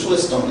want to put a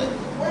twist on it.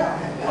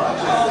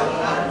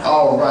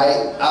 All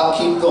right, I'll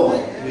keep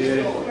going.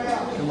 Yeah.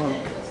 Come on.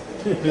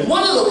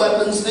 One of the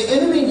weapons the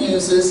enemy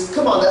uses,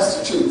 come on, that's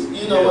the truth.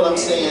 You know what I'm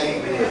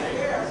saying?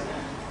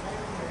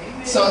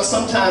 So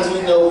sometimes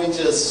we know we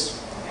just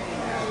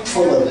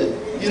full of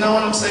it. You know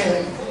what I'm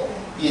saying?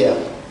 Yeah.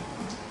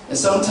 And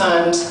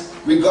sometimes,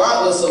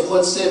 regardless of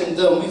what's said and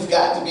done, we've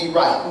got to be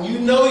right. And you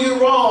know you're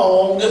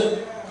wrong,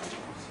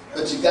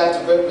 but you got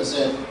to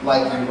represent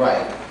like you're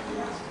right.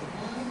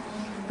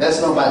 That's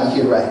nobody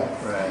here, right?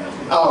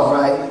 Right. All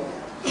right.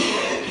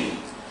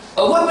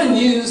 A weapon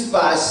used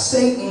by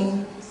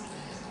Satan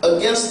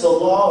against the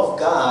law of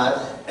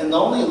God, and the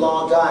only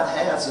law God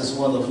has is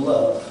one of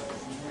love.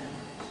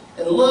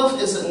 And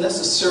love isn't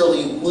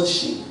necessarily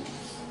mushy.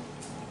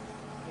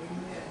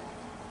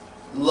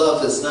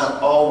 love is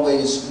not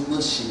always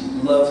mushy.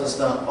 Love is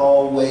not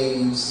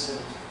always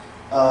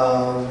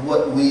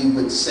what we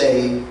would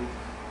say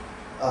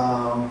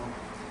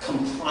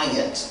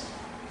compliant.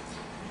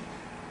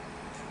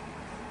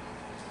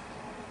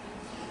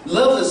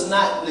 Love is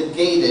not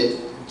negated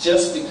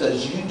just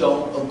because you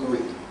don't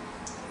agree.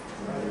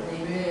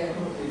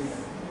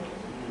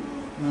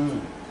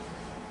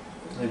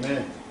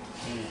 Amen.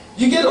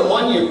 You get a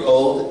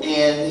 1-year-old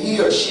and he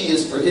or she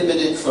is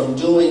prohibited from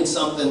doing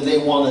something they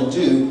want to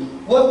do.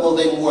 What will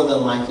they more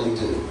than likely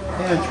do?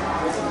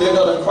 They're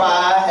going to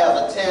cry,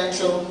 have a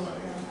tantrum,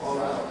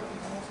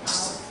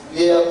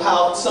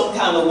 pout some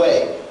kind of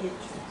way.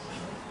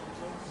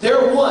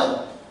 They're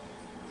one.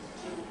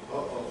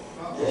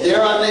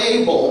 They're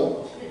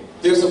unable.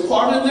 There's a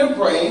part in their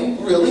brain,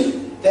 really,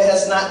 that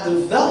has not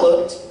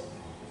developed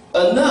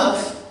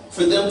enough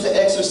for them to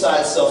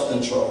exercise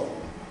self-control.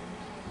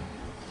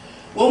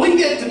 When we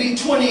get to be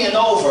 20 and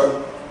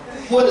over,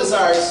 what is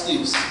our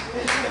excuse?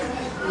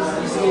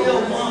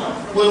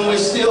 When we're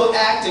still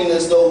acting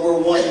as though we're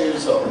 1 year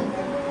old.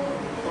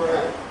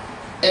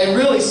 And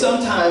really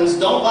sometimes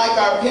don't like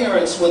our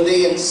parents when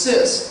they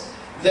insist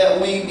that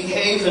we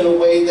behave in a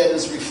way that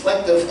is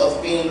reflective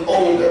of being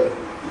older.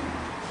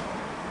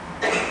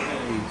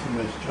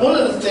 One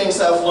of the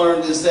things I've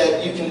learned is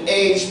that you can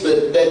age,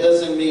 but that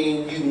doesn't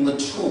mean you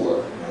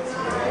mature.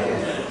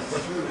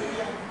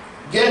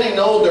 Getting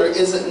older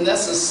isn't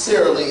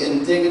necessarily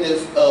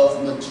indicative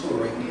of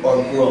maturing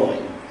or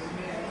growing.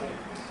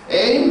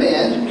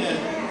 Amen.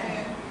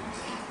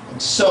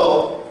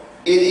 So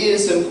it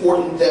is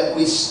important that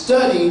we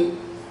study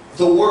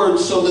the word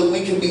so that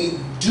we can be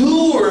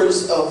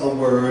doers of the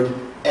word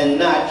and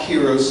not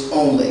hearers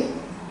only.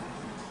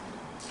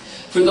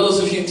 For those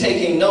of you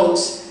taking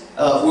notes,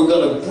 we're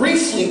going to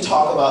briefly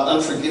talk about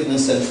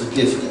unforgiveness and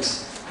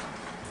forgiveness.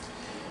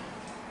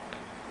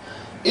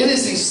 It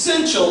is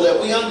essential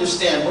that we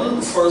understand one of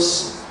the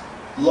first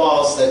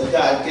laws that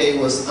God gave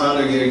was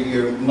honor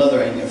your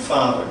mother and your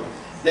father,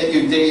 that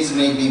your days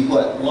may be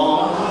what?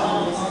 Long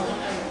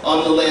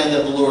on the land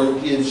that the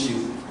Lord gives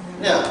you.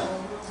 Now,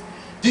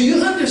 do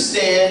you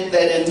understand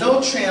that in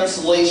no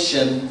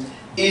translation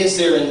is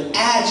there an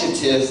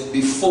adjective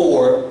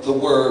before the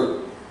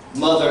word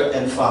mother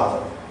and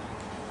father?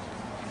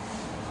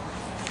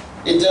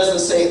 It doesn't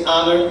say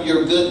honor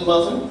your good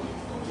mother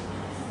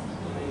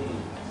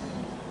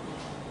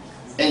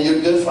and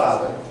your good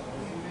father.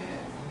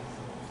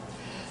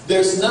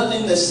 There's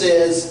nothing that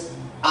says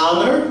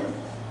honor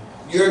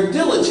your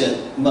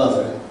diligent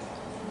mother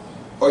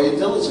or your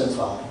diligent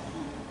father.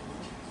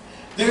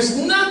 There's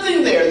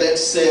nothing there that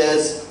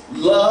says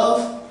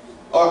love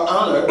or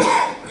honor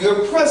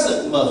your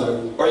present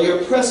mother or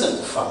your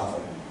present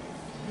father.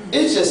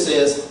 It just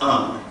says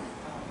honor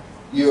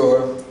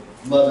your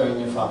mother and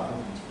your father.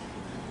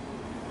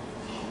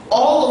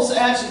 All those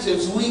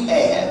adjectives we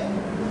add,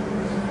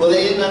 well,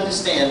 they didn't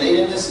understand, they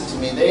didn't listen to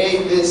me,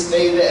 they this,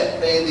 they that,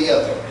 they the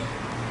other.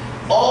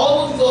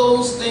 All of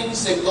those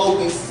things that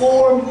go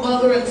before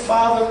mother and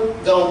father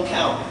don't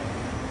count.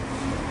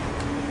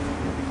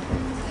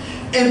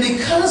 And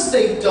because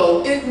they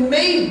don't, it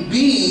may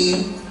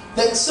be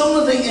that some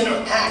of the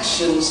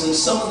interactions and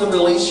some of the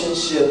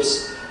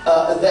relationships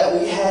that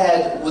we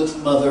had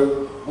with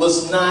mother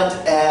was not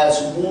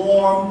as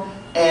warm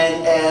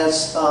and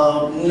as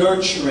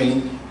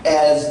nurturing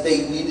as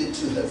they needed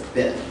to have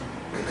been.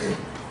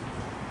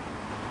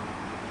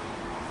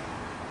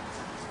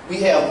 We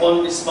have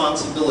one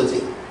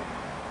responsibility.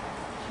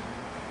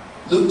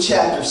 Luke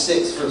chapter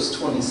 6, verse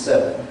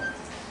 27.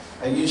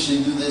 I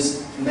usually do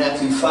this in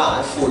Matthew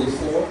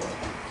 5:44.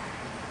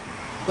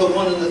 But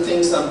one of the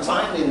things I'm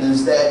finding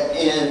is that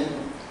in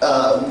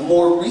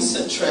more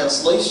recent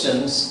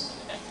translations,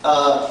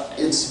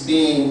 it's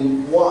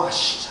being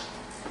washed.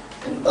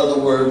 In other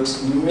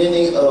words,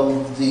 many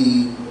of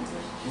the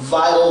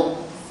vital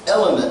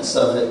elements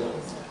of it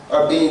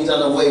are being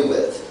done away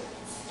with.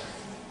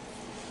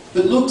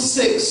 But Luke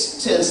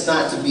 6 tends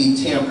not to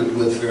be tampered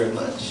with very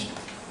much.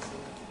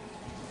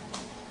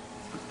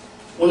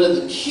 One of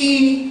the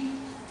key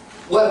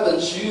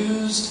weapons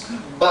used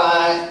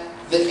by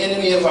the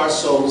enemy of our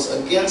souls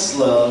against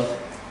love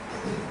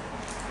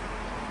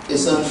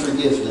is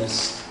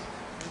unforgiveness.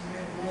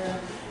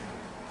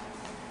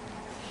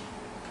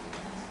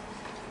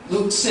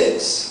 Luke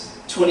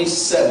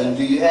 6:27.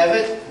 Do you have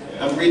it?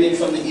 I'm reading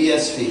from the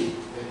ESV.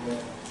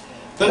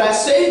 But I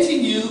say to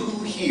you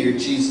who hear,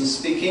 Jesus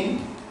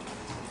speaking,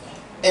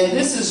 and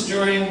this is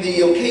during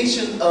the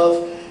occasion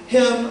of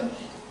him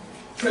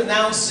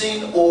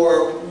pronouncing,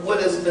 or what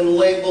has been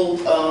labeled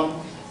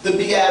the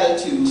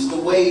Beatitudes,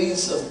 the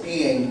ways of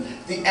being,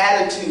 the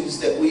attitudes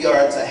that we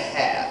are to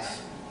have.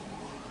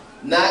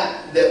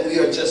 Not that we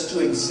are just to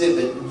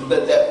exhibit,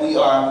 but that we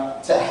are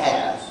to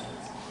have.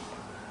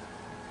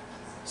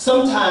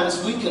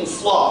 Sometimes we can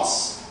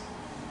floss.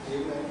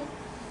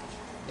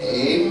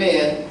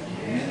 Amen.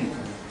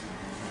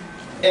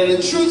 And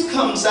the truth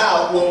comes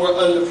out when we're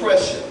under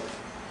pressure.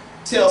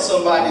 Tell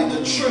somebody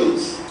the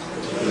truth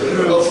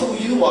of who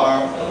you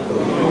are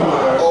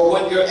or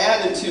what your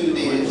attitude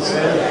is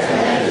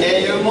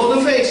and your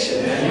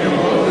motivation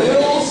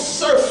will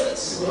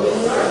surface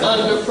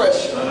under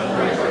pressure.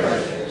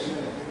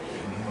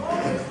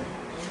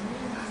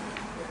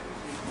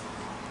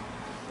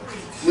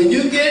 When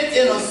you get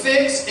in a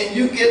fix and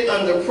you get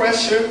under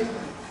pressure,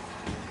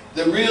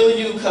 the real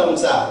you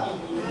comes out.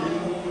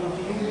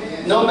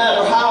 No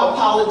matter how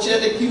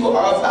apologetic you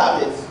are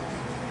about it,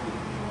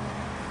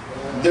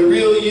 the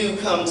real you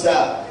comes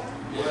out.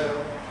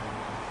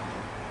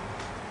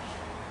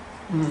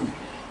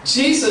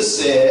 Jesus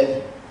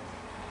said,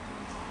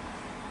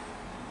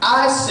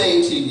 I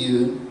say to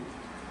you,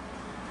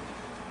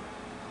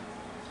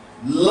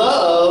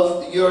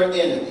 love your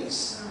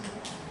enemies.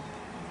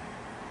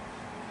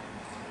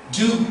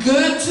 Do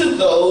good to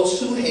those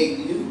who hate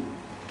you.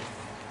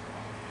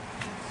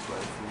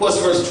 What's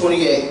verse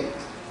 28?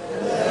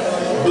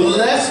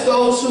 Bless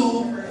those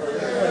who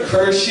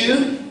curse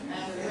you.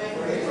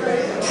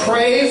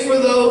 Pray for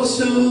those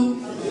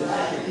who,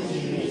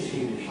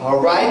 all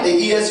right, the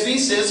ESV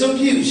says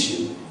abuse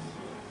you.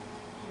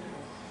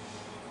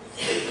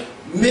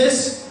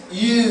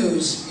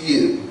 Misuse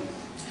you.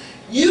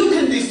 You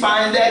can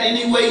define that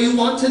any way you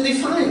want to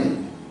define it.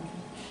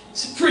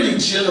 It's a pretty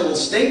general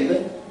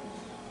statement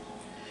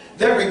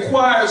that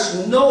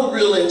requires no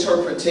real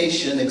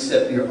interpretation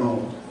except your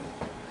own.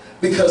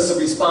 Because the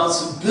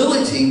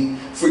responsibility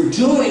for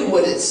doing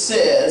what it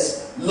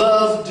says,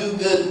 love, do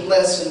good,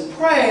 bless, and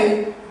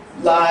pray,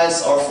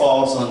 lies or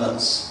falls on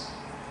us.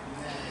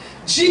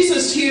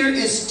 Jesus here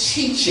is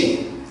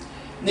teaching,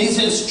 and he's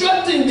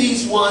instructing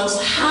these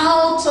ones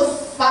how to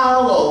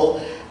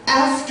follow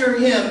after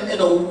him in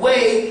a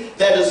way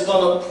that is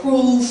going to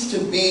prove to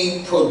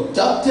be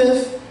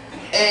productive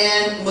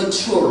and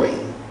maturing.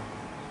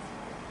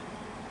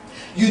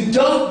 You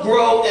don't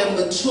grow and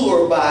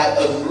mature by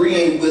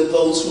agreeing with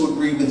those who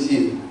agree with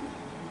you.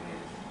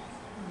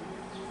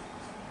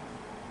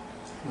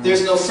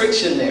 There's no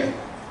friction there.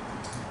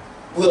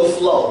 Will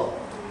flow.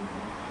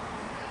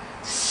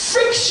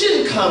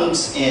 Friction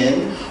comes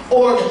in,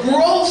 or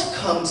growth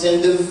comes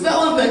in,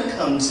 development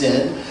comes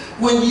in,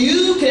 when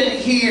you can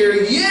hear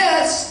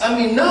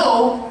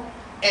no,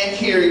 and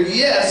hear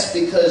yes,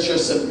 because your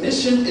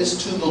submission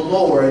is to the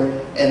Lord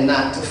and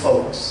not to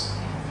folks.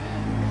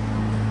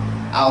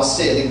 I'll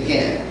say it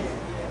again.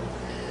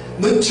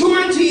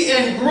 Maturity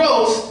and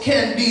growth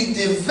can be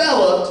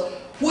developed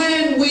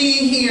when we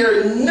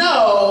hear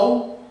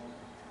no,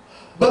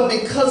 but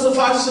because of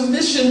our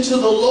submission to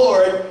the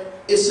Lord,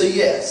 it's a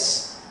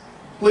yes.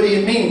 What do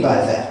you mean by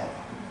that?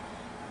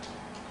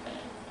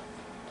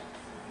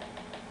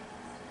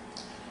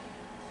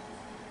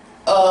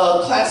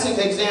 A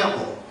classic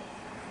example.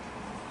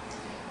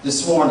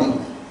 This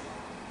morning,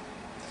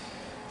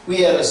 we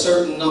had a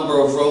certain number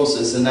of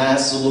roses, and I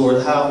asked the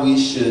Lord how we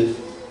should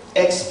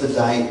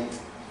expedite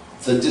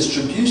the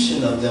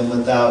distribution of them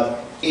without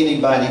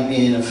anybody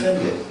being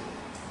offended.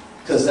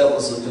 Because that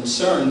was a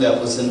concern that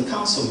was in the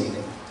council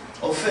meeting.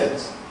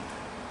 Offense.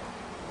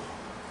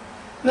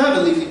 And I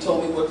believe he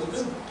told me what to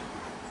do.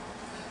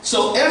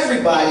 So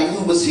everybody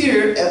who was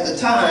here at the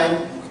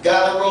time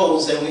got a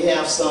rose, and we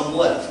have some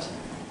left.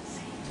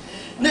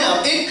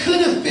 Now, it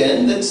could have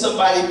been that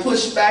somebody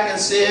pushed back and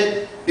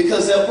said,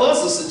 because that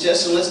was a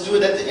suggestion, let's do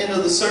it at the end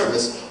of the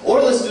service,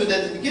 or let's do it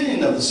at the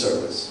beginning of the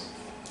service.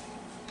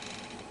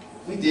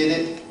 We did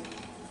it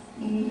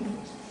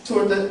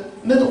toward the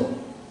middle,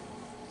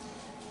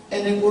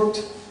 and it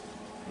worked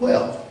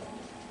well.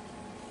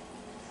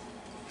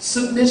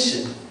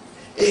 Submission.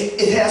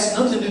 It has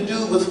nothing to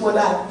do with what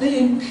I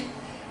think.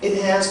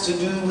 It has to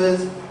do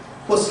with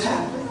what's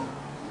happening.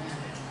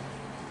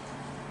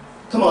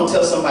 Come on,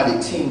 tell somebody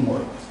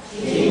teamwork.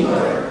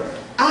 Teamwork.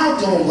 I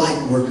don't like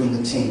working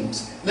with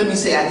teams. Let me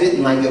say I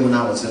didn't like it when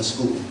I was in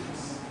school.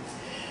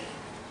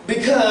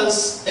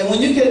 Because, and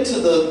when you get to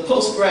the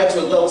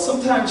postgraduate level,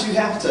 sometimes you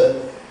have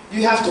to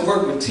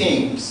work with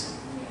teams.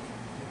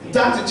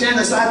 Dr.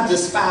 Janice, I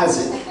despise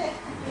it.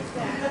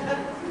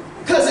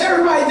 Because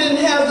everybody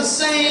didn't have the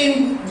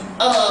same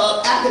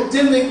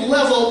academic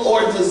level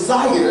or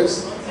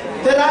desires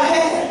that I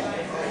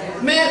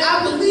had. Man,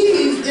 I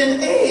believe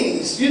in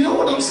A's. You know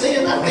what I'm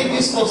saying? I think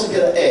you're supposed to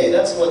get an A.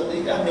 That's what,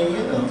 I mean,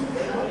 you know.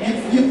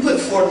 You put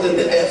forth in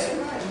the effort.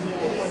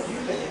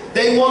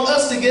 They want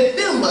us to get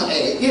them an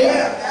A.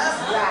 Yeah.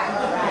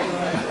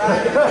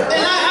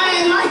 And I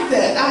didn't like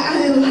that.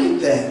 I didn't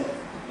like that.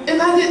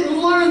 And I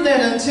didn't learn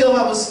that until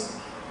I was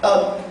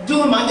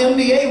doing my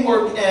MBA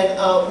work,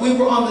 and we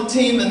were on the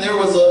team, and there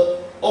was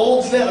an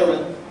old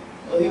veteran.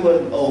 Well, he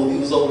wasn't old. He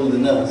was older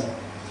than us.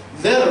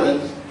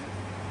 Veteran.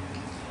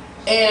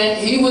 And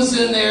he was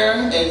in there,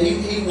 and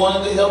he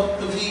wanted to help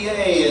the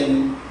VA,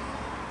 and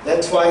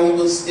that's why he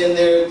was in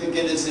there to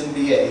get his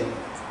MBA.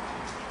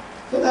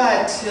 But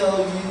I tell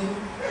you,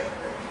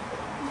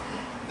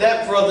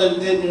 that brother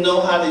didn't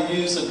know how to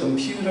use a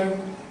computer.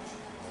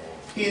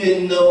 He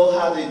didn't know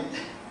how to,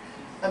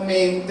 I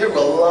mean, there were a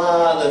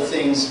lot of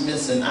things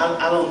missing.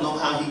 I don't know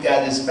how he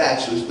got his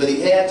bachelor's, but he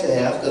had to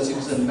have, because he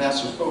was in the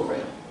master's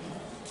program.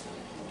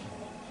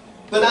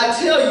 But I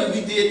tell you,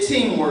 we did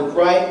teamwork,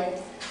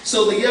 right?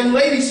 So the young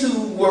ladies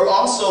who were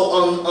also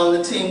on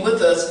the team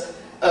with us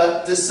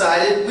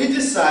decided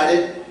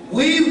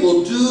we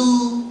will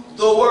do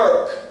the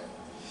work.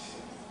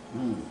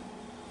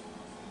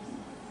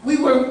 We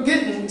weren't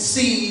getting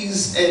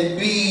C's and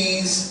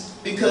B's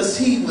because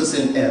he was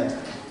in F.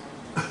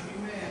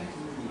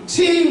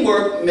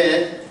 Teamwork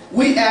meant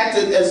we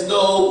acted as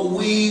though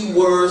we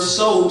were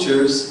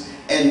soldiers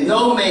and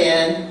no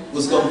man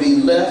was going to be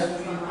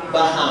left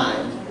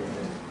behind.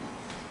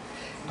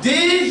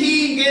 Did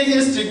he get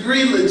his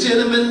degree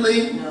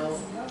legitimately? No.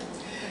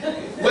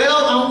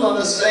 Well, I'm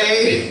going to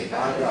say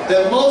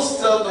that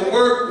most of the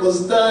work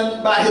was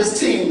done by his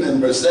team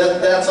members.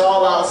 That's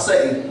all I'll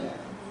say.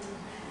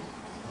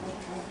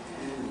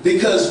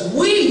 Because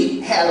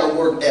we had a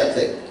work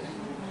ethic.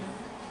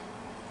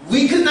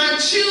 We could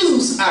not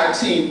choose our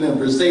team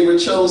members. They were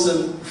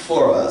chosen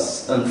for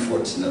us,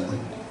 unfortunately.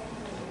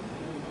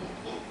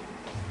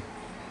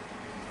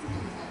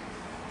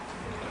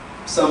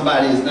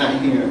 Somebody is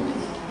not hearing me.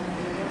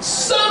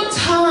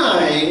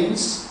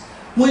 Sometimes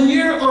when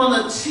you're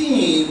on a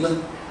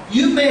team,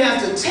 you may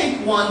have to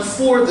take one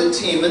for the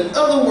team. In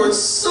other words,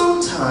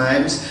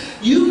 sometimes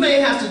you may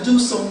have to do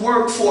some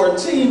work for a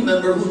team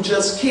member who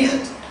just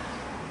can't.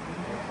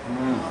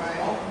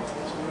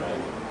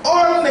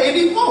 Or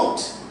maybe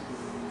won't.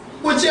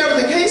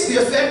 Whichever the case, the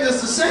effect is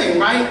the same,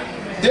 right?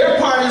 Their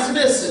part is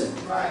missing.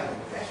 Right.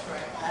 That's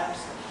right.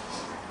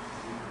 Absolutely.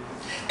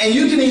 And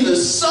you can either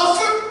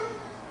suffer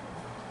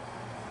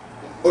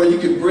or you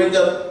can bring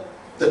up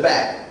the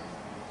back.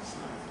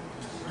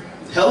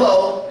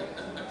 Hello.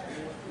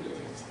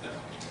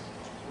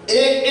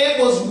 It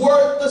was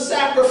worth the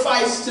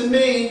sacrifice to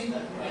me.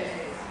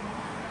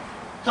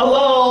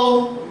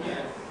 Hello.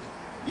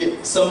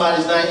 Yeah,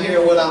 somebody's not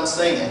hearing what I'm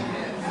saying.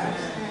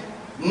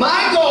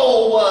 My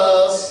goal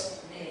was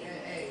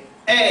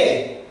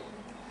A.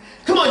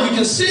 Come on, you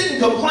can sit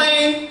and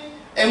complain,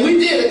 and we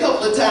did a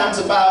couple of times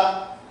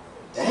about,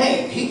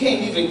 dang, he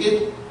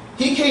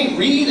can't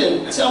read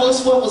and tell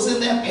us what was in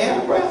that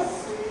paragraph.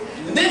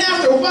 And then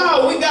after a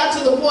while, we got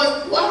to the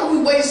point, why are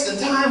we wasting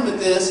time with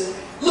this?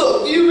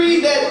 Look, you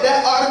read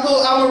that article,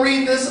 I'm going to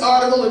read this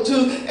article or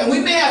two, and we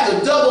may have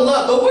to double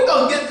up, but we're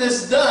going to get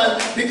this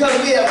done because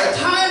we have a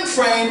time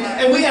frame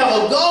and we have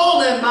a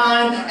goal in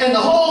mind, and the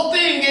whole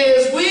thing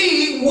is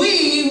we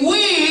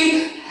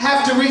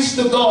have to reach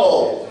the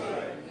goal.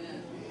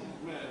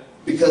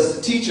 Because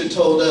the teacher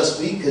told us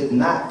we could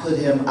not put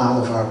him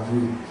out of our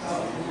group.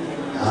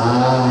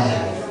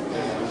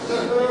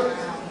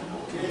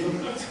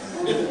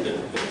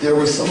 There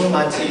were some of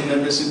my team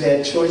members who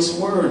had choice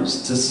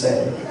words to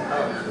say.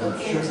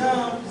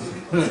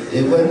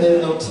 It wasn't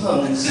in no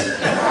tongues.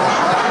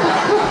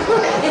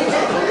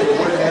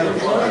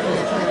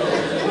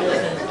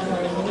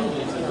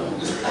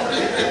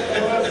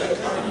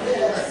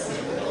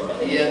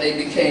 Yeah, they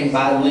became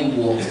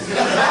bilingual.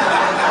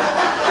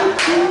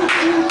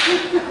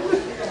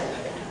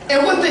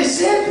 And what they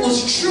said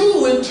was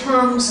true in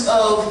terms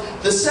of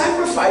the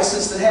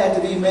sacrifices that had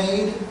to be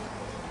made.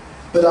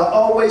 But I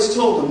always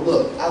told them,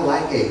 look, I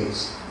like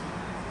A's.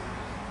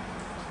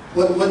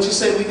 What you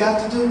say we got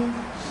to do?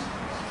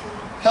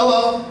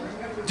 Hello?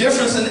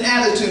 Difference in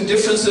attitude,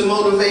 difference in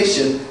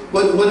motivation.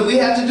 What do we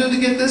have to do to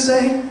get this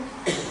A?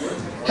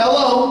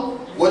 Hello?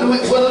 What are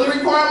the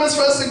requirements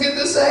for us to get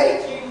this A?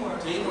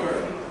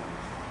 Teamwork.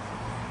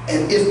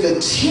 And if the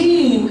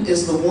team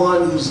is the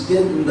one who's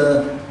getting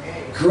the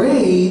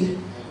grade,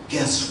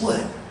 guess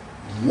what?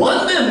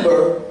 One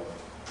member,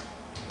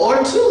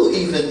 or two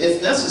even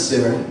if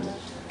necessary,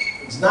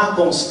 is not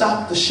going to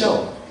stop the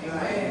show.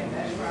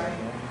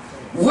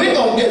 We're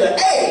going to get an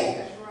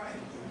A.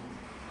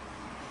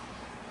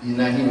 You're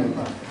not hearing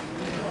me?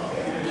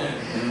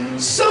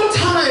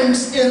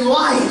 Sometimes in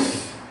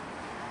life,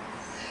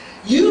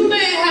 you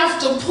may have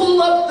to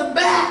pull up the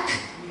back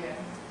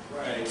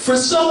for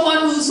someone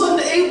who's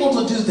unable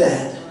to do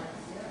that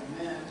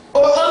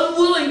or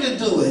unwilling to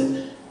do it.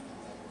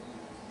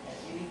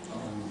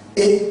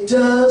 It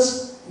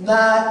does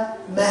not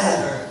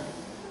matter.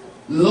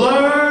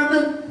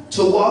 Learn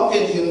to walk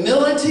in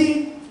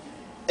humility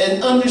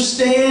and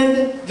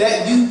understand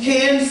that you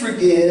can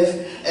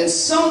forgive, and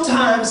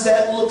sometimes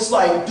that looks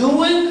like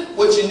doing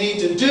what you need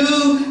to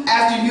do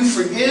after you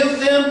forgive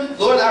them.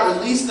 Lord, I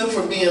release them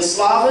for being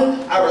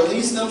slovenly. I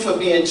release them for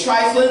being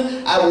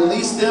trifling. I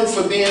release them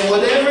for being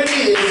whatever it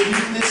is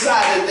you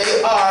decided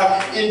they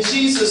are. In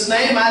Jesus'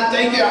 name, I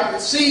thank you. I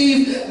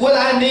receive what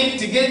I need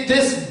to get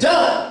this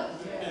done.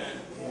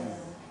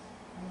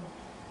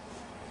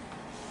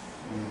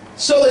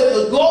 So that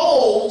the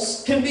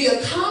goals can be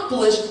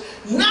accomplished,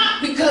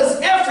 not because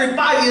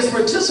everybody is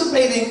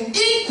participating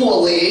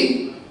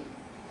equally,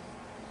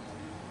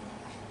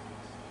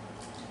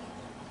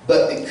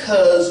 but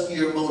because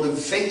your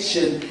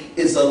motivation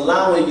is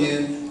allowing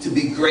you to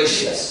be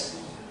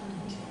gracious.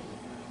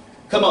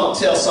 Come on,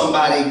 tell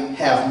somebody,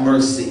 have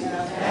mercy.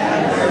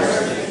 Have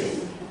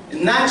mercy.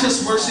 Not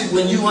just mercy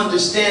when you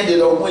understand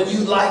it or when you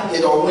like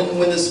it or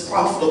when it's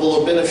profitable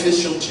or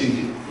beneficial to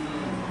you.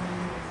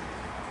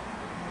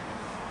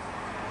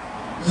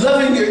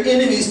 Loving your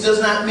enemies does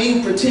not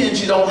mean pretend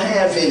you don't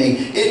have any.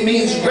 It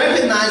means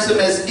recognize them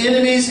as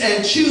enemies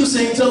and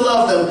choosing to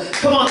love them.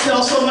 Come on,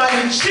 tell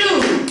somebody,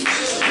 choose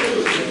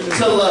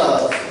to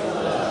love.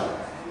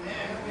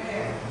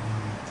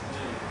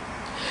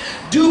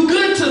 Do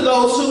good to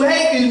those who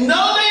hate you.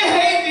 No, they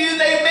hate you.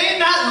 They may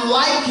not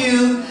like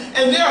you.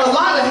 And there are a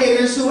lot of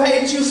haters who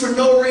hate you for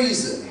no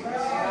reason.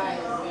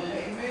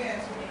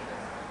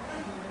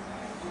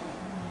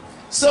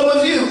 Some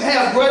of you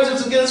have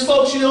grudges against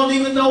folks you don't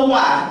even know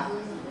why.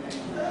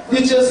 You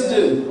just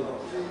do.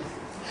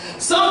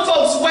 Some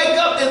folks wake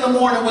up in the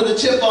morning with a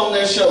chip on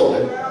their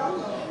shoulder.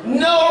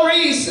 No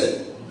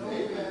reason.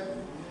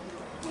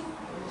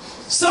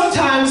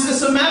 Sometimes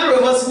it's a matter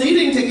of us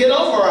needing to get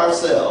over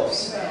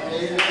ourselves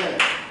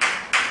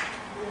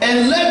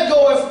and let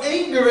go of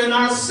anger and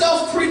our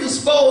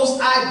self-predisposed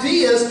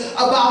ideas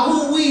about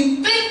who we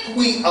think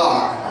we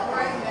are.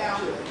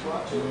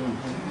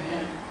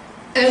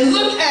 And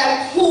look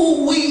at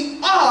who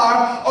we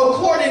are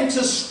according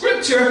to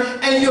Scripture,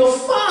 and you'll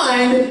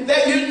find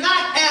that you're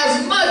not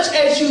as much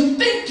as you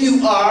think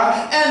you are,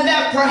 and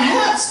that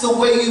perhaps the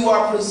way you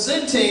are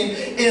presenting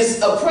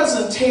is a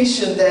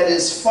presentation that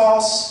is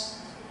false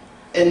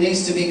and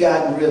needs to be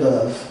gotten rid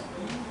of.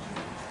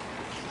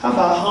 How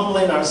about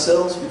humbling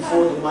ourselves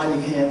before the mighty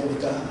hand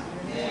of God?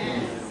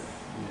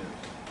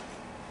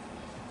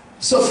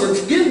 So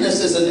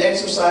forgiveness is an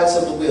exercise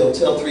of the will.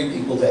 Tell 3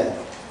 people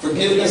that.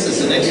 Forgiveness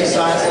is an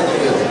exercise of the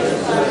will.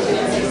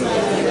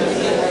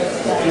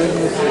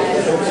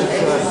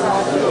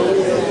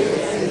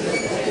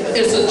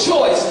 It's a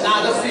choice,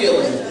 not a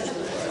feeling.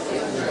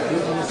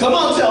 Come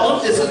on, tell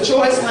them. It's a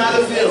choice, not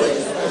a feeling.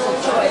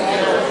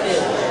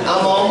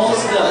 I'm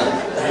almost done.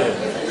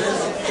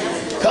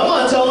 Come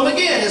on, tell them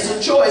again. It's a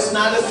choice,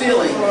 not a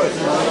feeling.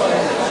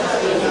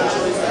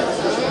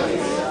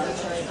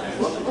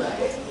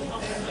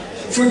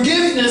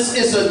 Forgiveness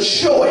is a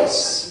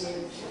choice,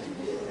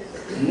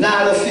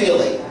 not a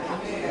feeling.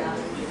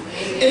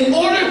 In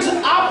order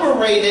to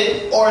operate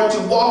it or to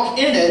walk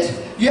in it,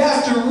 you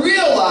have to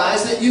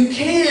realize that you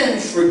can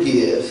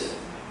forgive.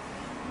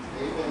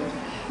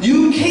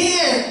 You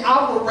can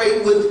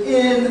operate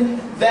within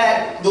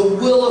that, the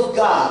will of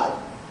God.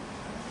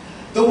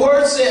 The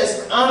word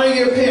says, honor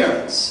your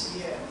parents.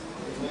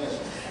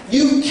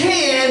 You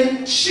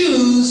can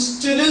choose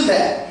to do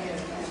that.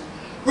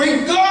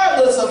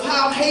 Regardless of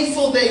how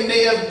hateful they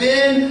may have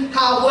been,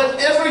 how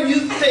whatever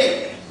you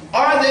think,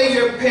 are they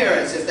your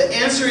parents? If the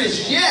answer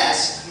is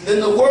yes,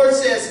 then the word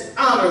says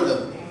honor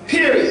them.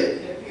 Period.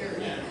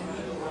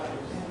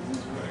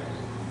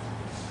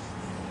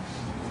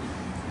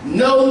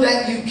 Know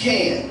that you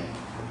can.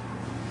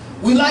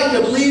 We like to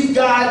believe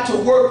God to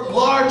work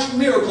large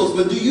miracles,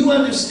 but do you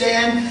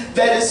understand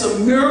that it's a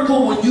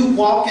miracle when you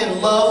walk in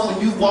love, when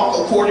you walk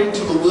according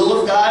to the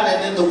will of God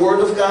and in the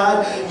Word of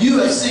God? You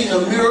have seen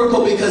a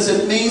miracle because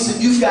it means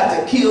that you've got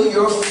to kill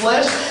your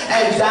flesh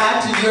and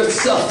die to your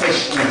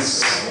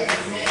selfishness.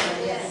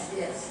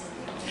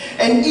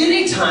 And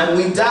anytime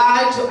we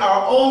die to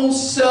our own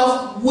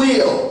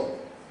self-will,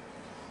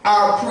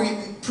 our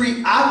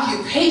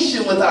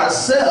preoccupation with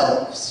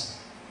ourselves,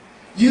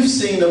 you've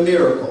seen a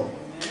miracle.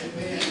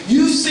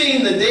 You've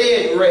seen the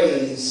dead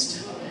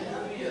raised.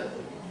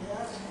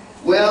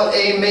 Well,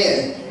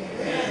 amen.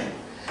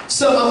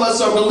 Some of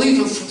us are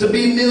believing to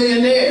be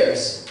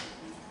millionaires.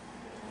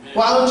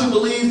 Why don't you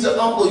believe to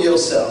humble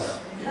yourself?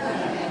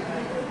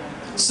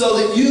 So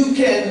that you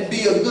can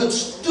be a good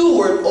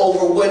steward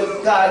over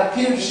what God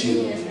gives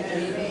you.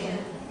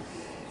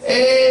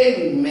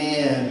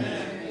 Amen.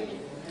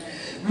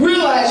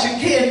 Realize you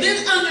can.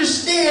 Then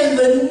understand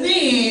the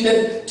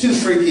need to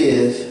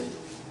forgive.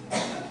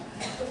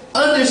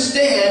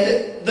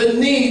 Understand the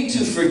need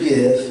to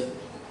forgive.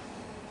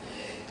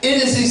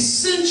 It is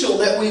essential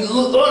that we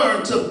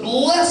learn to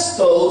bless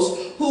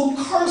those who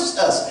curse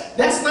us.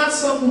 That's not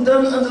something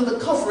done under the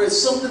cover.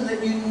 It's something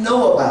that you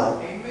know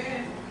about.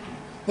 Amen.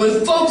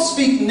 When folks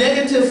speak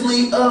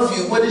negatively of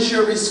you, what is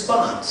your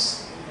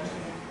response?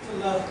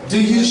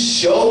 Do you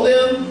show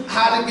them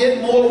how to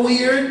get more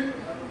weird?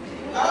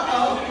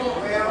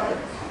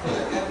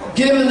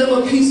 Giving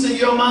them a piece of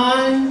your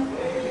mind?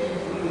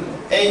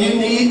 And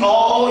you need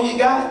all you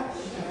got?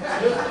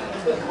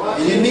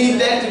 You need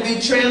that to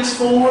be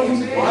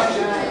transformed?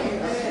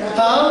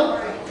 Huh?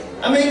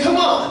 I mean, come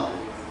on.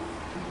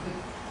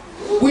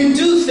 We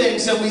do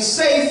things and we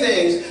say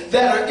things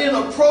that are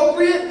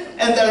inappropriate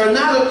and that are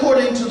not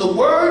according to the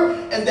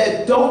Word and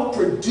that don't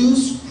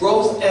produce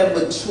growth and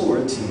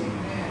maturity.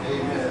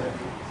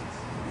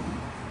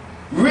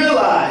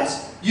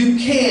 Realize you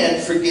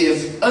can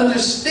forgive.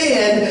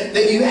 Understand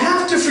that you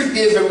have to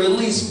forgive and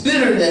release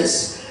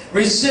bitterness,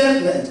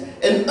 resentment,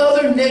 and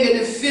other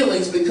negative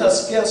feelings,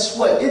 because guess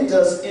what? It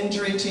does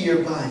injury to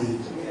your body.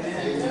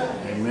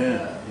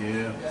 Amen.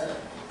 Yeah.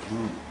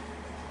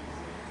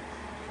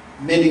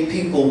 Many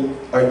people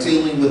are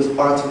dealing with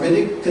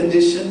arthritic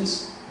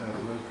conditions,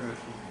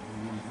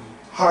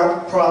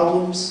 heart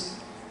problems,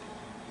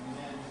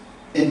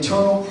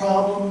 internal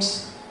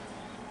problems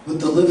with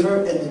the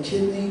liver and the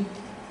kidney.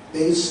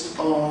 based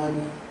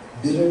on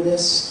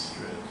bitterness,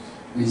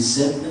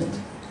 resentment,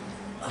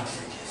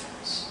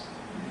 unforgiveness.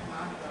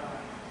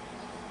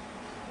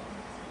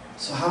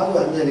 So how do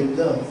I let it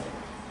go?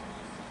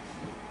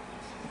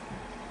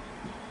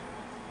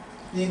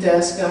 You need to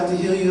ask God to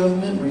heal you of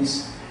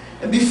memories.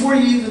 And before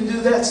you even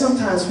do that,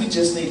 sometimes we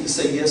just need to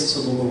say yes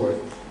to the Lord.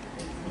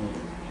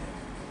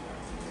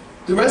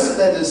 The rest of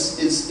that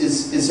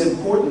is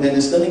important and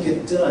it's going to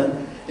get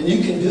done, and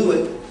you can do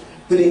it.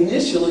 But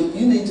initially,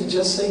 you need to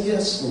just say,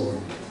 yes, Lord.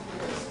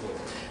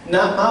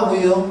 Not my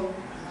will,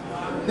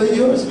 but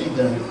yours be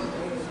done.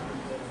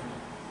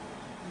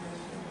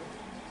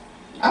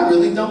 I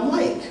really don't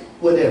like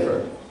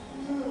whatever.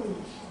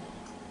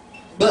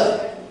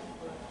 But,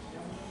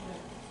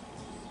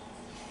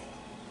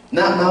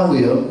 not my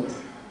will,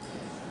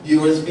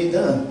 yours be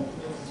done.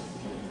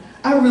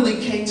 I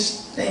really can't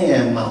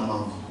stand my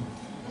mama.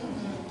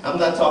 I'm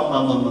not talking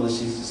about my mother,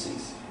 she's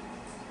deceased.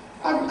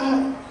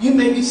 You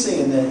may be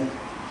saying that.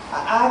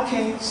 I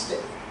can't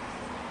stand.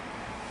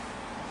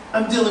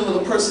 I'm dealing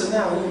with a person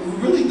now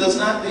who really does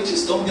not, they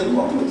just don't get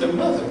along with their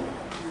mother.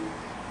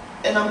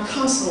 And I'm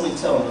constantly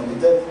telling them,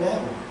 it doesn't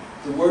matter.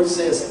 The word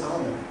says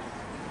honor.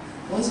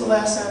 When's the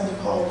last time you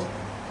called?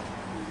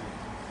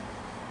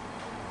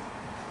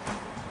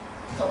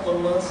 A couple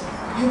of months.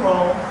 You're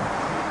wrong.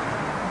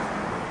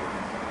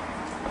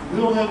 We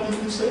don't have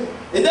anything to say.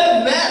 It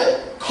doesn't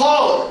matter.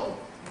 Call her.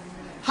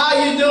 How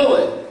you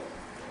doing?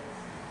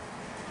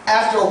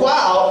 After a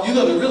while, you're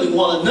going to really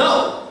want to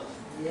know.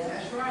 Yeah.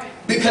 That's right.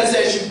 Because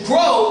as you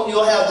grow,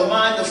 you'll have the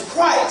mind of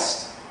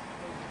Christ.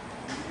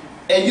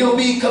 And you'll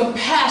be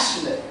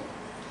compassionate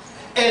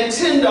and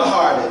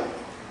tenderhearted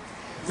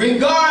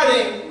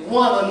regarding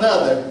one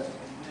another.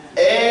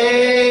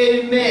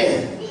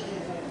 Amen.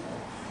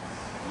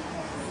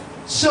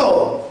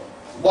 So,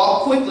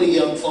 walk quickly,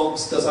 young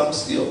folks, because I'm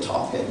still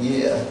talking.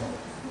 Yeah.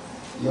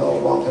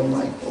 Y'all walking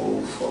like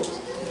old folks.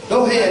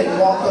 Go ahead and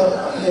walk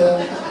up.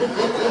 Yeah.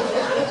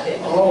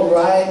 All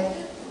right.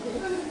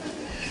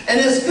 And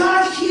as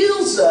God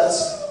heals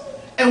us,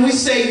 and we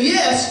say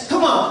yes,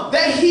 come on,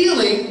 that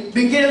healing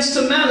begins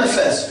to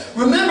manifest.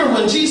 Remember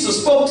when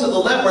Jesus spoke to the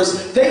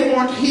lepers, they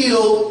weren't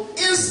healed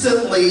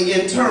instantly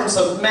in terms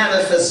of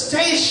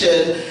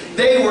manifestation.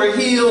 They were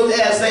healed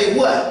as they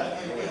what?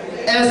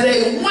 As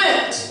they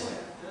went.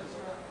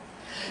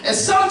 And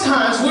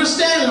sometimes we're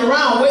standing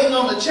around waiting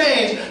on the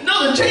change.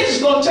 No, the change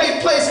is going to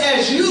take place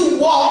as you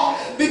walk,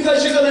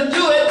 because you're going to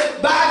do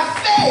it by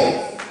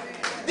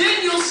faith.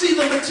 Then you'll see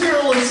the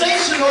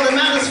materialization or the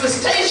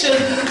manifestation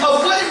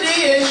of what it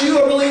is you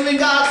are believing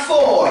God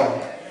for.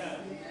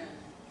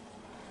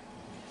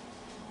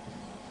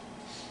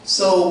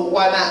 So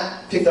why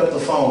not pick up the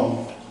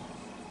phone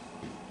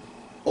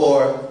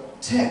or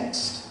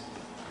text?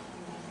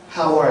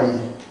 How are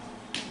you?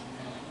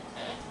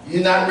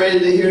 You're not ready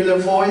to hear their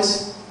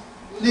voice?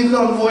 Leave it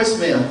on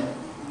voicemail.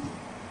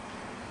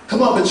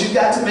 Come on, but you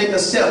got to make a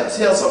step.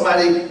 Tell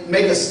somebody,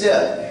 make a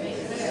step.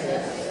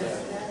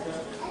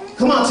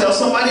 Come on, tell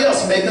somebody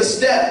else, make a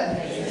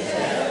step.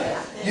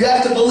 You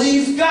have to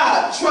believe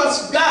God,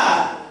 trust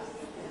God.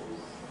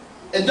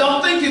 And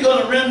don't think you're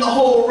going to run the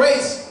whole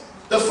race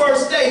the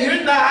first day.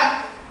 You're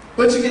not,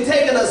 but you can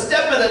take it a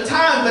step at a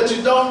time, but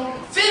you don't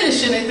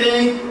finish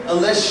anything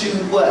unless you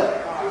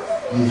what?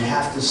 You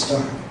have to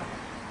start.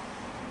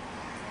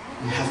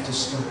 You have to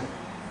start.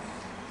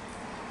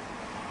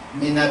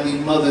 It may not be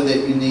mother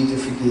that you need to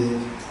forgive.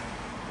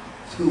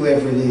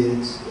 Whoever it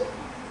is.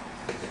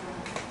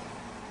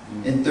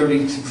 In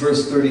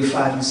verse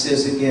 35, he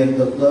says again,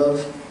 but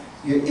love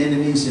your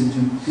enemies and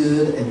do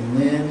good and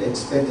lend,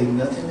 expecting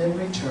nothing in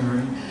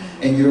return,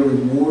 and your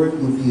reward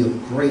will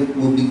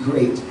be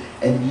great,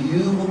 and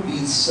you will be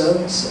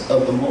sons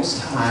of the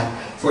Most High,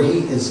 for he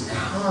is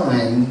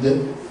kind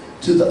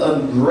to the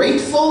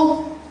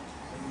ungrateful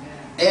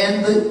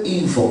and the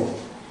evil.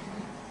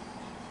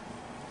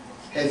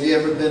 Have you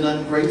ever been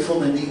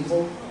ungrateful and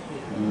evil?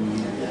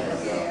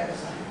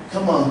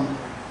 Come on.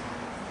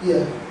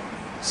 Yeah.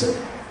 So,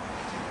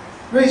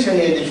 raise your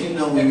hand if you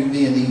know when you're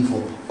being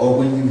evil or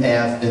when you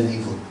have been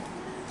evil.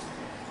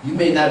 You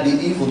may not be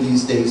evil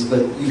these days, but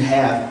you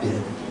have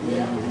been.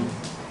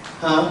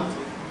 Huh?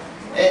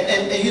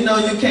 And you know,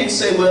 you can't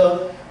say,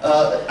 well,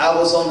 I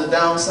was on the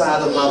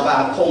downside of my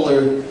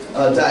bipolar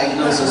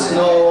diagnosis.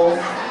 No,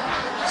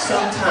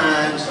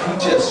 sometimes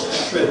you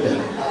just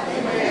tripping.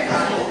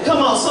 Come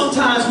on,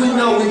 sometimes we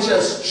know we're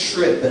just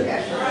tripping.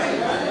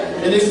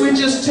 And if we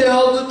just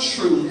tell the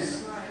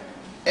truth,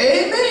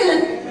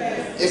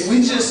 amen. If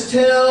we just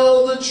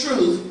tell the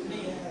truth,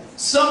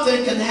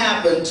 something can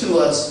happen to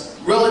us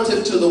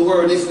relative to the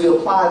word if we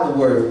apply the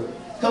word.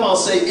 Come on,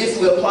 say, if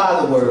we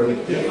apply the word,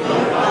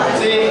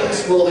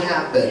 things will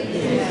happen.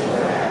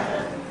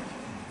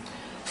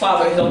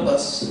 Father, help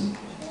us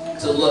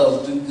to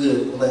love, do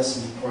good,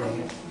 bless, and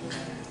pray.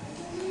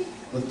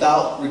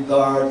 Without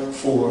regard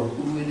for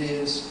who it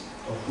is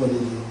or what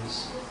it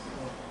is,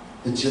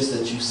 but just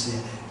that you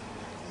said it.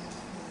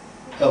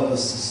 Help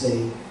us to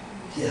say,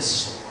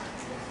 yes,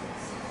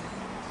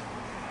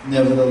 Lord.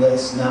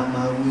 Nevertheless, not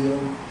my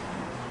will,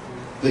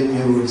 but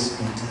yours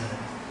be done.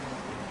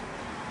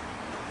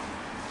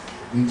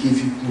 We give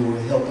you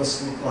glory. Help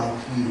us look like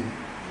you.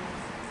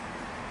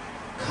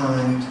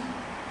 Kind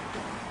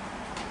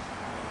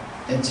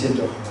and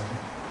tenderhearted.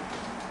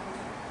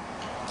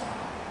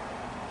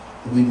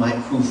 That we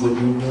might prove what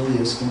your will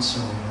is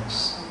concerning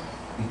us.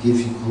 We give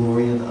you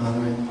glory and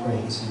honor and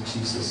praise in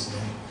Jesus'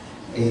 name.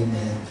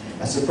 Amen.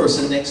 As the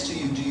person next to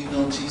you, do you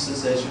know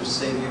Jesus as your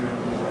Savior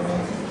and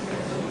Lord?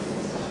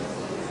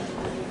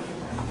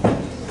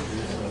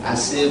 I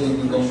said we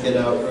were going to get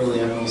out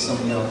early. I know some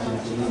of y'all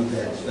didn't believe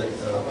that. But,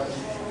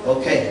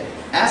 okay.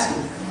 Ask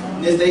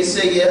them. If they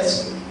say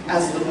yes,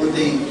 ask them would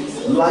they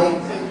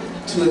like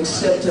to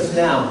accept Him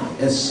now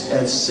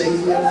as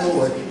Savior and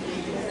Lord.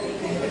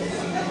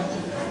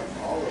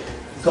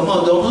 Come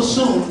on, don't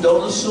assume.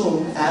 Don't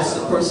assume. Ask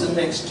the person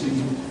next to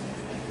you.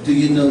 Do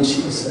you know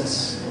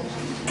Jesus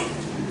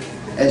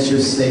as your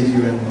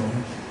Savior and Lord?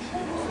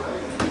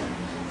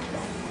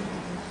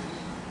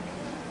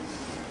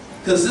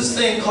 Because this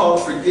thing called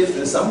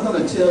forgiveness, I'm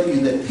going to tell you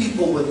that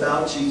people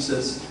without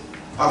Jesus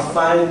are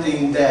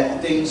finding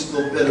that things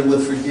go better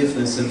with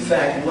forgiveness. In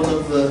fact, one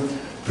of the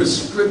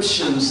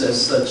prescriptions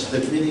as such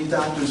that many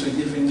doctors are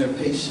giving their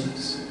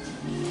patients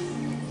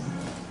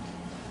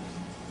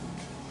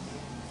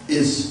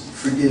is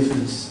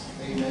forgiveness.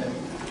 Amen.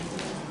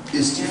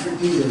 Is to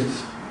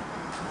forgive.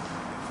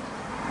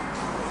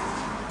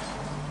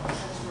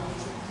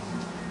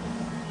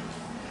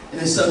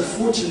 And it's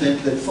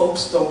unfortunate that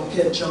folks don't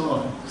catch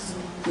on,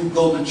 who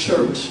go to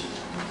church,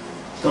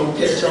 don't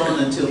catch on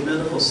until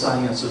medical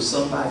science or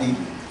somebody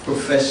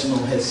professional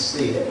has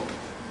said,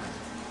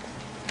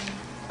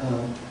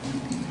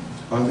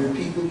 are there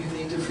people you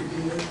need to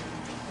forgive?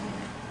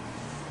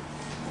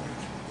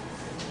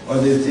 Are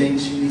there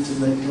things you need to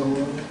let go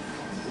of?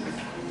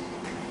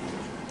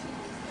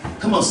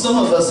 Come on, some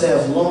of us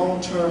have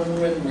long-term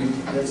memory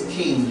that's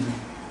keen.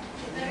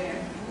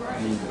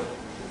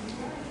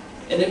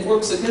 And it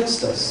works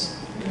against us.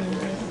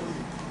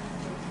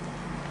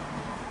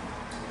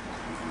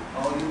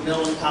 All you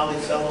melancholy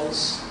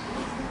fellows.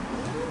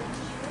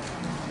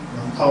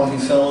 I'm calling you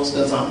fellows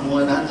because I'm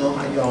one. I know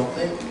how y'all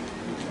think.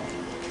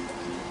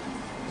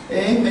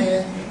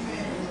 Amen.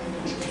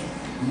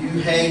 You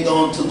hang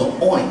on to the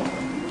oink.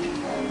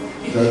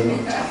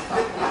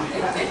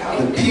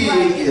 The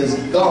pig is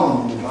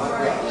gone.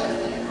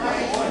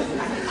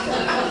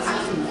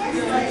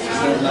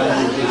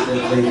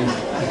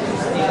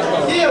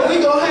 Yeah, we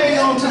gonna hang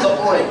on to the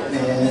oink,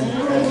 man.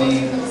 I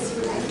mean,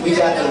 we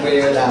got to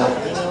wear it out.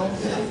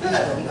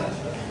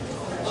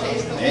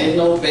 Ain't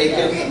no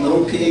bacon,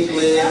 no pig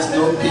legs,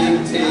 no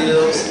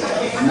pigtails,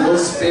 no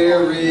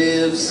spare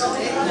ribs,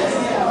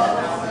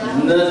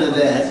 none of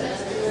that.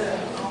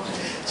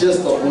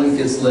 Just the oink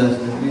is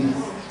left, and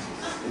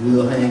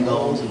we'll hang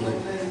on to it.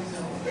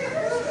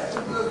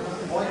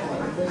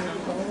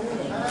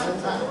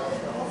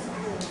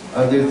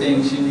 Are there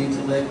things you need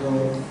to let go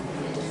of?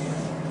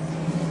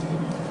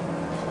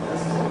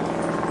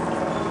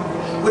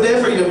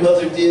 Whatever your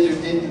mother did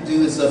or didn't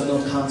do is of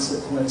no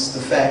consequence.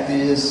 The fact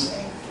is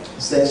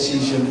that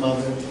she's your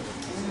mother,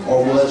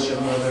 or was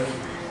your mother,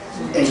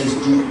 and is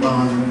due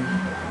honor.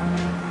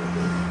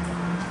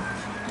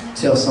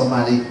 Tell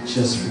somebody,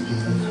 just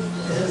forgive.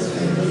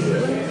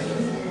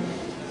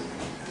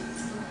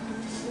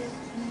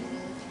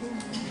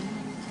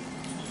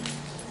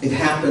 It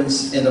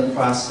happens in a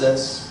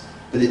process,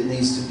 but it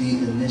needs to be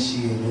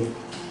initiated.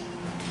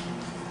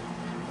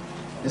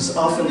 It's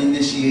often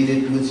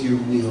initiated with your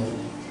will.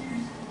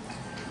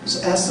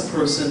 So ask the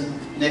person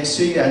next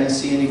to you. I didn't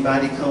see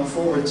anybody come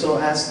forward, so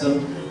ask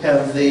them,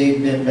 have they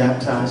been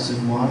baptized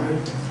in water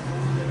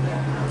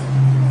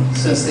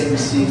since they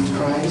received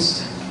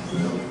Christ?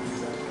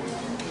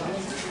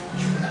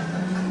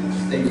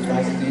 If they would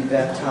like to be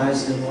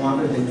baptized in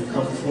water, they would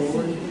come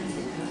forward.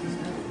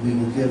 We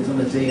will give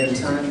them a day and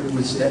time in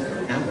which that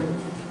can happen.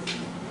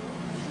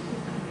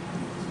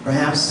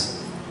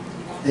 Perhaps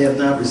they have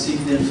not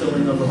received the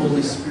infilling of the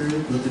Holy Spirit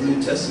with the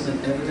New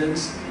Testament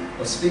evidence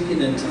of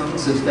speaking in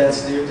tongues. If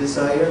that's their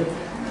desire,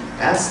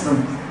 ask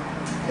them,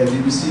 have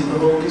you received the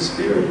Holy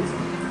Spirit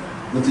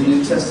with the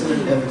New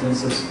Testament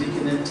evidence of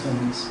speaking in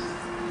tongues?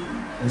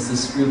 As the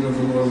Spirit of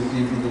the Lord will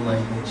give you the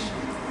language.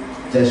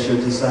 That's your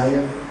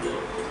desire?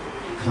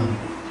 Come.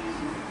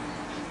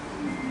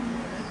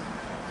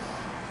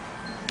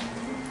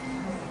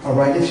 All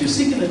right, if you're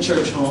seeking a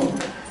church home,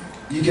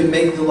 you can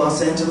make the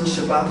Los Angeles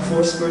Shabbat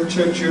Foursquare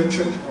Church your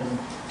church home.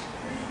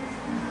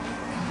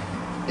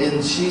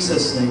 In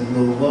Jesus' name,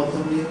 we'll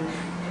welcome you.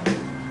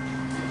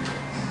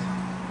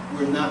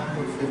 We're not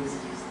perfect,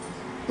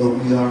 but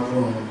we are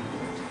growing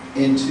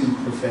into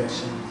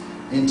perfection,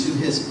 into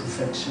His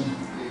perfection,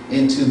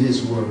 into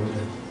His Word.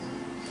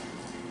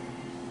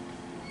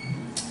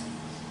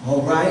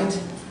 All right.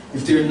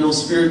 If there are no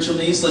spiritual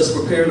needs, let's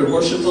prepare to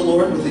worship the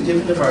Lord with the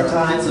giving of our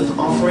tithes and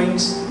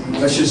offerings.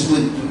 Ushers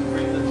would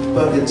bring the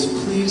buckets,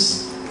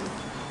 please.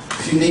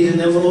 If you need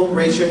an envelope,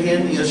 raise your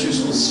hand. The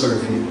ushers will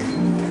serve you.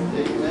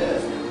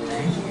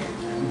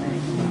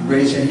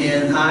 Raise your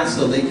hand high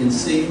so they can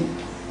see.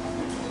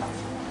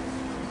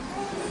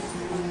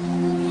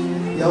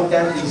 Y'all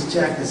got these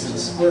jackets and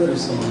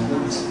sweaters on.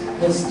 It's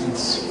instant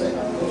sweat.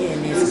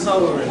 It's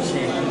over.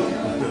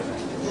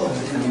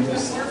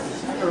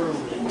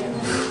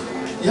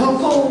 Y'all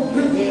cold?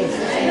 Yes.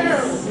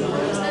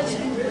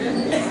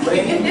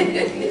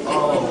 Raining?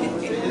 Oh,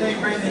 it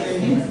ain't raining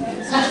in here.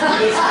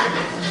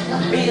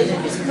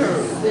 Building is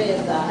curved.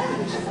 It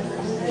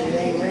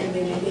ain't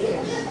raining in here.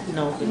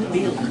 No, but the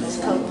building is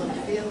covered.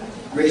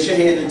 Raise your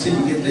hand until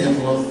you get the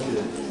envelope.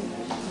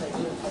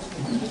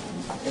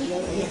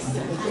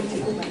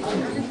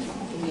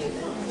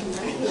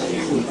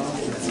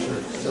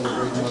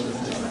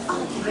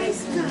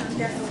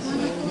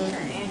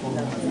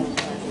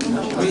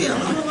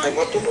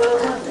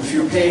 If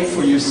you're paying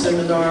for your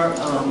seminar,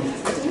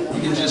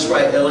 you can just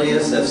write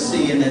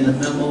LASFC and in the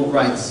memo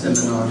write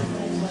seminar,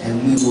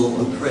 and we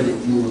will accredit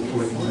you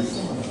accordingly.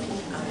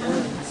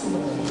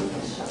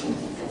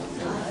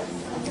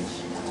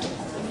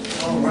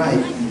 All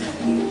right.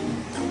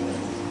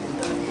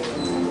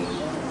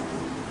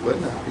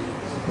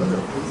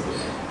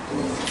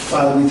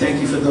 Father, we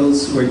thank you for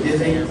those who are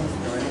giving.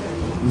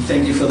 We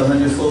thank you for the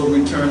 100-fold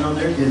return on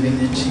their giving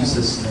in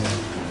Jesus' name.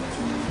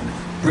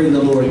 Bring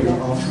the Lord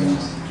your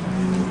offerings.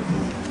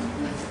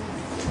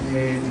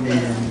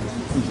 Amen.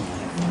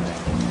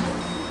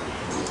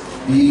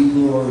 Be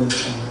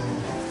glorified.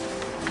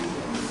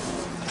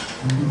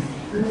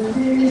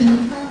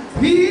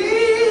 Be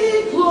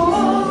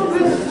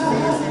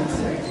glorified.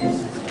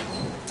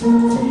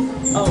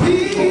 Be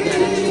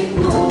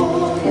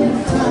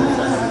glorified.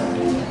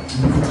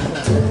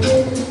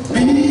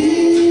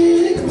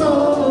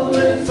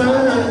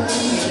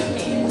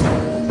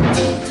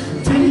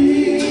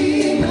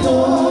 Be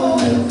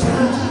glorified.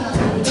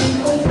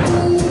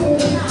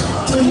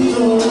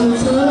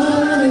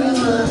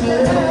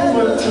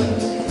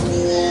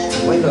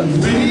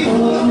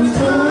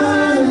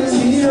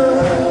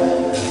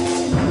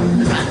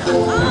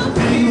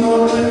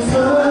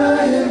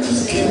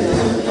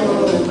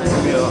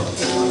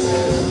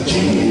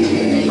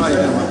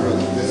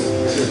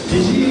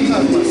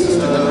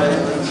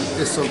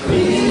 It's so good.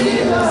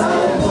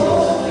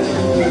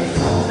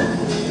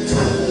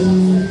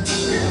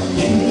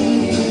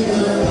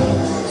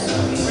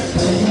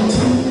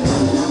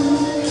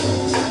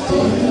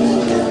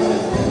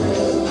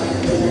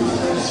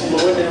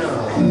 Slow it down.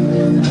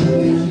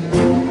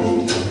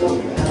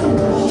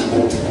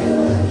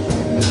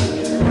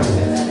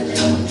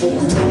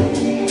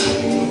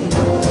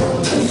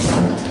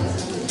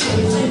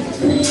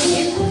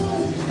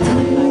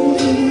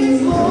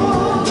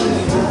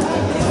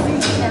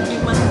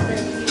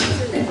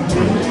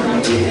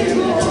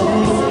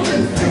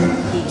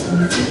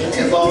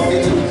 If all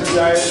get the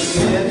desires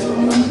again.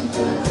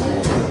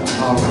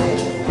 All right.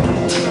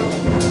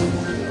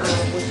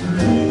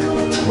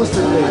 What's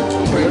the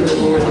date? Bring the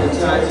Lord your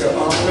tithes, your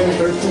offering.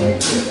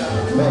 13th?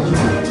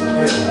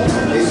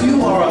 If you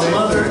are a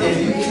mother and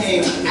you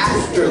came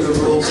after the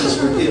roses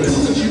were given,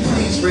 would you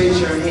please raise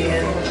your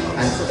hand? I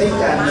think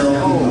I know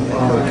who you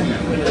are. I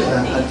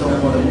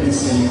don't want to miss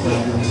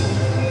anybody.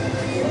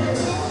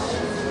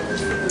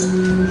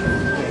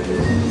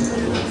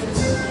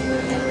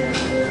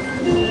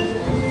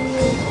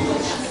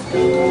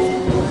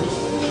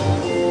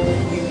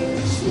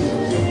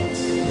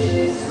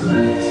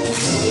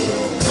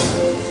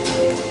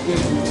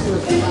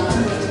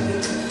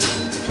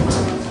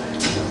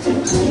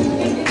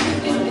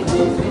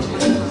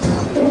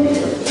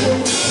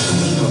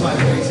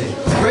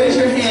 Raise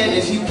your hand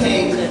if you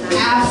came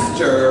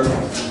after the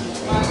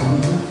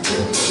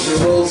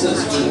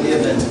roses were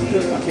given.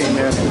 I came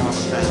after.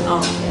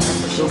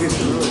 Go get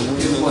the rose.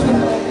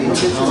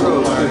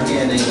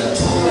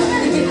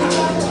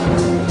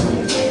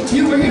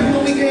 You were here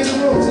when we gave the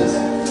roses.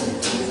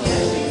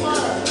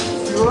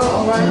 You were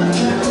all right. I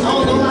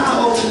don't know how I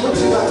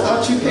overlooked you. I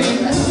thought you came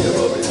after.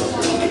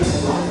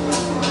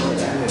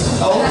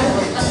 Okay.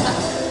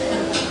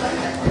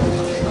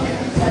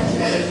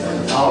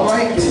 All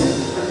right then.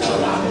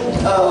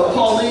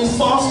 Pauline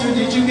Foster,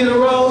 did you get a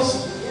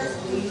rose?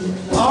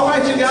 All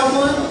right, you got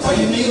one? Or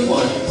you need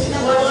one?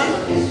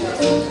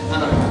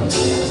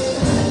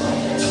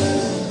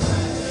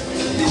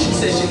 Did she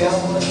say she got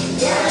one?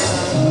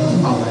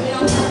 All right.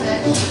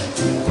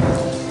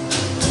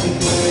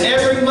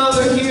 Every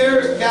mother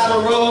here got a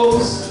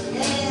rose,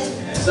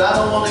 so I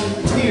don't want to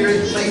hear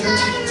it later.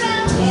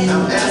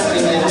 I'm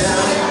asking it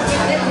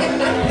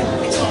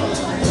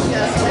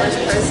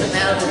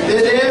now.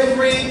 Did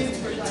every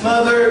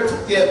mother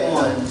get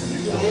one?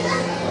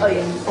 Oh,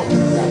 yeah.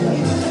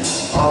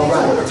 All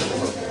right.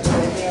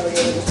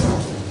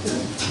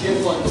 Give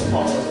one to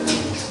Paula.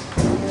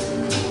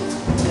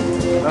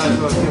 Might as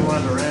well give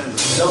one to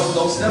Randall.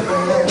 Don't step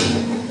on that.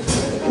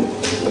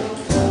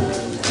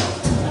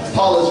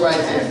 Paula's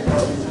right there.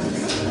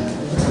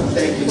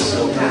 Thank you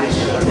so much.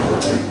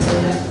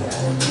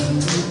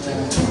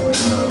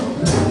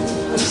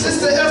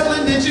 Sister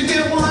Evelyn, did you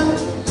get one?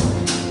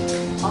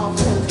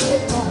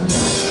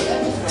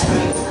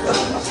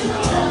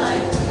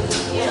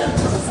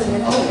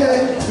 Okay.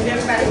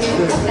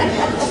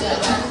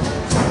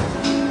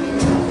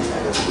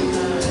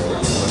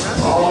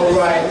 All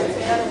right.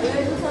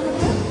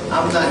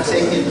 I'm not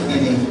taking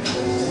any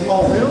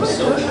home,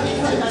 so we need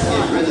to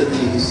get rid of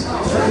these.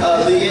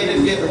 Leanna,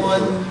 get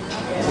one.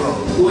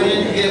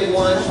 Gwen, get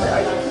one.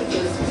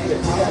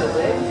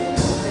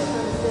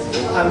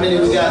 How many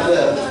we got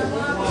left?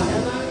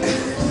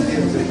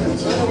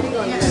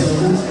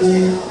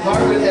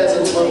 Margaret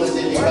hasn't one with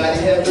anybody,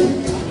 have you?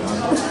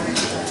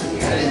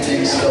 I didn't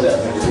think so.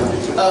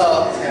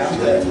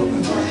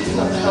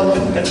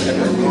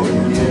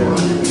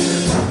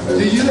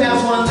 Do you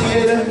have one,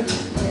 Leanna?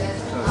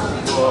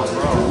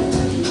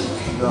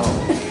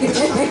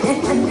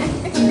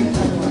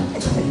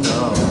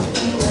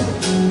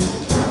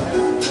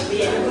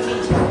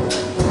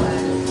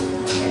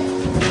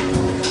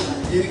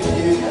 You can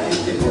do that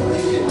if you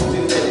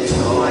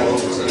like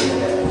to say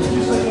that.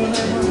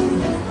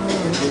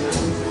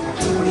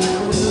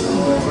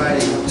 All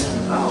right.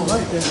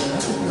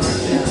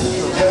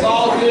 Have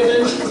all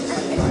given?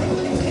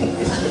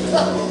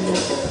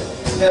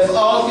 Have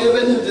all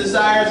given who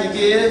desire to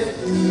give?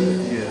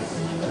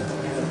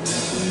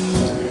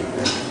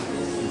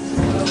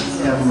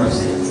 Have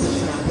mercy.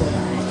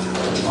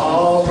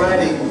 All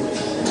righty.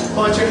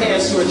 Point your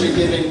hands towards your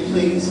giving,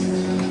 please.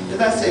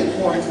 Did I say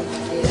point?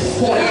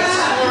 Point.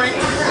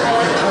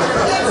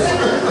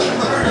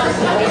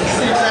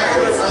 Seems like I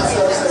put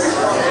myself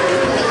saying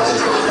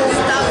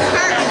stop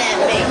hurting at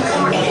me.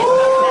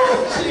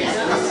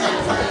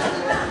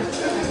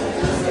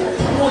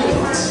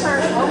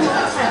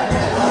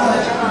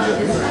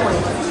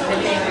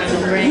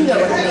 You know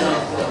what I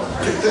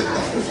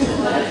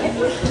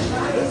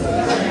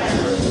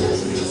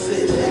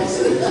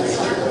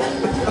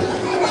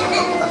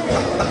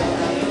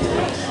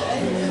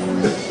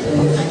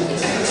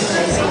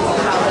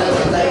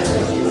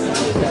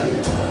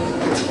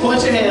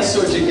Point your hands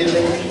towards your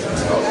giving.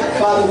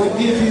 Father, we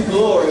give you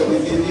glory, we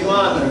give you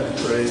honor,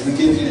 we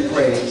give you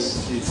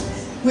praise.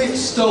 We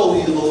extol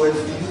you, Lord,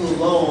 for you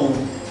alone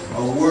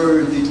are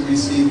worthy to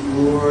receive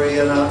glory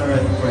and honor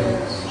and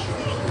praise.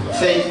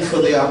 Thank you for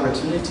the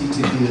opportunity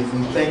to give.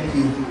 We thank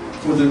you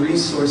for the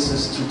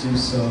resources to do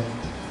so.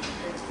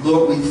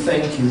 Lord, we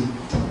thank you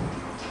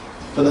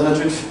for the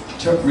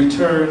 100th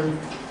return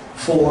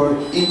for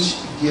each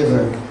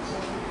giver.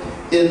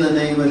 In the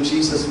name of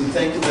Jesus, we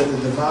thank you that the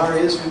devourer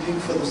is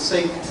rebuked for the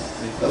sake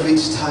of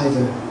each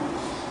tither.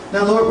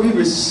 Now, Lord, we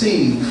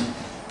receive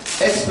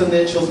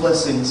exponential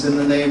blessings in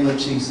the name of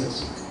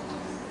Jesus.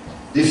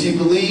 If you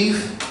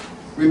believe,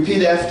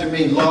 repeat after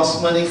me.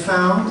 Lost money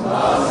found?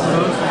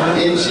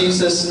 In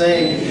Jesus'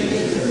 name.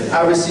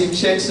 I receive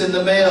checks in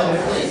the mail.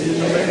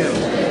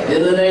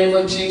 In the name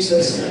of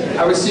Jesus.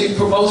 I receive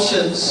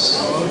promotions.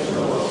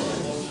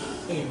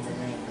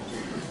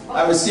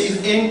 I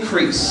receive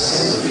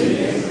increase.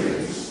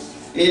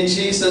 In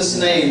Jesus'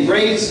 name.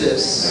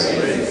 Raises.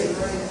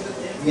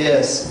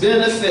 Yes.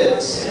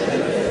 Benefits.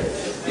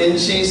 In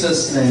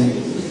Jesus'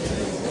 name.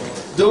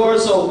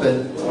 Doors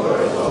open.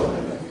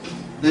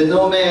 That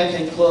no man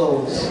can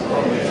close.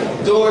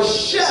 Doors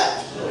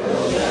shut.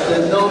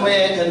 That no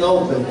man can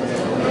open.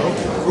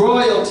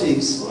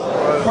 Royalties.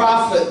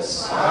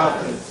 Profits.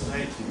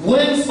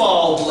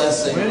 Windfall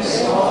blessings.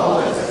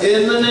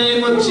 In the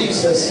name of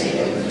Jesus.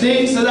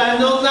 Things that I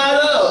know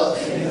not of.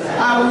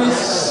 I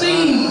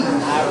receive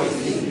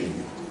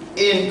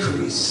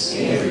increase.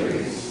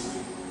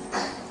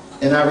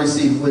 And I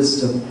receive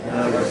wisdom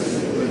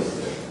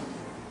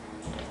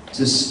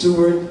to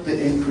steward the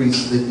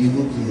increase that you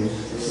will give.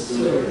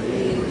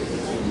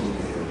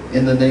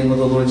 In the name of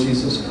the Lord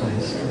Jesus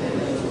Christ.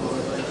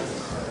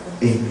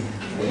 Amen.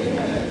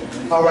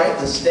 All right,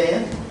 let's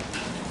stand.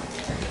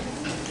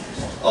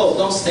 Oh,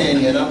 don't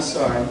stand yet. I'm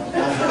sorry.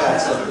 I forgot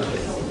something.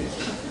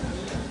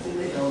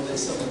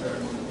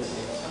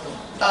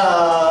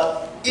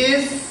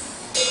 If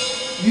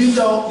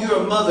you're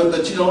a mother,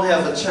 but you don't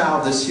have a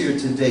child that's here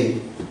today,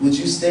 would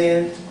you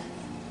stand?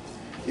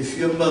 If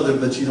you're a mother,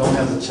 but you don't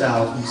have a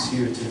child who's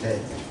here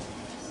today.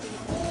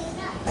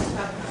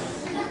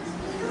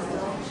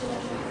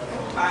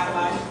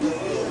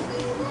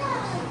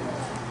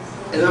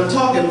 And I'm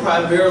talking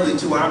primarily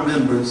to our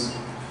members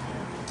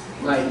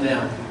right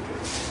now.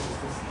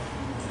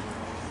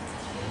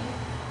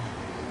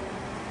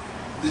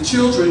 The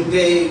children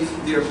gave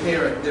their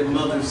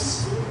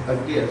mothers a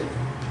gift.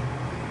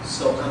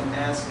 So I'm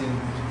asking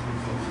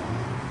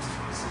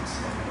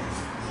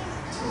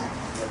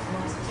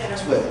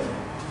 12.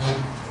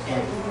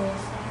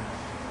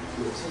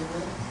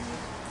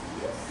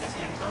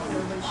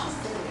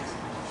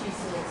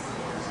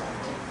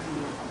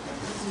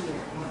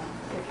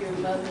 If your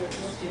mother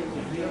is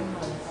your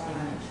mother,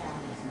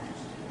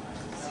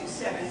 6,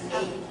 7,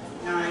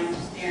 8, 9,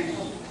 stand.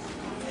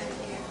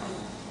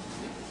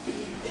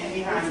 And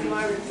behind you.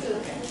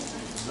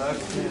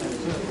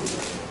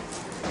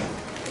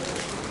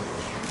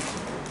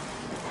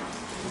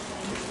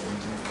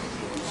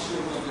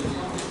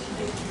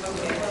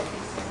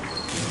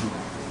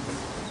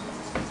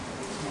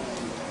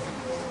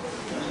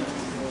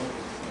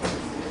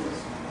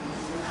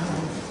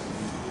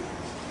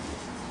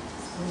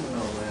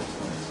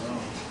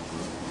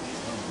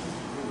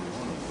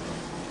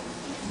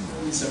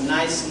 some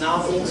nice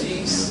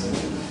novelties.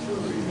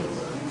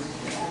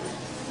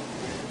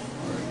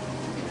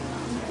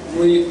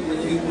 When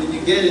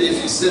you get it,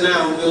 if you sit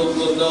down,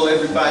 we'll know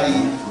everybody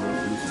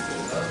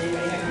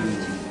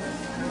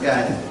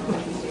got it.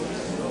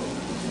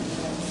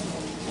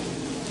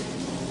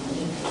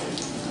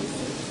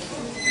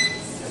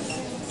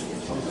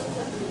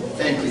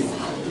 Thank you.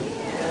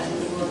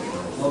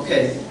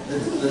 Okay,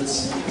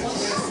 let's.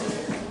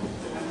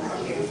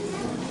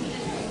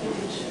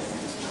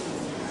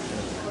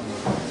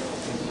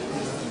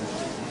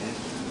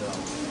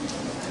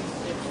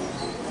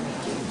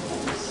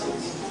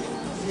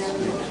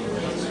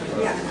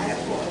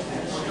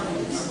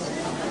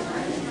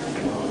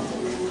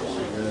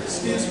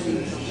 Excuse me,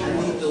 I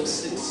need those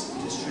 6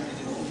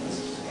 distributed.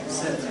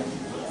 7.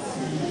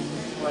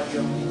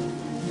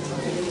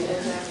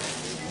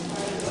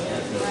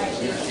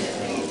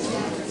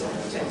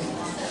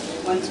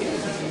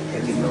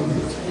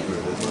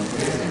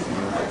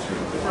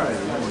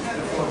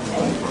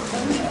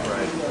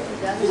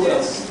 Who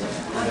else?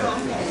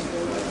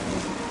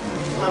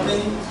 How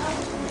many?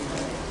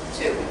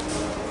 2.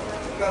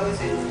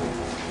 Rose is.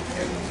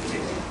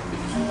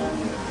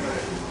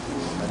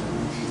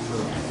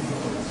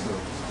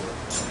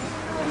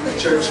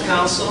 Church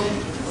council,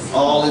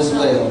 all is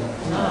well.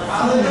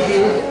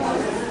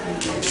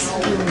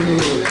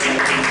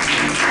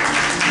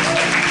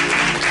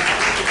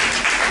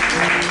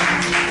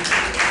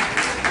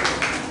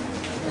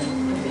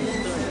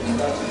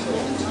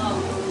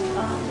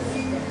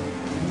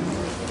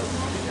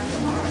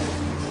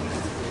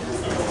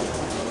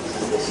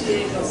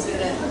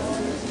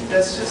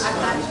 That's just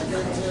fine.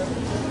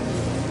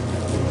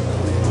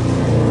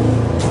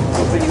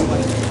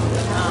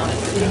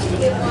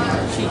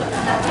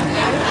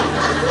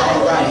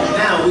 All right,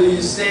 now will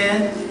you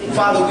stand?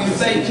 Father, we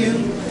thank you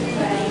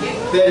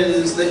that it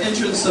is the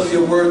entrance of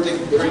your word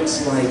that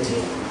brings light.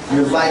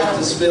 Your light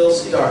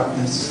dispels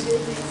darkness.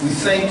 We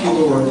thank you,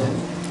 Lord,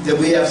 that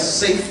we have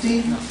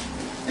safety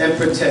and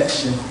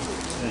protection.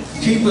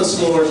 Keep us,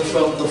 Lord,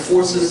 from the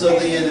forces of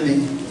the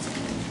enemy,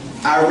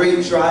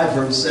 irate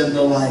drivers and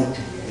the like.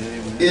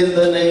 In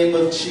the name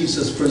of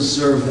Jesus,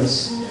 preserve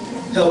us.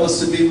 Help us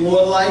to be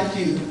more like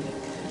you,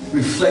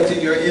 reflecting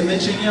your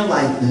image and your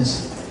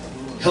likeness.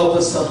 Help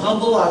us to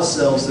humble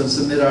ourselves and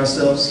submit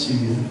ourselves to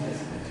you.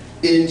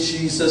 In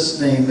Jesus'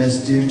 name,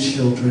 as dear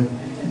children,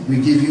 we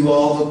give you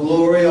all the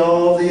glory,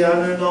 all the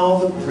honor, and all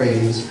the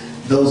praise.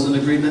 Those in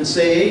agreement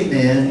say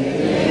amen.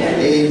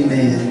 Amen.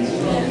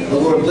 Amen. The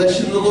Lord bless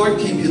you, the Lord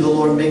keep you, the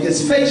Lord make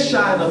his face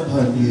shine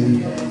upon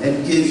you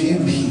and give you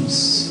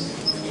peace.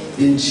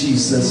 In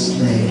Jesus'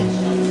 name,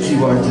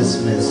 you are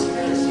dismissed.